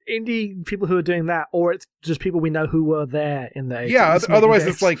indie people who are doing that, or it's just people we know who were there in the 80s. Yeah. Otherwise,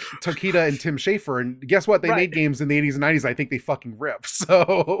 it's like Tokita and Tim Schafer, and guess what? They made games in the 80s and 90s. I think they fucking rip.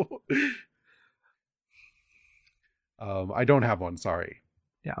 So, I don't have one. Sorry.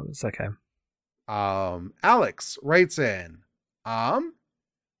 Yeah, it's okay. Alex writes in,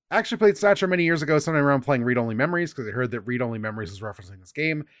 actually played Snatcher many years ago, sometime around playing Read Only Memories, because I heard that Read Only Memories was referencing this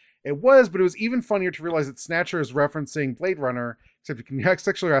game. It was, but it was even funnier to realize that Snatcher is referencing Blade Runner, except you can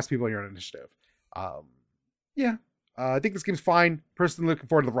sexually harass people on your own initiative. I think this game's fine. Personally looking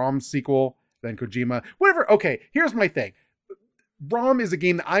forward to the ROM sequel, then Kojima. Whatever. Okay, here's my thing. ROM is a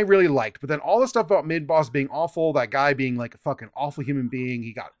game that I really liked, but then all the stuff about Mid-Boss being awful, that guy being like a fucking awful human being,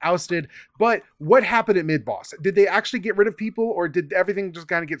 he got ousted. But what happened at Mid-Boss? Did they actually get rid of people, or did everything just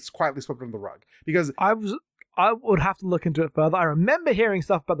kind of get quietly swept under the rug? Because I would have to look into it further. I remember hearing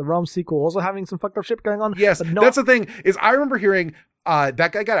stuff about the Realm sequel also having some fucked up shit going on. Yes, but not... that's the thing, is I remember hearing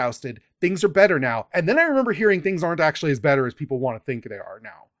that guy got ousted, things are better now, and then I remember hearing things aren't actually as better as people want to think they are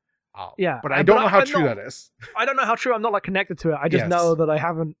now. But I don't know how true that is. I don't know how true. I'm not like connected to it. I just know that I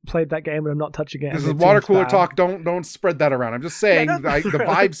haven't played that game and I'm not touching it. This is water cooler talk. Don't spread that around. I'm just saying the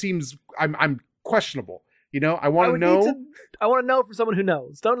vibe seems I'm questionable. I want to know. I want to know from someone who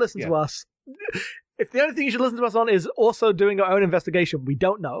knows. Don't listen to us. If the only thing you should listen to us on is also doing our own investigation, we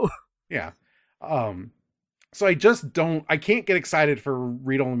don't know. Yeah. So I can't get excited for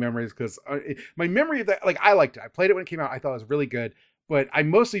Read Only Memories because my memory of that, like, I liked it. I played it when it came out. I thought it was really good. But I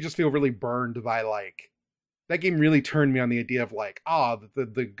mostly just feel really burned by, like, that game really turned me on the idea of, like,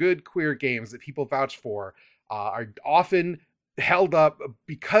 the good queer games that people vouch for are often held up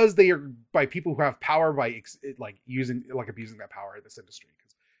because they are by people who have power by, abusing that power in this industry.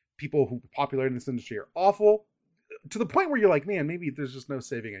 Because people who are popular in this industry are awful to the point where you're like, man, maybe there's just no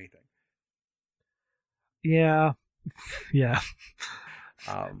saving anything. Yeah.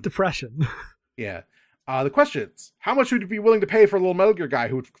 Depression. Yeah. The questions. How much would you be willing to pay for a little Metal Gear guy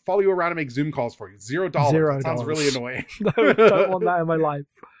who would follow you around and make Zoom calls for you? $0. That sounds really annoying. I don't want that in my life.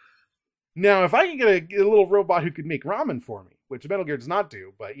 Now, if I can get a little robot who could make ramen for me, which Metal Gear does not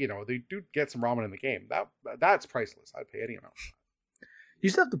do, but, they do get some ramen in the game, that's priceless. I'd pay any amount. You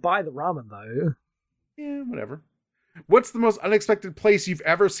still have to buy the ramen, though. Yeah, whatever. What's the most unexpected place you've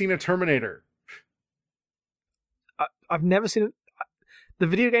ever seen a Terminator? I've never seen it. The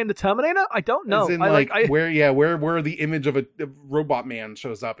video game The Terminator? I don't know. As in, where the image of a robot man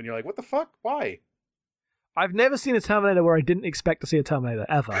shows up and you're like, what the fuck? Why? I've never seen a Terminator where I didn't expect to see a Terminator,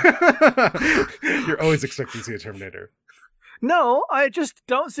 ever. You're always expecting to see a Terminator. No, I just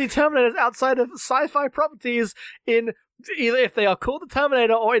don't see Terminators outside of sci-fi properties in either if they are called the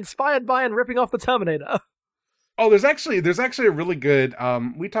Terminator or inspired by and ripping off the Terminator. Oh, there's actually a really good,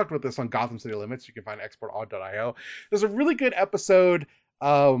 we talked about this on Gotham City Limits. You can find exportaud.io. There's a really good episode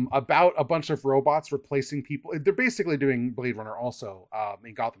about a bunch of robots replacing people. They're basically doing Blade Runner also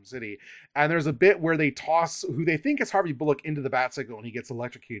in Gotham City. And there's a bit where they toss who they think is Harvey Bullock into the Bat-Signal and he gets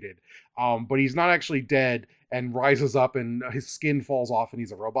electrocuted. But he's not actually dead and rises up and his skin falls off and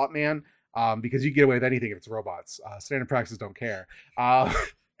he's a robot man. Because you can get away with anything if it's robots. Standard practices don't care.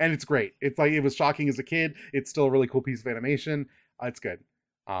 And it's great. It's like, it was shocking as a kid. It's still a really cool piece of animation. It's good.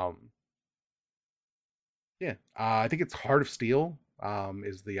 I think it's Heart of Steel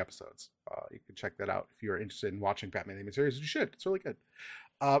is the episodes. You can check that out if you're interested in watching Batman the Animated Series. You should. It's really good.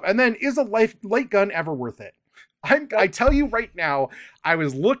 And then, is a light gun ever worth it? I tell you right now, I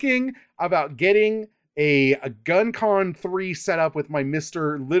was looking about getting a GunCon 3 set up with my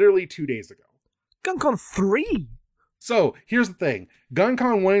Mister literally 2 days ago. GunCon 3? So, here's the thing.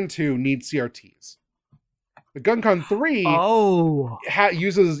 GunCon 1 and 2 need CRTs. The GunCon 3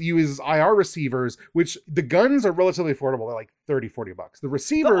 uses IR receivers, which the guns are relatively affordable. They're like $30-$40. The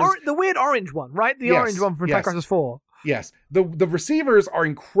receivers... The weird orange one, right? The orange one from Time Crisis 4. Yes. The receivers are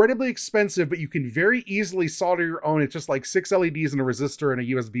incredibly expensive, but you can very easily solder your own. It's just like 6 LEDs and a resistor and a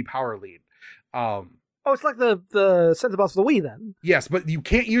USB power lead. It's like the sensor bars for the Wii then? Yes, but you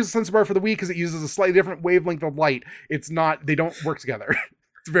can't use the sensor bar for the Wii because it uses a slightly different wavelength of light. They don't work together.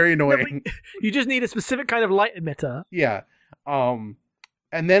 It's very annoying. No, you just need a specific kind of light emitter. Yeah. And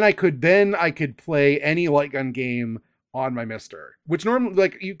then I could play any light gun game on my Mister, which normally,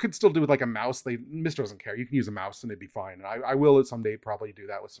 like, you could still do with like a mouse. Mister doesn't care. You can use a mouse and it'd be fine. And I will someday probably do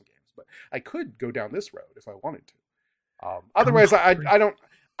that with some games, but I could go down this road if I wanted to. Otherwise, I don't.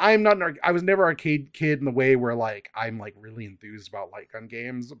 I'm not I was never an arcade kid in the way where like I'm like really enthused about light gun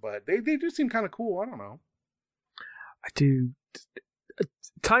games, but they do seem kind of cool. I don't know. I do.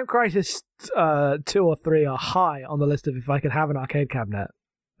 Time Crisis 2 or 3 are high on the list of if I could have an arcade cabinet,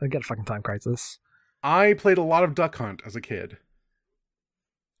 I'd get a fucking Time Crisis. I played a lot of Duck Hunt as a kid.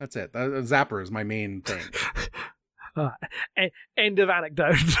 That's it. Zapper is my main thing. End of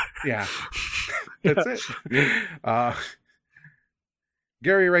anecdote. Yeah. That's it.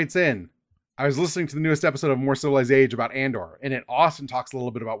 Gary writes in, I was listening to the newest episode of More Civilized Age about Andor, and Austin talks a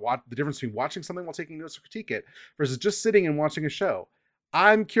little bit about the difference between watching something while taking notes or critique it versus just sitting and watching a show.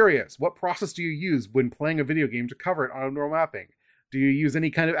 I'm curious, what process do you use when playing a video game to cover it on neural mapping? Do you use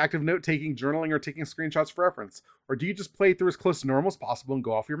any kind of active note-taking, journaling, or taking screenshots for reference? Or do you just play through as close to normal as possible and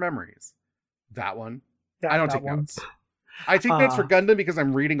go off your memories? That one. I don't take notes. I take notes for Gundam because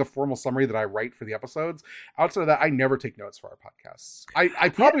I'm reading a formal summary that I write for the episodes. Outside of that, I never take notes for our podcasts. I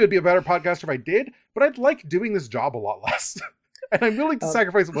probably would be a better podcaster if I did, but I'd like doing this job a lot less. And I'm willing to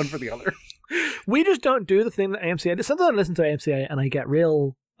sacrifice one for the other. We just don't do the thing that AMCA does. Sometimes I listen to AMCA and I get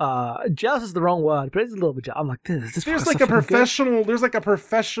real jealous is the wrong word, but it's a little bit jealous. I'm like, this there's like a professional. There's like a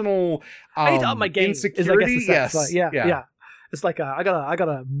professional. I need to up my game. Insecurity. Is, yes. Like, yeah. It's like I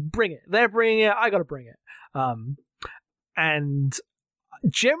gotta bring it. They're bringing it. I gotta bring it. And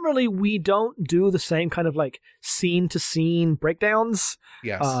generally we don't do the same kind of like scene to scene breakdowns.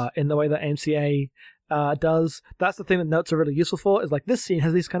 Yes. In the way that AMCA does. That's the thing that notes are really useful for, is like, this scene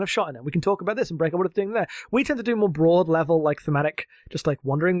has this kind of shot in it. We can talk about this and break up what it's doing there. We tend to do more broad level, like thematic, just like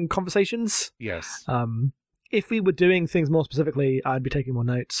wandering conversations. Yes. If we were doing things more specifically, I'd be taking more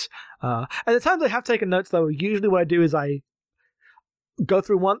notes. At the times I have taken notes, though, usually what I do is I go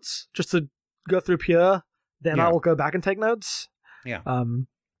through once just to go through pure, then I will go back and take notes. Yeah.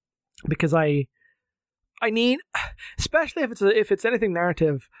 Because I need, especially if it's anything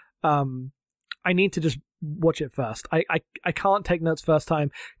narrative, I need to just watch it first. I can't take notes first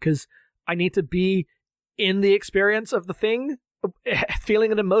time because I need to be in the experience of the thing,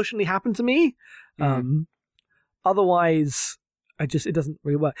 feeling it emotionally happen to me. Otherwise, it doesn't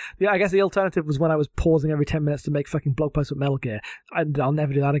really work. I guess the alternative was when I was pausing every 10 minutes to make fucking blog posts with Metal Gear, and I'll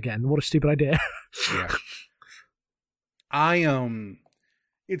never do that again. What a stupid idea. Yeah.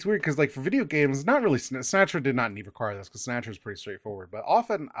 It's weird because, like, for video games, not really. Snatcher did not need require this because Snatcher is pretty straightforward. But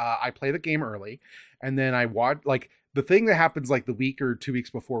often, I play the game early, and then I watch. Like, the thing that happens like the week or 2 weeks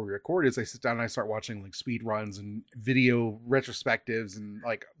before we record is I sit down and I start watching like speed runs and video retrospectives and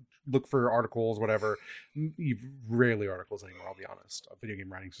like look for articles, whatever. Rarely articles anymore, I'll be honest. Video game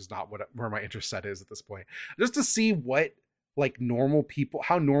writing is just not where my interest set is at this point. Just to see what like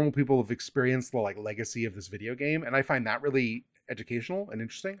how normal people have experienced the like legacy of this video game, and I find that really educational and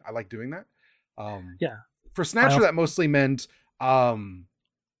interesting. I like doing that. For Snatcher, that mostly meant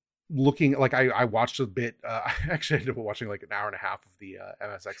looking like I watched a bit. I actually ended up watching like an hour and a half of the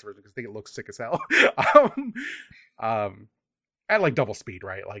MSX version because I think it looks sick as hell. At like double speed,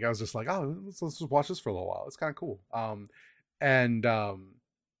 right? Like I was just like, oh, let's just watch this for a little while. It's kind of cool. And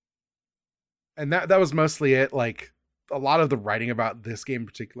that was mostly it. Like a lot of the writing about this game in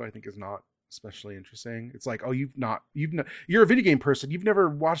particular, I think, is not especially interesting. It's like, oh, you're a video game person. You've never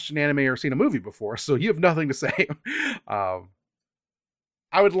watched an anime or seen a movie before, so you have nothing to say.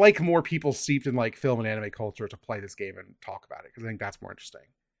 I would like more people steeped in like film and anime culture to play this game and talk about it because I think that's more interesting.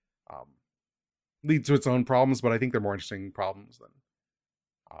 Leads to its own problems, but I think they're more interesting problems than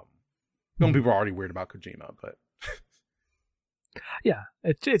film people are already weird about Kojima, but yeah,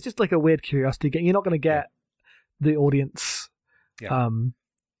 it's just like a weird curiosity game. You're not going to get the audience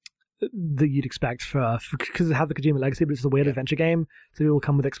that you'd expect for because it has the Kojima legacy, but it's a weird adventure game, so people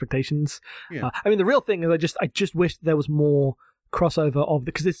come with expectations. I mean, the real thing is I just wish there was more crossover of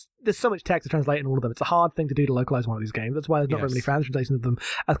because there's so much text to translate in all of them. It's a hard thing to do to localize one of these games. That's why there's not very many fan translations of them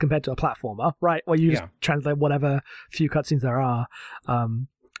as compared to a platformer, right? Where you just translate whatever few cutscenes there are.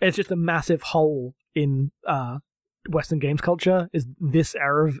 It's just a massive hole in Western games culture is this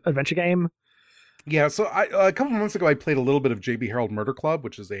era of adventure game. Yeah, so a couple months ago I played a little bit of JB Harold Murder Club,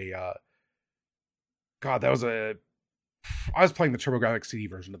 which is I was playing the TurboGrafx CD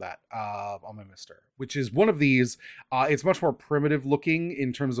version of that on my Mister, which is one of these. It's much more primitive looking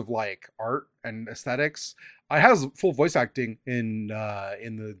in terms of like art and aesthetics. It has full voice acting in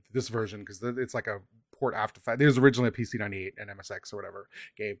this version because it's like a port after fact. There's originally a PC-98 and MSX or whatever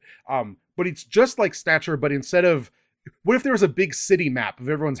game, but it's just like Snatcher, but instead of what if there was a big city map of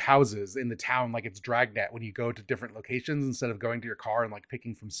everyone's houses in the town, like it's Dragnet when you go to different locations instead of going to your car and like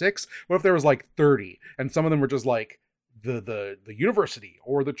picking from 6? What if there was like 30 and some of them were just like the university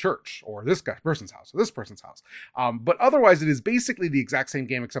or the church or this person's house or this person's house? But otherwise it is basically the exact same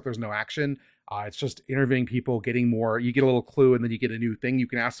game except there's no action. It's just interviewing people, getting more, you get a little clue and then you get a new thing you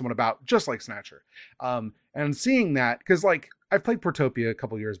can ask someone about, just like Snatcher. And seeing that, because like I've played Portopia a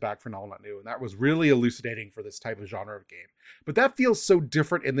couple years back for Null Not New, and that was really elucidating for this type of genre of game. But that feels so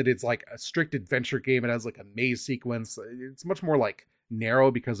different in that it's like a strict adventure game. It has like a maze sequence. It's much more like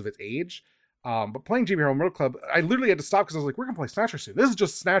narrow because of its age. But playing JB Harold Murder Club, I literally had to stop because I was like, we're going to play Snatcher soon. This is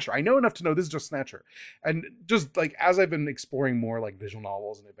just Snatcher. I know enough to know this is just Snatcher. And just like, as I've been exploring more like visual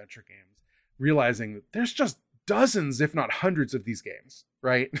novels and adventure games, realizing that there's just dozens, if not hundreds of these games,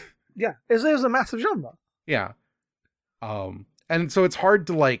 right? Yeah. It was a massive genre. Yeah. And so it's hard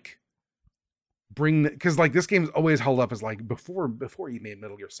to like bring because like this game's always held up as like before he made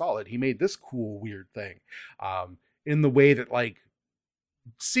Metal Gear Solid, he made this cool, weird thing. In the way that like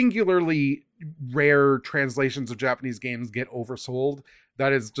singularly rare translations of Japanese games get oversold.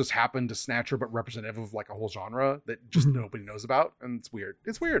 That has just happened to Snatcher, but representative of like a whole genre that just nobody knows about. And it's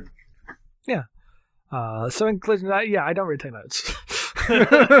weird. Yeah. So in conclusion, I don't really take notes.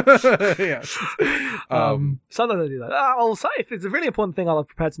 Yes. Sometimes I do that. I'll say if it's a really important thing, I'll have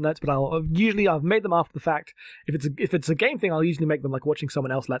prepared some notes, but I've made them after the fact. If it's a game thing, I'll usually make them like watching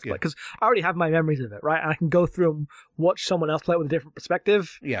someone else let's play, because I already have my memories of it, right? And I can go through and watch someone else play it with a different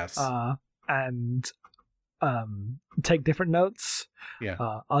perspective. Yes. And take different notes. Yeah.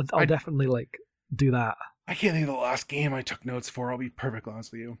 I'll definitely like do that. I can't think of the last game I took notes for. I'll be perfectly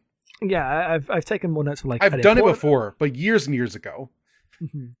honest with you. Yeah, I've taken more notes for like. I've done it before, but years and years ago.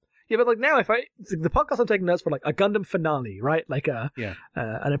 Mm-hmm. Yeah, but like now, the podcast I'm taking notes for like a Gundam finale, right? Like an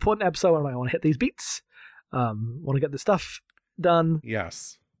important episode, and I want to hit these beats. Want to get this stuff done.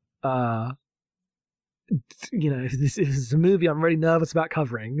 Yes. If this is a movie I'm really nervous about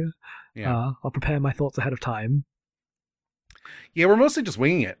covering, I'll prepare my thoughts ahead of time. Yeah, we're mostly just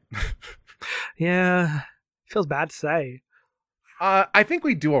winging it. Yeah, feels bad to say. I think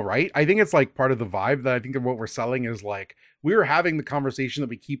we do all right. I think it's like part of the vibe that I think of what we're selling is like we were having the conversation that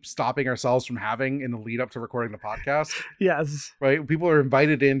we keep stopping ourselves from having in the lead up to recording the podcast. Yes. Right? People are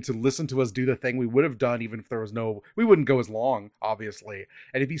invited in to listen to us do the thing we would have done even if there was we wouldn't go as long, obviously.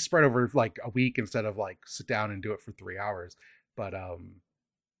 And it'd be spread over like a week instead of like sit down and do it for 3 hours. But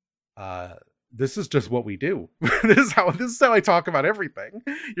this is just what we do. This is how I talk about everything.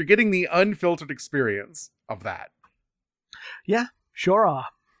 You're getting the unfiltered experience of that. Yeah, sure are.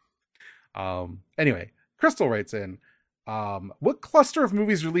 Anyway, Crystal writes in, what cluster of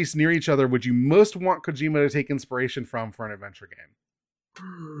movies released near each other would you most want Kojima to take inspiration from for an adventure game?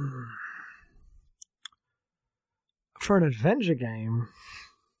 For an adventure game?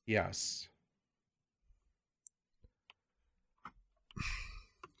 Yes.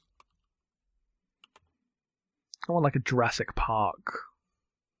 I want like a Jurassic Park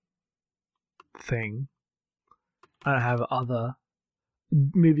thing. I don't have other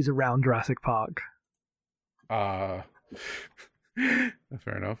movies around Jurassic Park. Fair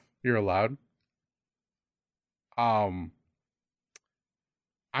enough. You're allowed. I'm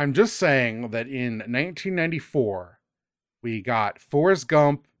just saying that in 1994, we got Forrest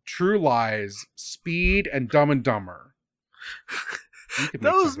Gump, True Lies, Speed, and Dumb and Dumber.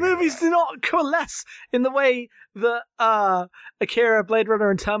 Those movies do not coalesce in the way that Akira, Blade Runner,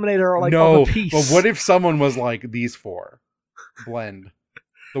 and Terminator are like of a piece. But what if someone was like these four blend?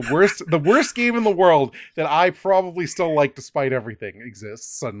 The worst game in the world that I probably still like despite everything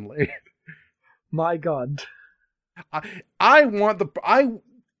exists suddenly. My God.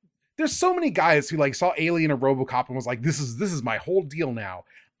 There's so many guys who like saw Alien or RoboCop and was like, this is my whole deal now.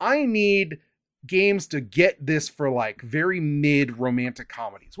 I need games to get this for like very mid romantic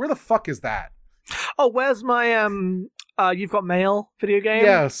comedies. Where the fuck is that? Oh, where's my You've Got Mail video game?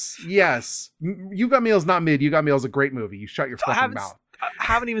 Yes. You've Got Mail is not mid. You Got Mail is a great movie. You shut your fucking mouth. I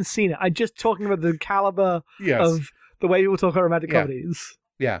haven't even seen it. I'm just talking about the caliber of the way people talk about romantic comedies.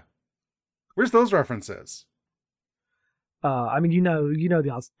 Yeah. Where's those references? I mean, you know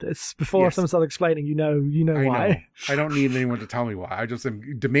the answer to this. Before someone starts explaining, you know why. Know. I don't need anyone to tell me why. I just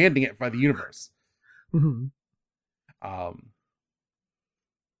am demanding it by the universe. Mm-hmm.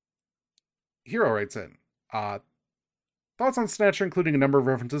 Hero writes in, thoughts on Snatcher, including a number of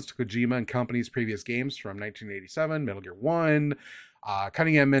references to Kojima and company's previous games from 1987, Metal Gear 1.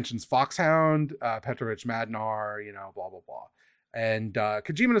 Cunningham mentions Foxhound, Petrovich Madnar, blah, blah, blah. And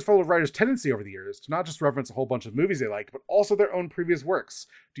Kojima is full of writers' tendency over the years to not just reference a whole bunch of movies they liked, but also their own previous works.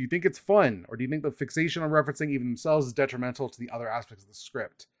 Do you think it's fun, or do you think the fixation on referencing even themselves is detrimental to the other aspects of the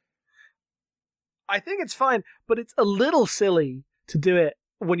script? I think it's fine, but it's a little silly to do it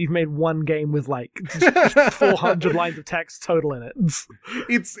when you've made one game with like 400 lines of text total in it.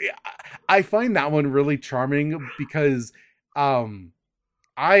 I find that one really charming because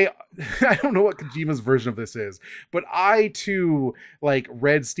I don't know what Kojima's version of this is, but I too like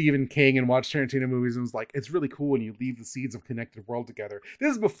read Stephen King and watched Tarantino movies and was like, it's really cool when you leave the seeds of connected world together.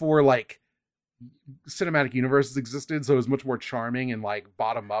 This is before like cinematic universes existed, so it was much more charming and like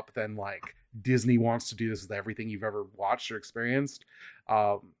bottom up than like Disney wants to do this with everything you've ever watched or experienced.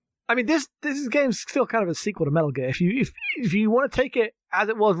 I mean, this game's still kind of a sequel to Metal Gear. If you want to take it as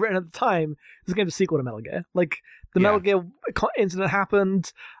it was written at the time, this game's a sequel to Metal Gear. Like the Metal Gear incident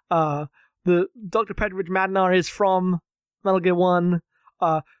happened. The Dr. Petrovich Madnar is from Metal Gear 1.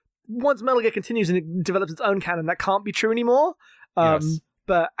 Once Metal Gear continues and it develops its own canon, that can't be true anymore.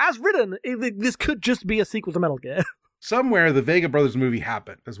 But as written, this could just be a sequel to Metal Gear. Somewhere the Vega Brothers movie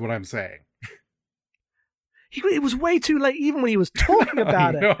happened, is what I'm saying. It was way too late, even when he was talking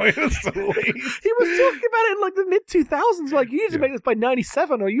about it. No, it was so late. He was talking about it in like the mid 2000s. Like, you need to make this by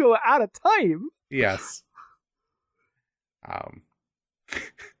 97, or you are out of time. Yes.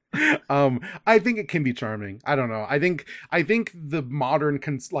 I think it can be charming. I don't know. I think the modern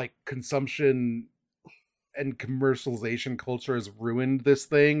consumption and commercialization culture has ruined this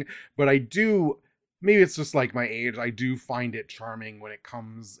thing, but I do, maybe it's just like my age, I do find it charming when it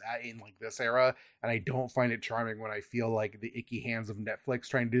comes in like this era, and I don't find it charming when I feel like the icky hands of Netflix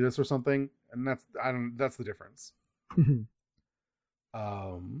trying to do this or something. And that's the difference.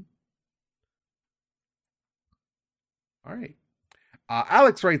 um all right.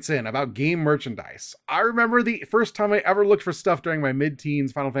 Alex writes in about game merchandise. I remember the first time I ever looked for stuff during my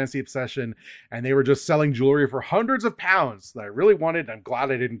mid-teens Final Fantasy obsession, and they were just selling jewelry for hundreds of pounds that I really wanted, and I'm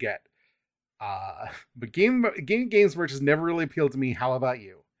glad I didn't get. But games merch has never really appealed to me. How about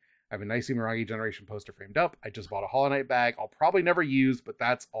you? I have a nice Imaragi Generation poster framed up. I just bought a Hollow Knight bag. I'll probably never use, but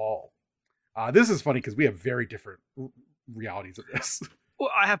that's all. This is funny because we have very different realities of this.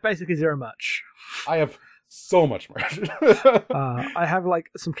 Well, I have basically zero merch. I have so much merch. I have like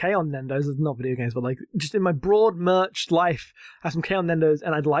some K-On! Nendos, not video games, but like just in my broad merch life, I have some K-On! Nendos,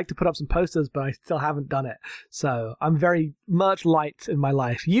 and I'd like to put up some posters, but I still haven't done it. So I'm very merch light in my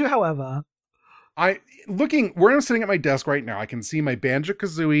life. You, however, where I'm sitting at my desk right now, I can see my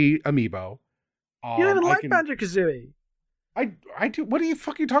Banjo-Kazooie amiibo. You don't even like Banjo-Kazooie. I do. What are you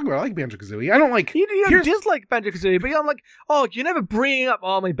fucking talking about? I like Banjo-Kazooie. I don't like. You don't dislike Banjo-Kazooie, but I'm like, oh, you're never bringing up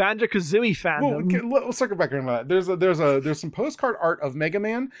my Banjo-Kazooie fandom. Well, we'll circle back around that. There's some postcard art of Mega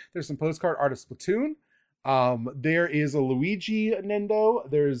Man. There's some postcard art of Splatoon. There is a Luigi Nendo.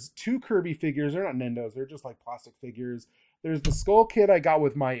 There's 2 Kirby figures. They're not Nendos. They're just like plastic figures. There's the Skull Kid I got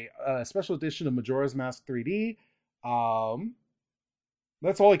with my special edition of Majora's Mask 3D.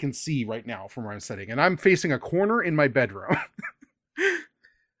 That's all I can see right now from where I'm sitting, and I'm facing a corner in my bedroom.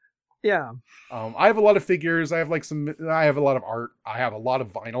 Yeah. I have a lot of figures. I have a lot of art. I have a lot of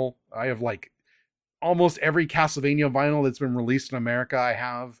vinyl. I have like almost every Castlevania vinyl that's been released in America. I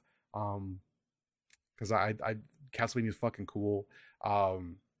have, because I Castlevania is fucking cool.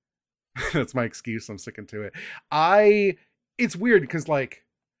 That's my excuse. I'm sticking to it. It's weird because like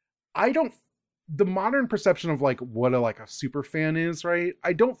the modern perception of like what a super fan is, right?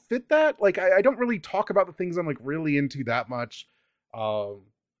 I don't fit that. Like I don't really talk about the things I'm like really into that much.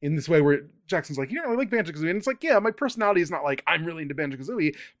 In this way where Jackson's like, you don't really like Banjo-Kazooie. And it's like, yeah, my personality is not like, I'm really into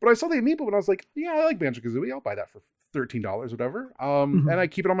Banjo-Kazooie. But I saw the amiibo and I was like, yeah, I like Banjo-Kazooie. I'll buy that for $13, whatever. And I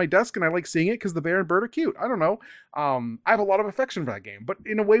keep it on my desk and I like seeing it because the bear and bird are cute. I don't know. I have a lot of affection for that game, but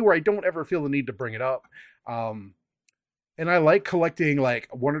in a way where I don't ever feel the need to bring it up. And I like collecting like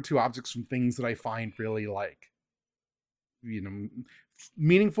 1 or 2 objects from things that I find really like,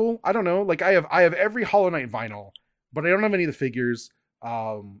 meaningful. I don't know. Like I have every Hollow Knight vinyl, but I don't have any of the figures.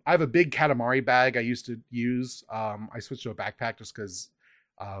 I have a big Katamari bag I used to use. I switched to a backpack just because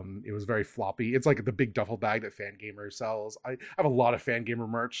it was very floppy. It's like the big duffel bag that Fangamer sells. I have a lot of Fangamer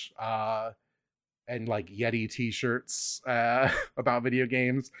merch and like Yeti t-shirts about video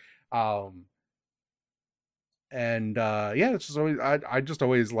games. It's just always I just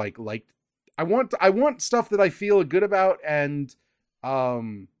always like I want stuff that I feel good about, and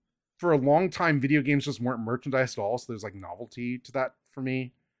for a long time video games just weren't merchandise at all, so there's like novelty to that for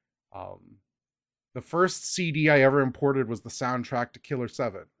me. The first CD I ever imported was the soundtrack to Killer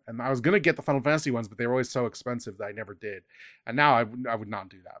 7, and I was gonna get the Final Fantasy ones, but they were always so expensive that I never did. And now I would not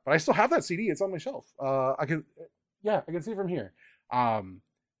do that, but I still have that CD. It's on my shelf. I can see it from here.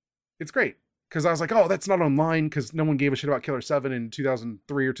 It's great because I was like, oh, that's not online because no one gave a shit about Killer 7 in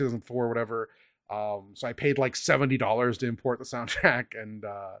 2003 or 2004 or whatever. So I paid like $70 to import the soundtrack, and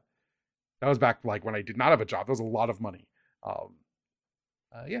that was back like when I did not have a job. That was a lot of money.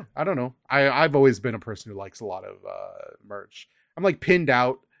 I don't know. I've always been a person who likes a lot of merch. I'm like pinned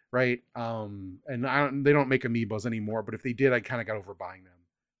out, right? And they don't make amiibos anymore, but if they did, I kind of got over buying them.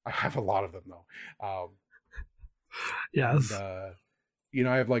 I have a lot of them though. Yes. And,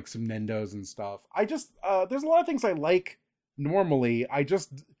 I have like some Nendos and stuff. I just there's a lot of things I like normally. I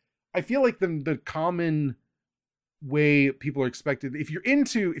feel like the common way people are expected, if you're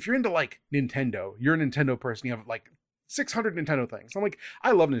into like Nintendo, you're a Nintendo person, you have like 600 Nintendo things. I'm like,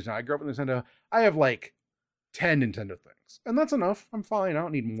 I love Nintendo. I grew up with Nintendo. I have like 10 Nintendo things, and that's enough. I'm fine. I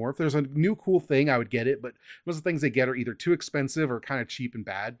don't need more. If there's a new cool thing, I would get it, but most of the things they get are either too expensive or kind of cheap and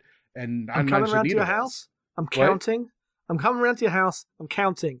bad. And I'm coming around to your house. I'm counting. I'm coming around to your house. I'm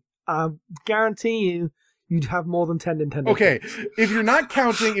counting. I'm guaranteeing you'd have more than 10 Nintendo. Okay, things. if you're not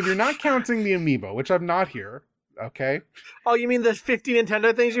counting the amiibo, which I'm not here. Okay. Oh, you mean the 50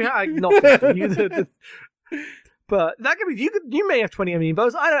 Nintendo things you have? Not 50. But that could be you may have 20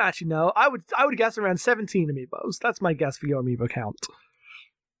 amiibos. I don't actually know. I would guess around 17 amiibos. That's my guess for your amiibo count.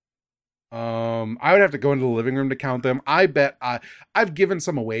 I would have to go into the living room to count them. I bet I've given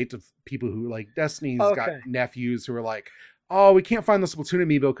some away to people who like Destiny's got Okay. nephews who are like, oh, we can't find the Splatoon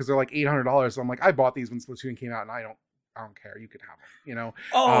amiibo because they're like $800. So I'm like, I bought these when Splatoon came out, and I don't care. You can have them. You know.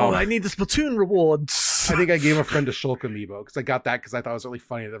 Oh, I need the Splatoon rewards. I think I gave a friend a Shulk amiibo because I got that because I thought it was really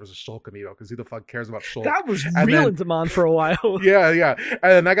funny that there was a Shulk amiibo because who the fuck cares about Shulk? That was And real then- in demand for a while. Yeah. And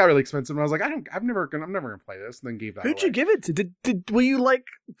then that got really expensive, and I was like, I'm never gonna play this. And then gave that. Who'd away. you give it to? Were you like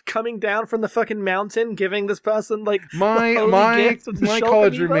coming down from the fucking mountain, giving this person like My the holy gift of the my Shulk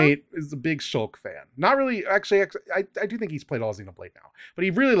college amiibo? roommate is a big Shulk fan. Not really, actually. I do think he's played all Xenoblade now, but he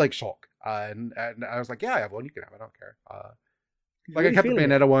really likes Shulk. And I was like, yeah, I have one. You can have it. I don't care. Like I kept the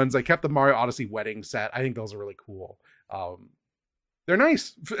Bayonetta ones. I kept the Mario Odyssey wedding set. I think those are really cool. They're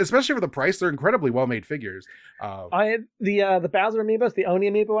nice, especially for the price. They're incredibly well made figures. I had the Bowser amiibo is the only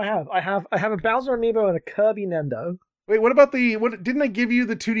amiibo I have. I have a Bowser amiibo and a Kirby Nendo. Wait, what about what? Didn't I give you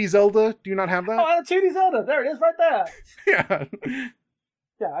the 2D Zelda? Do you not have Oh, that? I have a 2D Zelda. There it is, right there. Yeah.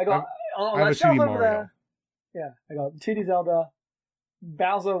 Yeah, I got on I have that a shelf 2D over Mario. there. Yeah, I got 2D Zelda,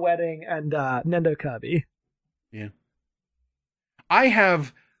 Bowser wedding, and Nendo Kirby. I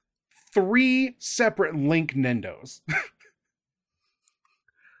have 3 separate Link Nendos.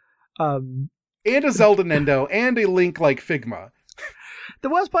 Um, And a Zelda Nendo, and a Link like Figma. the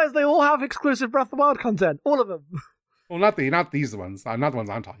worst part is they all have exclusive Breath of the Wild content. All of them. Well, not these ones. Not the ones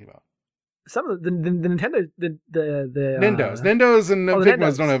I'm talking about. Some of the Nintendo the Nendos, Nendos, and the Figmas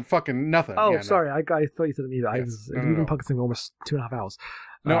Nendos. don't have fucking nothing. Oh, Yeah, no. sorry, I thought you said Amiibo. Yes. No, We've been no. podcasting for almost 2.5 hours.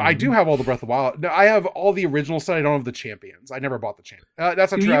 No, I do have all the Breath of the Wild. No, I have all the original stuff. I don't have the champions. I never bought the champion.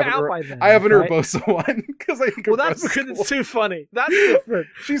 That's not true. You're I have, out an, by then. I have an right? Urbosa one because I think Well, that's Urbosa's because cool. it's too funny. That's different.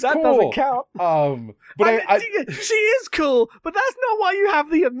 She's that cool. doesn't count. But She is cool, but that's not why you have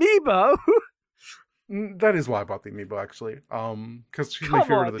the Amiibo. that is why I bought the amiibo actually. Because she's my Come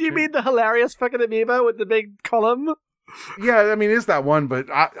favorite on, of the do you two. mean the hilarious fucking Amiibo with the big column? Yeah, I mean, it's that one, but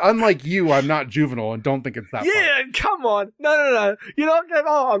unlike you, I'm not juvenile and don't think it's that. Yeah, funny. come on. No. You're not going,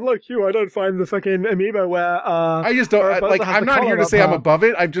 oh, unlike you, I don't find the fucking Amiibo where, I just don't Urbosa like. has I'm the not here to collar say I'm up. above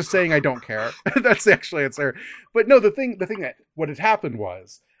it. I'm just saying I don't care. That's the actual answer. But no, the thing that what had happened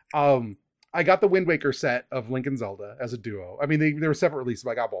was, I got the Wind Waker set of Link and Zelda as a duo. I mean, they were separate releases, but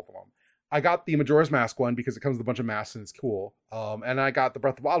I got both of them. I got the Majora's Mask one because it comes with a bunch of masks and it's cool. And I got the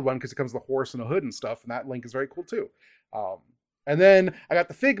Breath of the Wild one because it comes with a horse and a hood and stuff, and that Link is very cool too. And then I got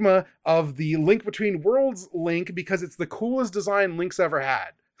the Figma of the Link Between Worlds Link because it's the coolest design Link's ever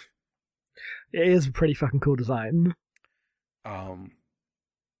had. it is a pretty fucking cool design.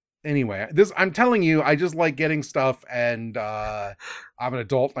 Anyway, I'm telling you, I just like getting stuff, and I'm an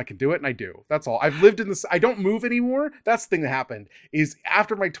adult and I can do it, and I do. That's all. I've lived in this. I don't move anymore. That's the thing that happened is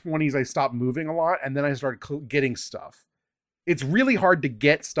after my 20s, I stopped moving a lot, and then I started getting stuff. It's really hard to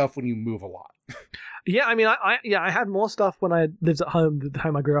get stuff when you move a lot. Yeah, I mean, I had more stuff when I lived at home, the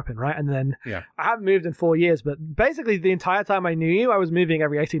home I grew up in, right? And then Yeah. I haven't moved in 4 years, but basically the entire time I knew you, I was moving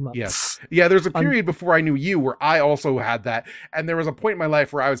every 18 months. Yes. Yeah, there's a period before I knew you where I also had that. And there was a point in my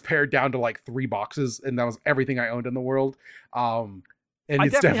life where I was pared down to like 3 boxes, and that was everything I owned in the world. And I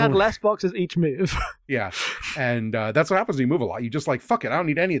it's definitely had less boxes each move. Yeah. And that's what happens when you move a lot. You just like, fuck it, I don't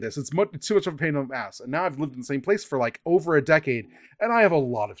need any of this. It's too much of a pain in the ass. And now I've lived in the same place for like over a decade, and I have a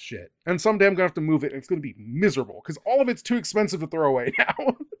lot of shit. And someday I'm going to have to move it, and it's going to be miserable because all of it's too expensive to throw away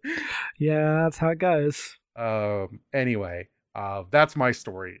now. Yeah, that's how it goes. Anyway, that's my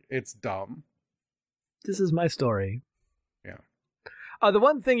story. It's dumb. This is my story. Yeah. The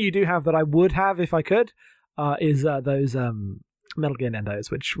one thing you do have that I would have if I could is those Metal Gear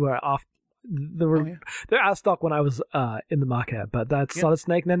Nendos, which were off. They're out of stock when I was in the market, but that Solid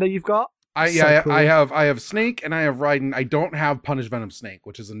Snake Nendo you've got. I cool. have Snake and I have Raiden. I don't have Punish Venom Snake,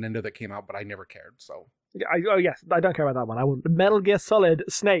 which is a Nendo that came out, but I never cared. So Yes, I don't care about that one. I want Metal Gear Solid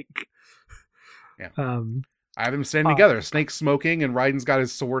Snake. Yeah. I have them standing together. Snake's smoking and Raiden's got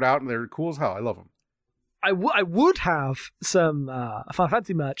his sword out, and they're cool as hell. I love them. I would have some Final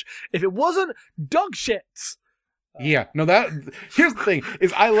Fantasy merch if it wasn't dog shit. Yeah, no, here's the thing,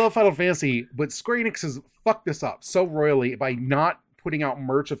 is I love Final Fantasy, but Square Enix has fucked this up so royally by not putting out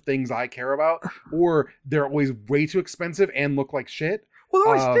merch of things I care about, or they're always way too expensive and look like shit. Well,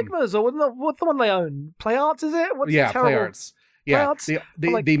 they're always Figmas, or what's the one they own? Play Arts, is it? What's Yeah, terrible? Play Arts. Yeah, Arts?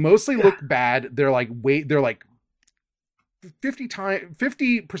 they mostly look bad. They're like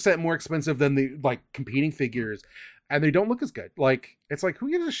 50% more expensive than the like competing figures, and they don't look as good. Like, it's like, who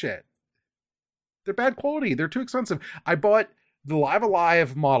gives a shit? They're bad quality. They're too expensive. I bought the Live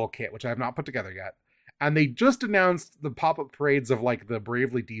Alive model kit, which I have not put together yet. and they just announced the pop-up parades of like the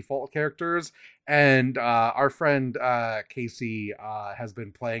Bravely Default characters, and our friend Casey has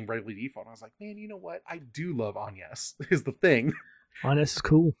been playing Bravely Default, and I was like, man, you know what, I do love Agnes is the thing. Agnes is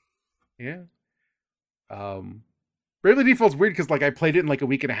cool. Yeah. Bravely Default's weird because like I played it in like a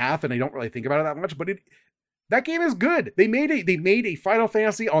week and a half and I don't really think about it that much, but that game is good. They made a Final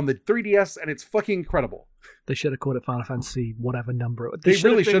Fantasy on the 3DS and it's fucking incredible. They should have called it Final Fantasy whatever number. They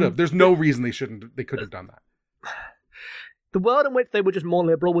really should have. There's no reason they couldn't have done that. The world in which they were just more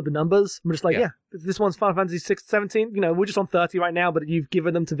liberal with the numbers, we're just like, yeah this one's Final Fantasy 17. You know, we're just on 30 right now, but you've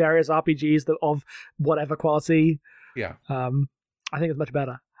given them to various RPGs of whatever quality. Yeah. I think it's much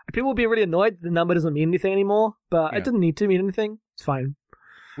better. People will be really annoyed that the number doesn't mean anything anymore, but it doesn't need to mean anything. It's fine.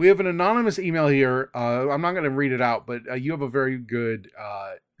 We have an anonymous email here. I'm not going to read it out, but you have a very good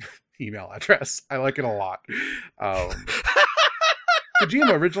email address. I like it a lot.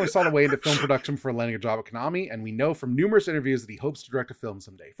 Kojima originally saw the way into film production before landing a job at Konami, and we know from numerous interviews that he hopes to direct a film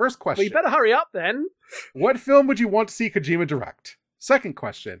someday. First question. Well, you better hurry up then. What film would you want to see Kojima direct? Second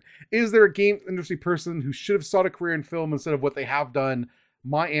question. Is there a game industry person who should have sought a career in film instead of what they have done?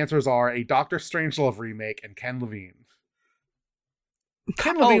 My answers are a Doctor Strangelove remake and Ken Levine.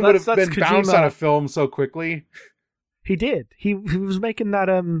 Ken Levine would have been Kojima. Bounced out of film so quickly. He did. He was making that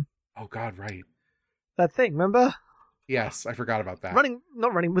Oh God, right. That thing, remember? Yes, I forgot about that.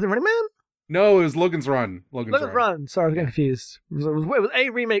 Not running with Running Man? No, it was Logan's Run. Logan's Run. Sorry, I was getting confused. It was a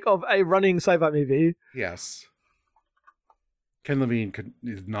remake of a running sci-fi movie. Yes. Ken Levine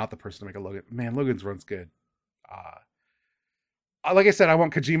is not the person to make a Logan. Man, Logan's Run's good. Like I said, I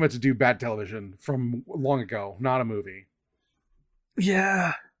want Kojima to do bad television from long ago, not a movie.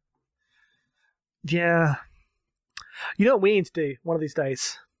 Yeah. Yeah. You know what we need to do one of these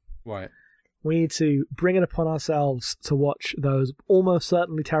days? What? We need to bring it upon ourselves to watch those almost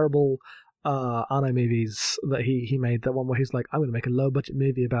certainly terrible Arno movies that he made. That one where he's like, I'm going to make a low-budget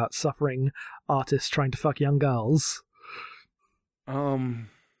movie about suffering artists trying to fuck young girls.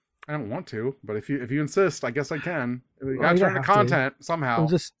 I don't want to, but if you insist, I guess I can. We gotta turn the content somehow.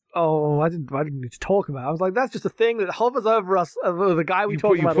 I didn't need to talk about it. I was like, that's just a thing that hovers over us, over the guy we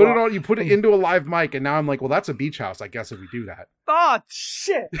talk about. You put it into a live mic, and now I'm like, well, that's a beach house, I guess, if we do that. Oh,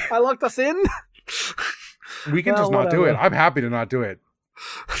 shit. I locked us in? We can just not do it. I'm happy to not do it.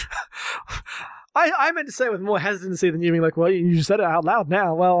 I meant to say it with more hesitancy than you being like, well, you said it out loud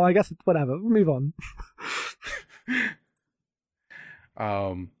now. Well, I guess it's whatever. We'll move on.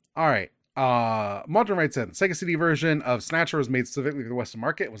 All right. Modern Right said the Sega CD version of Snatcher was made specifically for the Western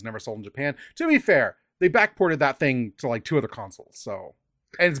market. It was never sold in Japan. To be fair, they backported that thing to like 2 other consoles. So,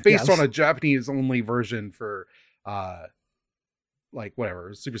 and it's based on a Japanese only version for like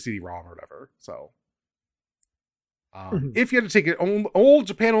whatever, Super CD-ROM or whatever. So, if you had to take an old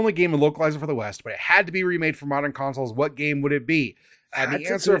Japan only game and localize it for the West, but it had to be remade for modern consoles, what game would it be? And the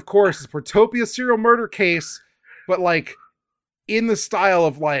answer, of course, is Portopia Serial Murder Case, but like in the style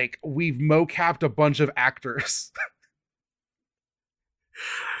of like we've mocapped a bunch of actors.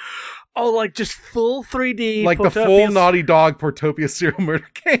 Oh, like just full 3D, like the full Naughty Dog Portopia Serial Murder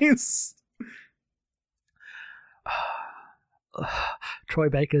Case. Troy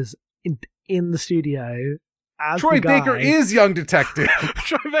Baker's in the studio as Troy Baker is Young Detective.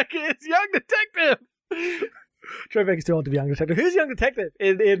 Troy Baker is Young Detective. Troy Baker's too old to be Young Detective. Who's Young Detective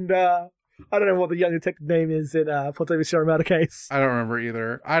in I don't know what the Young Detective name is in Portopia Serial Murder Case. I don't remember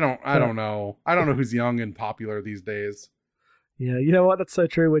either. I don't know. I don't know who's young and popular these days. Yeah, you know what? That's so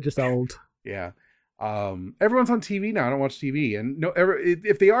true. We're just old. Yeah. Everyone's on TV now. I don't watch TV, and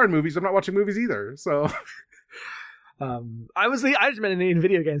if they are in movies, I'm not watching movies either. So, I just meant in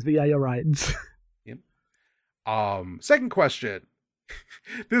video games, but yeah, you're right. Yep. Second question.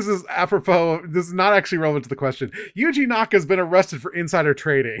 This is apropos. This is not actually relevant to the question. Yuji Naka has been arrested for insider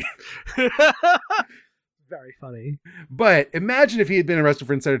trading. Very funny. But imagine if he had been arrested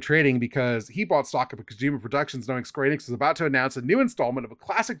for insider trading because he bought stock of Kojima Productions knowing Square Enix was about to announce a new installment of a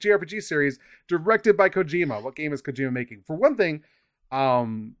classic JRPG series directed by Kojima. What game is Kojima making? For one thing,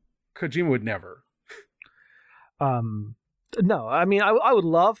 Kojima would never. No, I mean, I would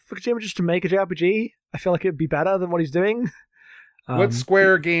love for Kojima just to make a JRPG. I feel like it would be better than what he's doing. What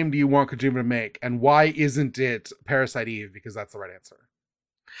Square game do you want Kojima to make? And why isn't it Parasite Eve? Because that's the right answer.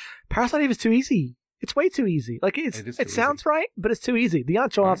 Parasite Eve is too easy. It's way too easy. Like it sounds right, but it's too easy. The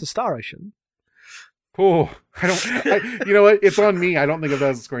actual answer is Star Ocean. Oh, you know what? It's on me. I don't think of that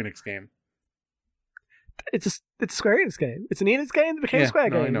as a Square Enix game. It's a Square Enix game. It's an Enix game that became a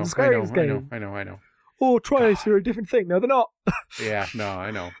Square game. It's a Square Enix game. I know. Oh, Triace are a different thing. No, they're not. Yeah, no,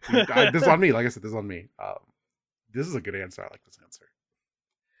 I know. This is on me. Like I said, this is on me. This is a good answer. I like this answer.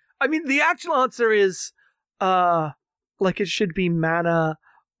 I mean, the actual answer is like it should be mana,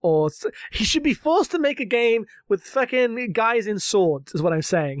 he should be forced to make a game with fucking guys in swords, is what I'm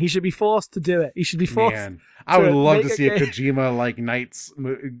saying. He should be forced to do it. He should be forced. Man, I would love to see a Kojima like Knights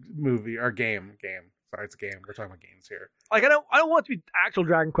movie or game. Sorry, it's a game. We're talking about games here. Like I don't want it to be actual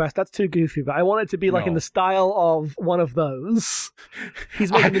Dragon Quest. That's too goofy. But I want it to be like in the style of one of those.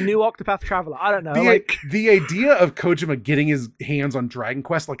 He's making the new Octopath Traveler. I don't know. The idea of Kojima getting his hands on Dragon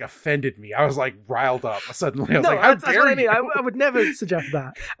Quest like offended me. I was like riled up suddenly. I was like, how dare you? That's what I mean. I would never suggest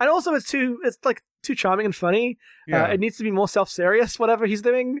that. And also, it's too charming and funny. Yeah. It needs to be more self-serious. Whatever he's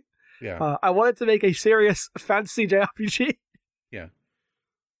doing. Yeah. I wanted to make a serious fantasy JRPG. Yeah.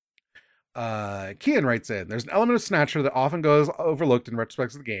 Kian writes in, there's an element of Snatcher that often goes overlooked in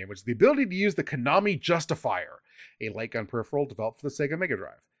retrospects of the game, which is the ability to use the Konami Justifier, a light gun peripheral developed for the Sega Mega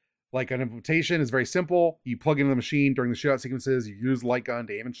Drive. Light gun implementation is very simple. You plug into the machine during the shootout sequences, you use light gun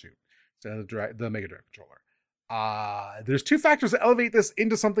to aim and shoot instead of the Mega Drive controller. There's two factors that elevate this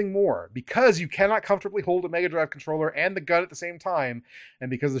into something more. Because you cannot comfortably hold a Mega Drive controller and the gun at the same time, and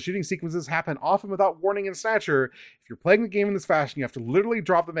because the shooting sequences happen often without warning in Snatcher, if you're playing the game in this fashion, you have to literally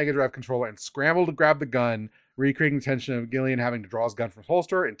drop the Mega Drive controller and scramble to grab the gun, recreating the tension of Gillian having to draw his gun from his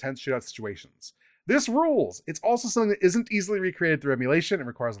holster in tense shootout situations. This rules. It's also something that isn't easily recreated through emulation and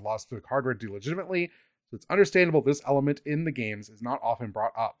requires a lot of specific hardware to do legitimately, so it's understandable this element in the games is not often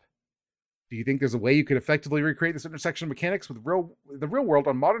brought up. Do you think there's a way you could effectively recreate this intersection of mechanics with the real world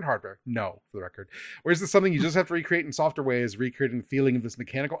on modern hardware? No, for the record. Or is this something you just have to recreate in softer ways, recreating the feeling of this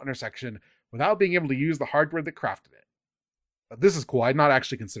mechanical intersection without being able to use the hardware that crafted it? This is cool. I'd not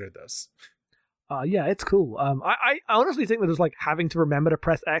actually considered this. Yeah, it's cool. I honestly think that there's like having to remember to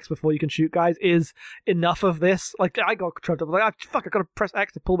press X before you can shoot guys is enough of this. Like I got tripped up. Like, fuck, I gotta press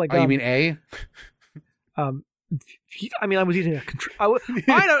X to pull my gun. Oh, you mean A? I mean, I was using a control.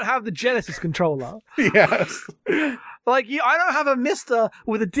 I don't have the Genesis controller. Yes. Like, I don't have a Mister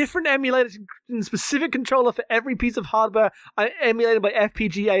with a different emulated and specific controller for every piece of hardware emulated by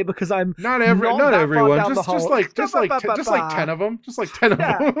FPGA because I'm not everyone. Just like 10 of them. Just like 10 of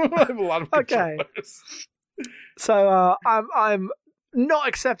them. I have a lot of controllers. Okay. So I'm not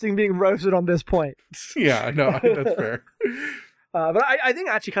accepting being roasted on this point. Yeah, no, that's fair. But I think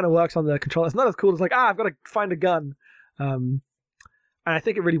it actually kind of works on the controller. It's not as cool as like, I've got to find a gun. And I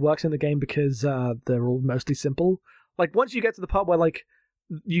think it really works in the game because they're all mostly simple. Like, once you get to the part where, like,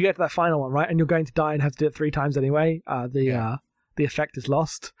 you get to that final one, right, and you're going to die and have to do it 3 times anyway, the effect is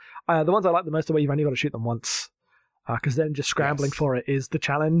lost. The ones I like the most are where you've only got to shoot them once. Because then just scrambling for it is the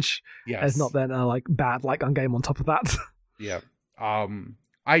challenge. Yes. It's not then a, like, bad light gun game on top of that. Yeah.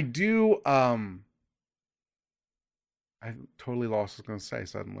 I do... I totally lost what I was going to say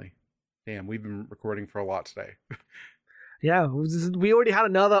suddenly. Damn, we've been recording for a lot today. Yeah, we already had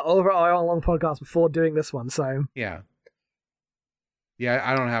another over-hour-long podcast before doing this one, so... Yeah. Yeah,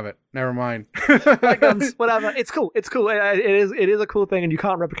 I don't have it. Never mind. Light guns, whatever. It's cool. It's cool. It is a cool thing, and you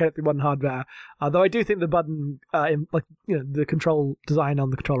can't replicate it through modern hardware. Though I do think the button, the control design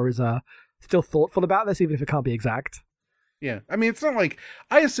on the controller is still thoughtful about this, even if it can't be exact. Yeah, I mean, it's not like...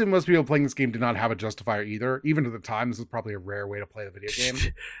 I assume most people playing this game did not have a justifier either. Even at the time, this is probably a rare way to play the video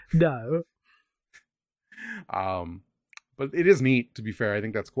game. No. But it is neat, to be fair. I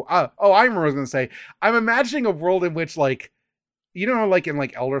think that's cool. I remember what I was going to say. I'm imagining a world in which, like... You know, like in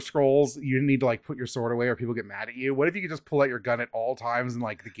like Elder Scrolls, you didn't need to like put your sword away or people get mad at you. What if you could just pull out your gun at all times and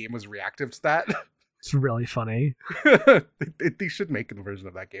like the game was reactive to that? It's really funny. They should make a version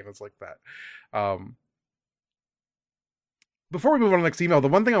of that game that's like that. Before we move on to the next email, the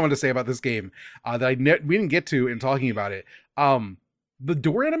one thing I wanted to say about this game that we didn't get to in talking about it, the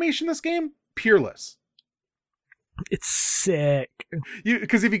door animation in this game, peerless. It's sick.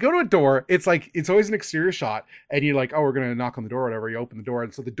 Because if you go to a door, it's like it's always an exterior shot, and you're like, oh, we're gonna knock on the door or whatever. You open the door,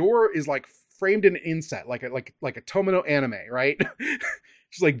 and so the door is like framed in an inset, like a Tomino anime, right?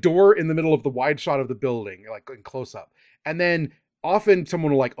 Just like door in the middle of the wide shot of the building, like in close up, and then often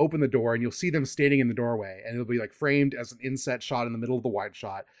someone will like open the door and you'll see them standing in the doorway and it'll be like framed as an inset shot in the middle of the wide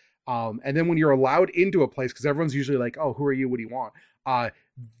shot. And then when you're allowed into a place, because everyone's usually like, oh, who are you? What do you want?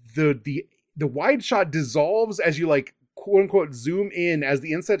 The wide shot dissolves as you like quote unquote zoom in as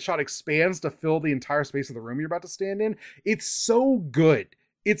the inset shot expands to fill the entire space of the room you're about to stand in. It's so good.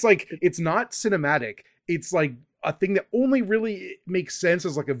 It's like, it's not cinematic. It's like a thing that only really makes sense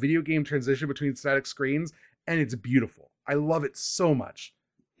as like a video game transition between static screens. And it's beautiful. I love it so much.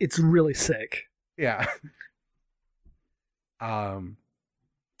 It's really sick. Yeah.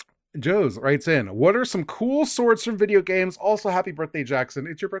 Joe's writes in, what are some cool swords from video games? Also, happy birthday, Jackson.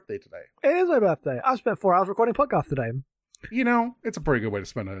 It's your birthday today. It is my birthday. I spent 4 hours recording a podcast today. You know, it's a pretty good way to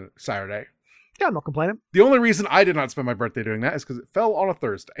spend a Saturday. Yeah, I'm not complaining. The only reason I did not spend my birthday doing that is because it fell on a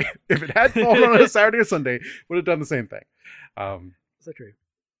Thursday. If it had fallen on a Saturday or Sunday, would have done the same thing. So true.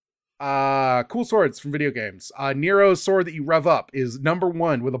 Cool swords from video games. Nero's sword that you rev up is number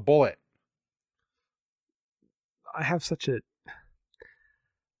 1 with a bullet. I have such a...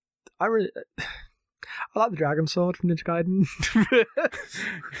 I like the Dragon Sword from Ninja Gaiden.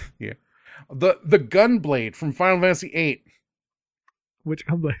 Yeah. The Gunblade from Final Fantasy VIII. Which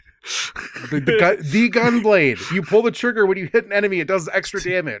Gunblade? The Gunblade. You pull the trigger when you hit an enemy, it does extra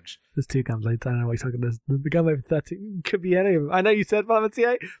damage. There's 2 Gunblades. I don't know what you're talking about. The Gunblade 13 could be any of them. I know you said Final Fantasy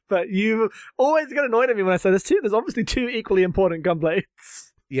VIII, but you always get annoyed at me when I say there's 2. There's obviously 2 equally important Gunblades.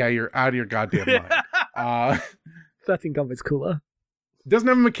 Yeah, you're out of your goddamn mind. 13 Gunblade's cooler. Doesn't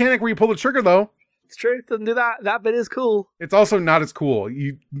have a mechanic where you pull the trigger, though. It's true. It doesn't do that. That bit is cool. It's also not as cool.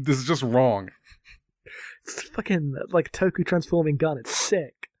 This is just wrong. It's fucking like Toku transforming gun. It's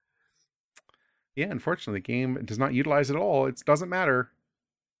sick. Yeah, unfortunately, the game does not utilize it at all. It doesn't matter.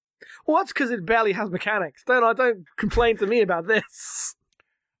 Well, that's because it barely has mechanics. Don't complain to me about this.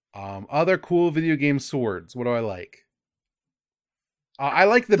 Other cool video game swords. What do I like? I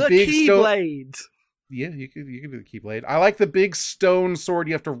like the big Keyblade. Yeah, you could do the Keyblade. I like the big stone sword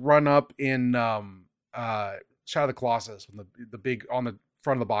you have to run up in Shadow of the Colossus when the big on the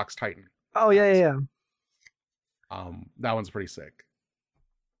front of the box Titan. Oh yeah. That one's pretty sick.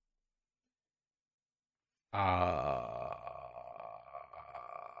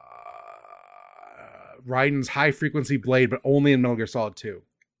 Raiden's high frequency blade, but only in Metal Gear Solid 2.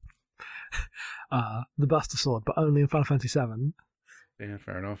 The Buster Sword, but only in Final Fantasy VII. Yeah,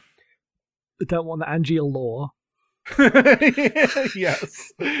 fair enough. I don't want the Angeal lore.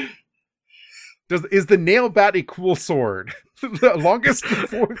 Yes. Is the nail bat a cool sword? The longest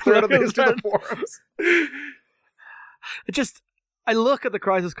thread of the history of the forums. I look at the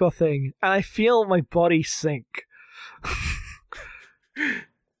Crisis Core thing and I feel my body sink.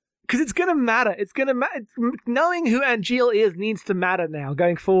 Because it's going to matter. It's going to matter. Knowing who Angeal is needs to matter now,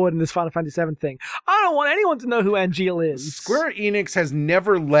 going forward in this Final Fantasy VII thing. I don't want anyone to know who Angeal is. Square Enix has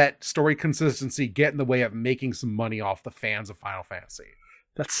never let story consistency get in the way of making some money off the fans of Final Fantasy.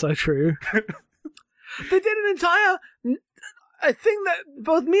 That's so true. They did an entire... I think that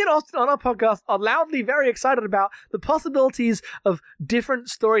both me and Austin on our podcast are loudly very excited about the possibilities of different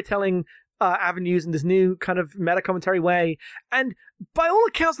storytelling avenues in this new kind of meta commentary way. And by all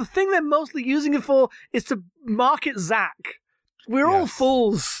accounts, the thing they're mostly using it for is to market Zack. We're all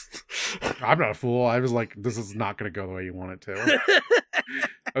fools. I'm not a fool. I was like, this is not going to go the way you want it to.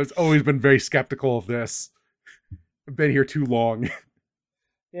 I've always been very skeptical of this. I've been here too long.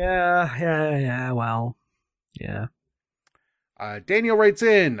 Yeah. Well, yeah. Daniel writes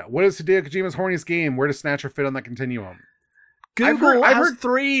in, what is Hideo Kojima's horniest game? Where does Snatcher fit on that continuum? Google I've heard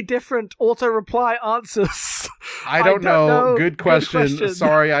 3 different auto-reply answers. I don't know. Good question.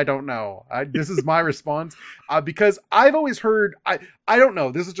 Sorry, I don't know. This is my response. Because I've always heard... I don't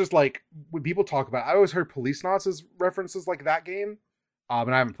know. This is just like... When people talk about it, I always heard Policenauts as references like that game.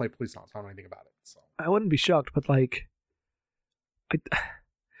 And I haven't played Policenauts. I don't know anything about it. So I wouldn't be shocked, but like...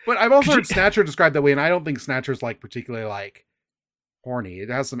 But I've also heard Snatcher described that way, and I don't think Snatcher's like particularly like horny. It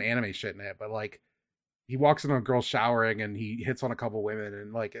has some anime shit in it, but like he walks in on a girl showering and he hits on a couple women,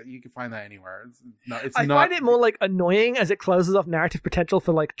 and like you can find that anywhere. I find it more like annoying as it closes off narrative potential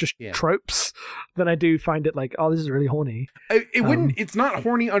for like just tropes than I do find it like, oh, this is really horny. It wouldn't. It's not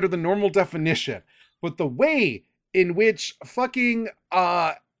horny under the normal definition, but the way in which fucking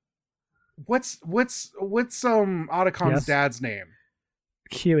what's Otacon's dad's name?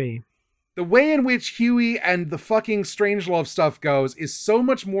 Huey. The way in which Huey and the fucking Strangelove stuff goes is so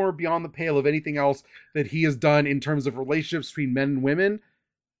much more beyond the pale of anything else that he has done in terms of relationships between men and women.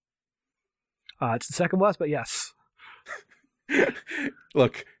 It's the second worst, but yes.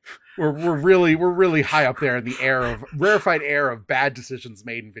 Look, we're really high up there in the rarefied air of bad decisions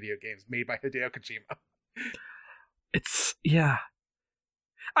made in video games made by Hideo Kojima. Yeah.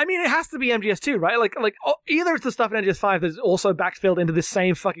 I mean, it has to be MGS2, right? Like either it's the stuff in MGS5 that's also backfilled into this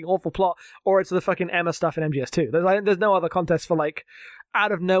same fucking awful plot, or it's the fucking Emma stuff in MGS2. There's no other contest for like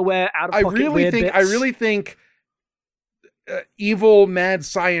out of nowhere, out of pocket weird bits. I really think evil mad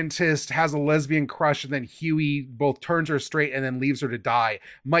scientist has a lesbian crush, and then Huey both turns her straight and then leaves her to die.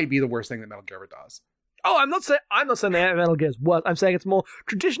 Might be the worst thing that Metal Gear ever does. Oh, I'm not saying that Metal Gear is worse. I'm saying it's more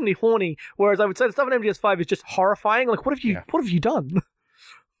traditionally horny. Whereas I would say the stuff in MGS5 is just horrifying. Like, what have you done?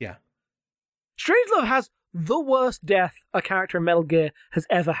 Yeah. Strangelove has the worst death a character in Metal Gear has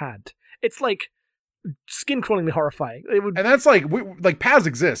ever had. It's like skin-crawlingly horrifying. And that's like Paz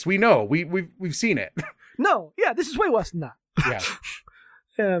exists. We know. We've seen it. No, yeah, this is way worse than that. Yeah.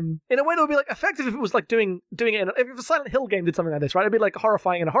 In a way that would be like effective if it was like doing it. If a Silent Hill game did something like this, right? It'd be like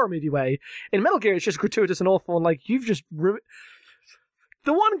horrifying in a horror movie way. In Metal Gear, it's just gratuitous and awful, and like you've just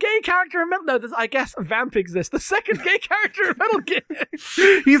the one gay character in Metal. No, I guess Vamp exists. The second gay character in Metal Gear.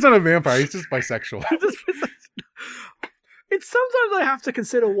 He's not a vampire. He's just bisexual. It's sometimes I have to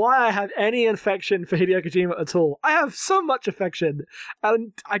consider why I have any affection for Hideo Kojima at all. I have so much affection,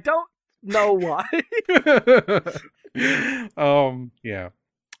 and I don't know why. Yeah.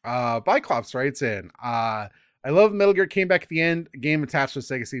 Biclops writes in, I love Metal Gear came back at the end, game attached to a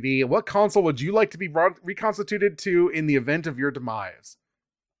Sega CD. What console would you like to be reconstituted to in the event of your demise?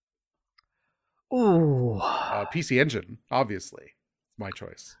 Ooh. PC Engine, obviously. It's my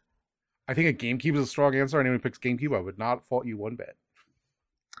choice. I think a GameCube is a strong answer. Anyone who picks GameCube, I would not fault you one bit.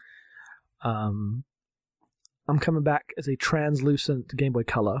 I'm coming back as a translucent Game Boy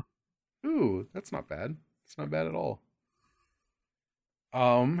Color. Ooh, that's not bad. It's not bad at all.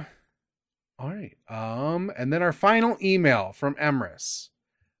 All right. And then our final email from Emrys.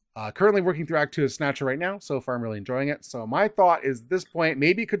 Currently working through Act 2 of Snatcher right now. So far, I'm really enjoying it. So my thought is at this point,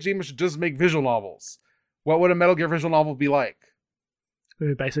 maybe Kojima should just make visual novels. What would a Metal Gear visual novel be like?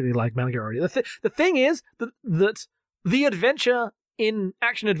 Basically like Metal Gear already. The thing is that the adventure in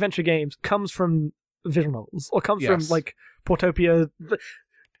action-adventure games comes from visual novels, or comes from, like, Portopia.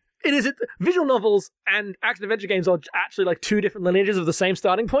 Visual novels and action-adventure games are actually, like, two different lineages of the same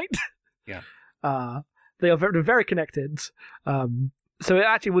starting point. Yeah. They are very, very connected. So it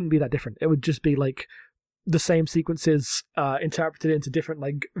actually wouldn't be that different. It would just be, like, the same sequences interpreted into different,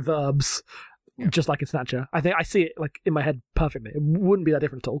 like, verbs. Yeah. Just like in Snatcher. I think I see it like in my head perfectly. It wouldn't be that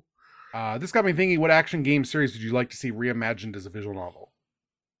different at all. This got me thinking, what action game series would you like to see reimagined as a visual novel?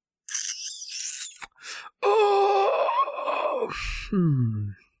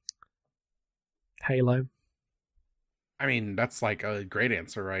 Halo. I mean, that's like a great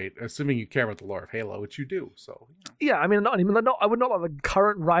answer, right? Assuming you care about the lore of Halo, which you do. So yeah, I mean, I would not like the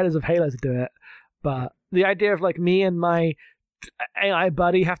current writers of Halo to do it, but the idea of like me and my AI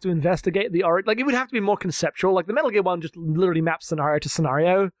buddy have to investigate the origin. Like, it would have to be more conceptual. Like, the Metal Gear one just literally maps scenario to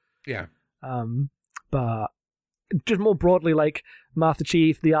scenario. Yeah. But just more broadly, like, Master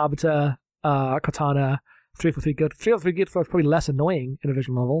Chief, the Arbiter, Cortana, 343 Guild. 343 Guild is probably less annoying in a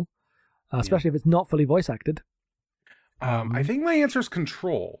visual novel, especially if it's not fully voice acted. I think my answer is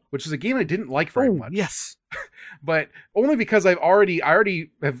Control, which is a game I didn't like very much. Yes. But only because I already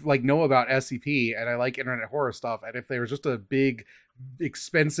have like know about SCP and I like internet horror stuff. And if there was just a big,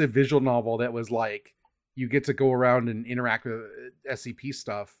 expensive visual novel that was like, you get to go around and interact with SCP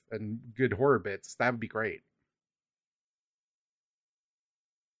stuff and good horror bits, that would be great.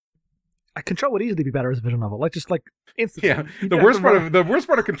 Control would easily be better as a visual novel. Like, just like instantly. Yeah. The worst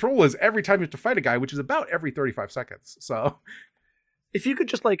part of Control is every time you have to fight a guy, which is about every 35 seconds. So if you could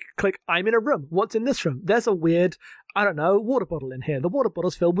just like click, I'm in a room. What's in this room? There's a weird, I don't know, water bottle in here. The water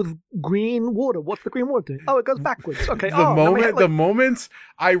bottle's filled with green water. What's the green water doing? Oh, it goes backwards. Okay. The moment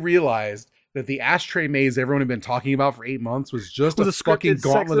I realized that the ashtray maze everyone had been talking about for 8 months was just a fucking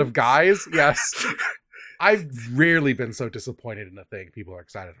gauntlet of guys. Yes. I've rarely been so disappointed in a thing people are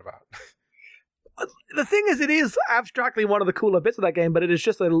excited about. The thing is, it is abstractly one of the cooler bits of that game, but it is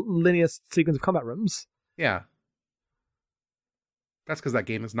just a linear sequence of combat rooms. Yeah. That's because that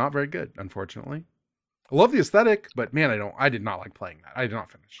game is not very good, unfortunately. I love the aesthetic, but man, I did not like playing that. I did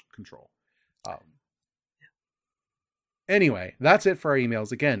not finish Control. Anyway, that's it for our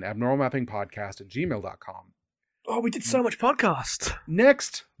emails. Again, abnormalmappingpodcast@gmail.com. Oh, we did so much podcast.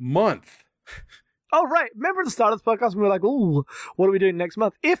 Next month. Oh, right. Remember at the start of the podcast, we were like, ooh, what are we doing next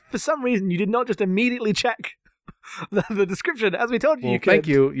month? If for some reason you did not just immediately check the description, as we told you, you could. Thank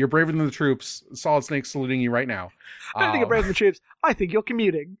you. You're braver than the troops. Solid Snake saluting you right now. I don't think you're braver than the troops. I think you're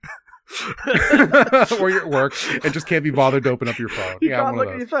commuting. Or you're at work and just can't be bothered to open up your phone. You can't look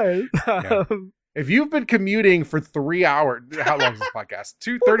at your phone. Yeah. If you've been commuting for 3 hours, how long is this podcast?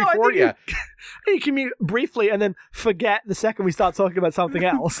 2:34? Yeah. You commute briefly and then forget the second we start talking about something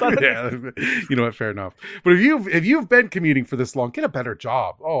else. Yeah, you know what? Fair enough. But if you've been commuting for this long, get a better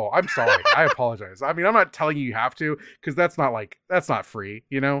job. Oh, I'm sorry. I apologize. I mean, I'm not telling you have to, because that's not free,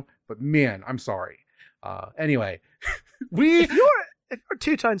 you know. But man, I'm sorry. Anyway, if you're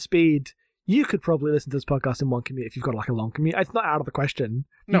 2 times speed, you could probably listen to this podcast in one commute if you've got like a long commute. It's not out of the question.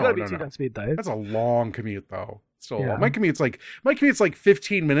 You've got to be 2 times speed though. That's a long commute though. Still long. My commute's like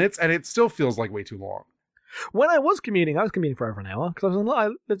 15 minutes and it still feels like way too long. When I was commuting for over an hour because I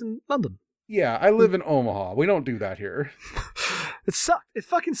lived in London. Yeah, I live in Omaha. We don't do that here. It sucked. It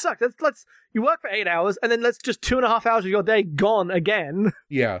fucking sucked. You work for 8 hours and then let's just 2.5 hours of your day gone again.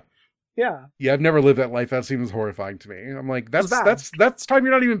 Yeah. Yeah. Yeah, I've never lived that life. That seems horrifying to me. I'm like, was bad. that's time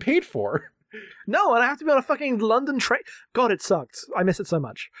you're not even paid for. No, and I have to be on a fucking London train. God, it sucked. I miss it so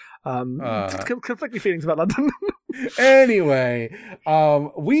much. Conflicting feelings about London. Anyway,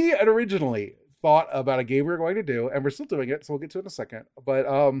 we had originally thought about a game we were going to do, and we're still doing it, so we'll get to it in a second. But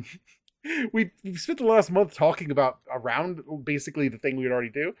we spent the last month talking about around basically the thing we'd already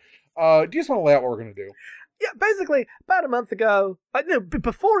do. Do you just want to lay out what we're going to do? Yeah, basically, about a month ago,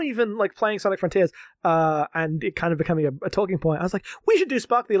 before even like playing Sonic Frontiers, and it kind of becoming a talking point, I was like, we should do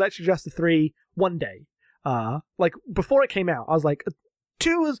Spark the Electric Jester 3 one day. Like before it came out, I was like,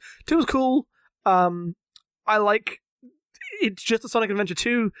 2 was cool. I like it's just a Sonic Adventure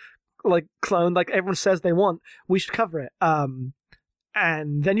 2 like clone, like everyone says they want. We should cover it. And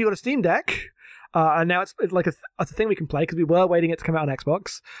then you got a Steam Deck. And now it's like it's a thing we can play because we were waiting it to come out on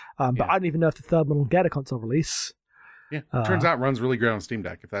Xbox. But I don't even know if the third one will get a console release. Yeah, turns out it runs really great on Steam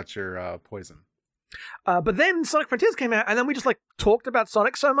Deck if that's your poison. But then Sonic Frontiers came out, and then we just like talked about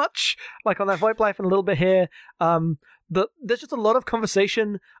Sonic so much, like on that VoIP Life and a little bit here. There's just a lot of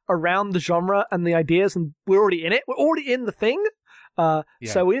conversation around the genre and the ideas, and we're already in it. We're already in the thing. So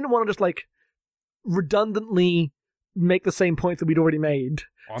we didn't want to just like redundantly make the same points that we'd already made.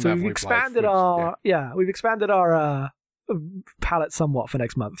 So we've expanded we've expanded our palette somewhat for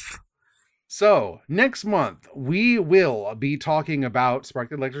next month. So next month we will be talking about Spark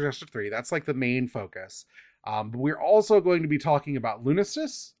the Electric Jester 3. That's like the main focus. But we're also going to be talking about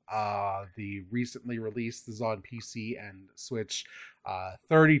Lunasis, the recently released, this is on PC and Switch,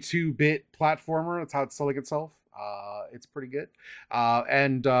 32-bit platformer. That's how it's selling itself. It's pretty good.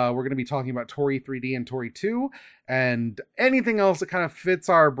 And we're going to be talking about Tori 3D and Tori 2 and anything else that kind of fits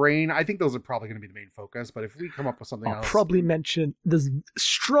our brain. I think those are probably going to be the main focus, but if we come up with something else... I'll probably mention, there's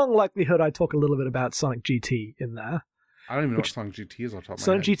strong likelihood I talk a little bit about Sonic GT in there. I don't even know what Sonic GT is on top of my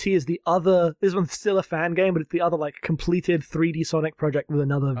Sonic head. GT is the other, this one's still a fan game, but it's the other like completed 3D Sonic project with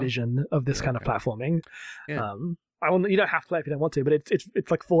another vision of this kind of platforming. Yeah. You don't have to play it if you don't want to, but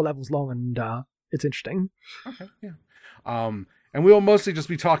it's like 4 levels long and it's interesting. Okay, yeah. And we'll mostly just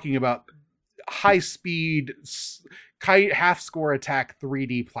be talking about high-speed, half-score attack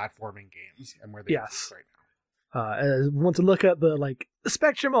 3D platforming games and where they exist right now. We want to look at the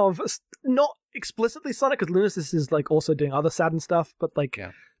spectrum of not explicitly Sonic, because Lunasis is like also doing other Saturn stuff, but like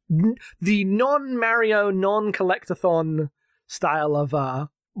the non-Mario, non-collectathon style of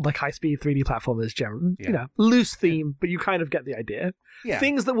like high-speed 3D platformers, you know, loose theme, but you kind of get the idea. Yeah.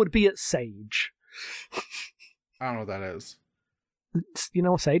 Things that would be at Sage. I don't know what that is. You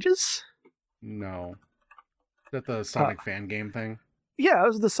know what Sage is? No. Is that the Sonic fan game thing? Yeah, it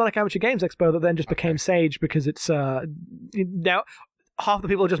was the Sonic Amateur Games Expo that then just became Sage because it's now half the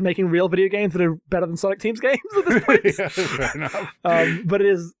people are just making real video games that are better than Sonic Team's games at this point. Yeah, fair enough. But it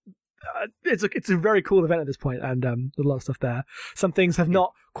is it's a very cool event at this point, and there's a lot of stuff there. Some things have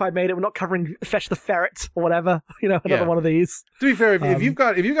not quite made it. We're not covering Fetch the Ferret or whatever, you know, another one of these. To be fair, if you've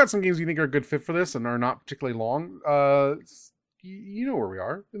got some games you think are a good fit for this and are not particularly long, you know where we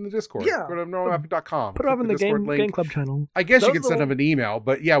are in the Discord. Yeah. Go to normalmapping.com. Put it up in the game club channel. I guess you can send them an email,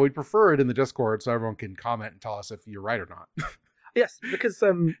 but yeah, we'd prefer it in the Discord so everyone can comment and tell us if you're right or not. Yes, because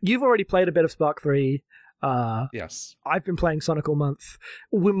you've already played a bit of Spark 3. Yes. I've been playing Sonic all month.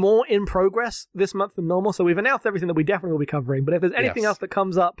 We're more in progress this month than normal, so we've announced everything that we definitely will be covering, but if there's anything else that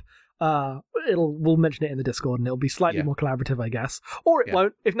comes up, we'll mention it in the Discord, and it'll be slightly more collaborative, I guess. Or it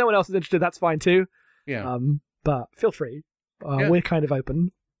won't. If no one else is interested, that's fine too. Yeah. But feel free. We're kind of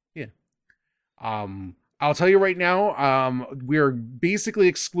open. Yeah. I'll tell you right now, we're basically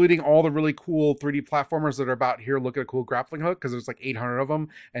excluding all the really cool 3D platformers that are about here. Look at a cool grappling hook, because there's like 800 of them,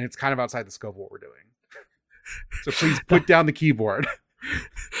 and it's kind of outside the scope of what we're doing. So please put down the keyboard.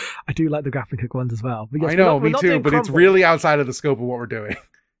 I do like the grappling hook ones as well. Yes, I know, me too, but it's really outside of the scope of what we're doing.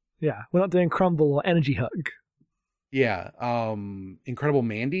 Yeah, we're not doing Crumble or Energy Hug. Yeah, Incredible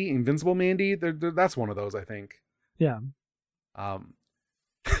Mandy, Invincible Mandy, that's one of those, I think. Yeah.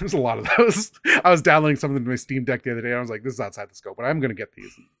 There's a lot of those. I was downloading something to my Steam Deck the other day, and I was like, this is outside the scope, but I'm going to get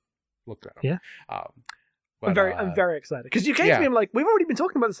these and look at them. Yeah. But, I'm very excited. Because you came to me, I'm like, we've already been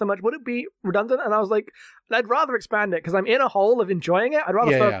talking about this so much, would it be redundant? And I was like, I'd rather expand it, because I'm in a hole of enjoying it. I'd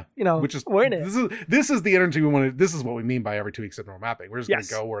rather we're in it. This is the energy we want to, this is what we mean by every 2 weeks of normal mapping. We're just going to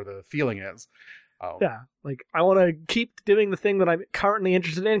go where the feeling is. Yeah, like, I want to keep doing the thing that I'm currently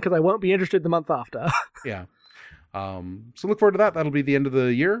interested in, because I won't be interested the month after. Yeah. So look forward to that. That'll be the end of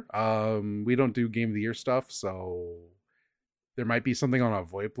the year. We don't do game of the year stuff, so there might be something on a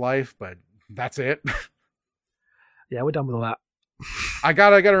VoIP Life, but that's it. Yeah, we're done with all that. I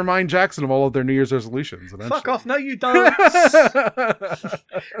gotta remind Jackson of all of their New Year's resolutions. Eventually. Fuck off! No, you don't.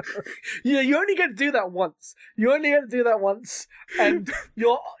 You only get to do that once. And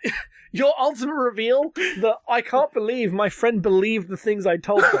your ultimate reveal that I can't believe my friend believed the things I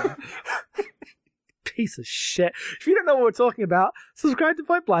told them. Piece of shit. If you don't know what we're talking about, subscribe to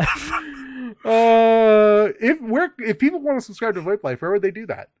VoIP Life. If people want to subscribe to VoIP Life, where would they do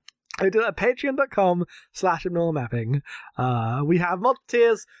that? They do it at patreon.com/abnormalmapping. We have multiple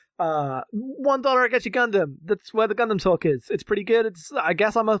tiers. $1 gets you Gundam. That's where the Gundam talk is. It's pretty good. It's, I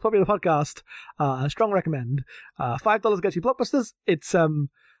guess, our most popular podcast. Strong recommend. $5 gets you Blockbusters. It's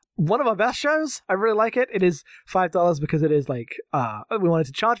one of our best shows. I really like it. It is $5 because it is like we wanted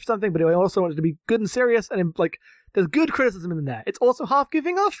to charge for something, but we also wanted to be good and serious, and like there's good criticism in there. It's also half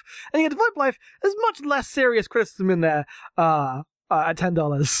giving off, and you get to VoIP Life. There's much less serious criticism in there. At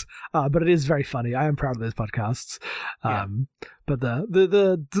 $10, but it is very funny. I am proud of those podcasts. But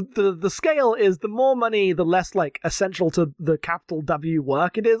the scale is the more money, the less like essential to the capital W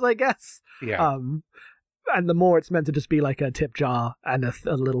work it is, I guess. Yeah. And the more it's meant to just be like a tip jar and a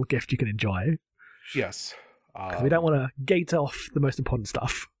little gift you can enjoy. Yes. Because we don't want to gate off the most important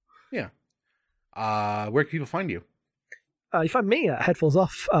stuff. Yeah. Where can people find you? You find me at Headphones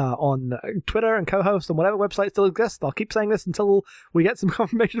Off on Twitter and co-host on whatever website still exists. I'll keep saying this until we get some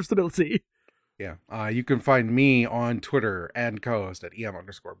confirmation of stability. Yeah. You can find me on Twitter and co-host at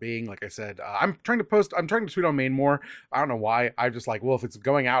EM_being. Like I said, I'm trying to tweet on main more. I don't know why. I'm just like, well, if it's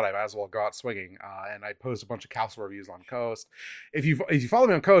going out, I might as well go out swinging. And I post a bunch of capsule reviews on co-host. If you follow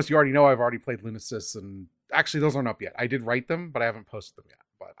me on co-host, you already know I've already played Lunasis, and actually those aren't up yet. I did write them, but I haven't posted them yet.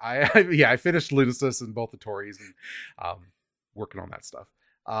 But I finished Lunasis and both the Tories, and working on that stuff.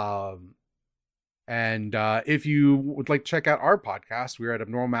 And if you would like to check out our podcast, we're at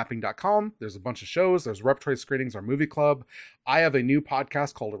abnormalmapping.com. There's a bunch of shows. There's Repertory Screenings, our movie club. I have a new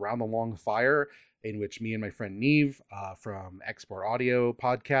podcast called Around the Long Fire, in which me and my friend Neve from Export Audio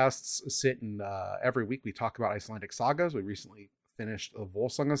Podcasts sit, and every week we talk about Icelandic sagas. We recently finished the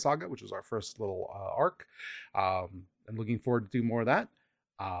Volsunga saga, which was our first little arc. I'm looking forward to do more of that.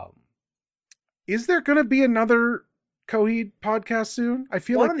 Is there going to be another Coheed podcast soon? I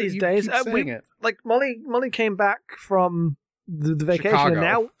feel one like of these days. it. Like Molly came back from the vacation and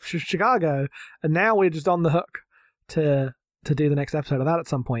now Chicago, and now we're just on the hook to do the next episode of that at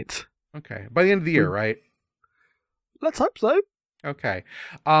some point. Okay, by the end of the year, right? Let's hope so. Okay.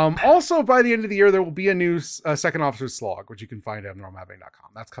 Also, by the end of the year, there will be a new Second Officer's Slog, which you can find at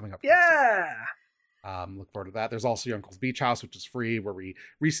abnormalmapping.com. That's coming up. Yeah. Look forward to that. There's also Your Uncle's Beach House, which is free, where we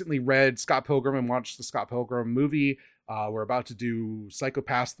recently read Scott Pilgrim and watched the Scott Pilgrim movie. We're about to do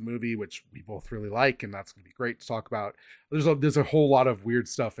Psycho-Pass, the movie, which we both really like, and that's going to be great to talk about. There's a whole lot of weird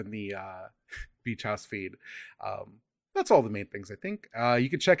stuff in the Beach House feed. That's all the main things, I think. You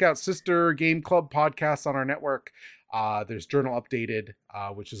can check out Sister Game Club podcasts on our network. There's Journal Updated,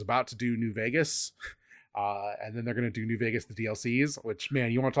 which is about to do New Vegas. And then they're going to do New Vegas, the DLCs, which,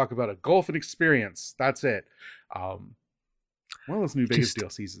 man, you want to talk about a golfing experience. That's it. One of those New Vegas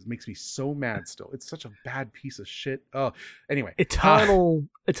DLCs makes me so mad still. It's such a bad piece of shit. Oh, anyway. Eternal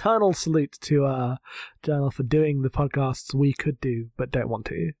salute to Journal for doing the podcasts we could do, but don't want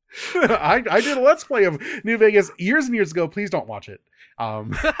to. I did a Let's Play of New Vegas years and years ago. Please don't watch it.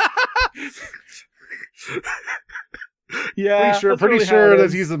 Yeah, pretty sure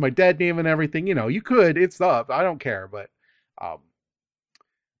that's using my dead name and everything. You know, you could. It's up. I don't care. But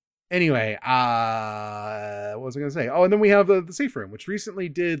anyway, what was I going to say? Oh, and then we have the Safe Room, which recently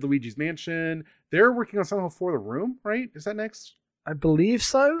did Luigi's Mansion. They're working on Silent Hill 4 The Room, right? Is that next? I believe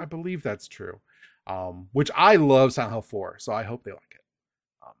so. I believe that's true. Which I love Silent Hill 4, so I hope they like it.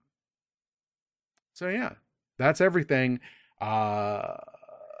 So yeah, that's everything.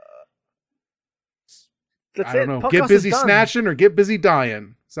 That's I don't know. Podcast Get busy snatching or get busy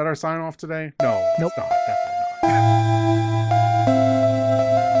dying. Is that our sign off today? No, nope. It's not.